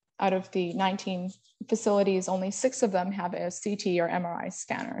are, out of the 19 facilities, only 6 of them have a CT or MRI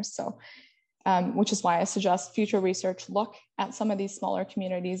scanner. So, which is why I suggest future research look at some of these smaller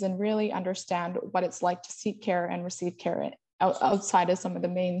communities and really understand what it's like to seek care and receive care outside of some of the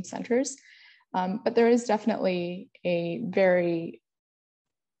main centers. But there is definitely a very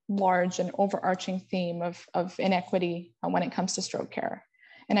large and overarching theme of inequity when it comes to stroke care.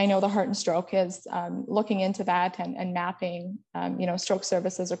 And I know the Heart and Stroke is looking into that and mapping, stroke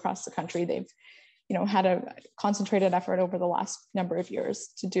services across the country. They've, had a concentrated effort over the last number of years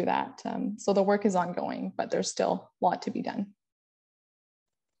to do that. So the work is ongoing, but there's still a lot to be done.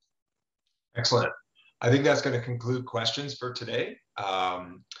 Excellent. I think that's going to conclude questions for today.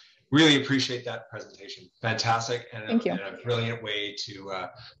 Really appreciate that presentation. Fantastic and a brilliant way to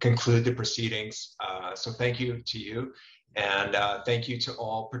conclude the proceedings. So thank you to you. And thank you to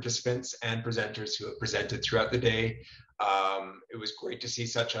all participants and presenters who have presented throughout the day. It was great to see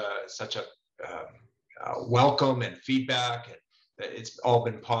such a welcome and feedback. And it's all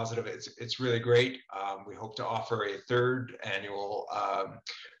been positive. It's really great. We hope to offer a 3rd annual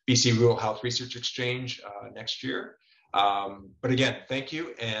BC Rural Health Research Exchange next year. But again, thank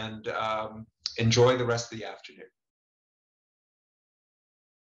you, and enjoy the rest of the afternoon.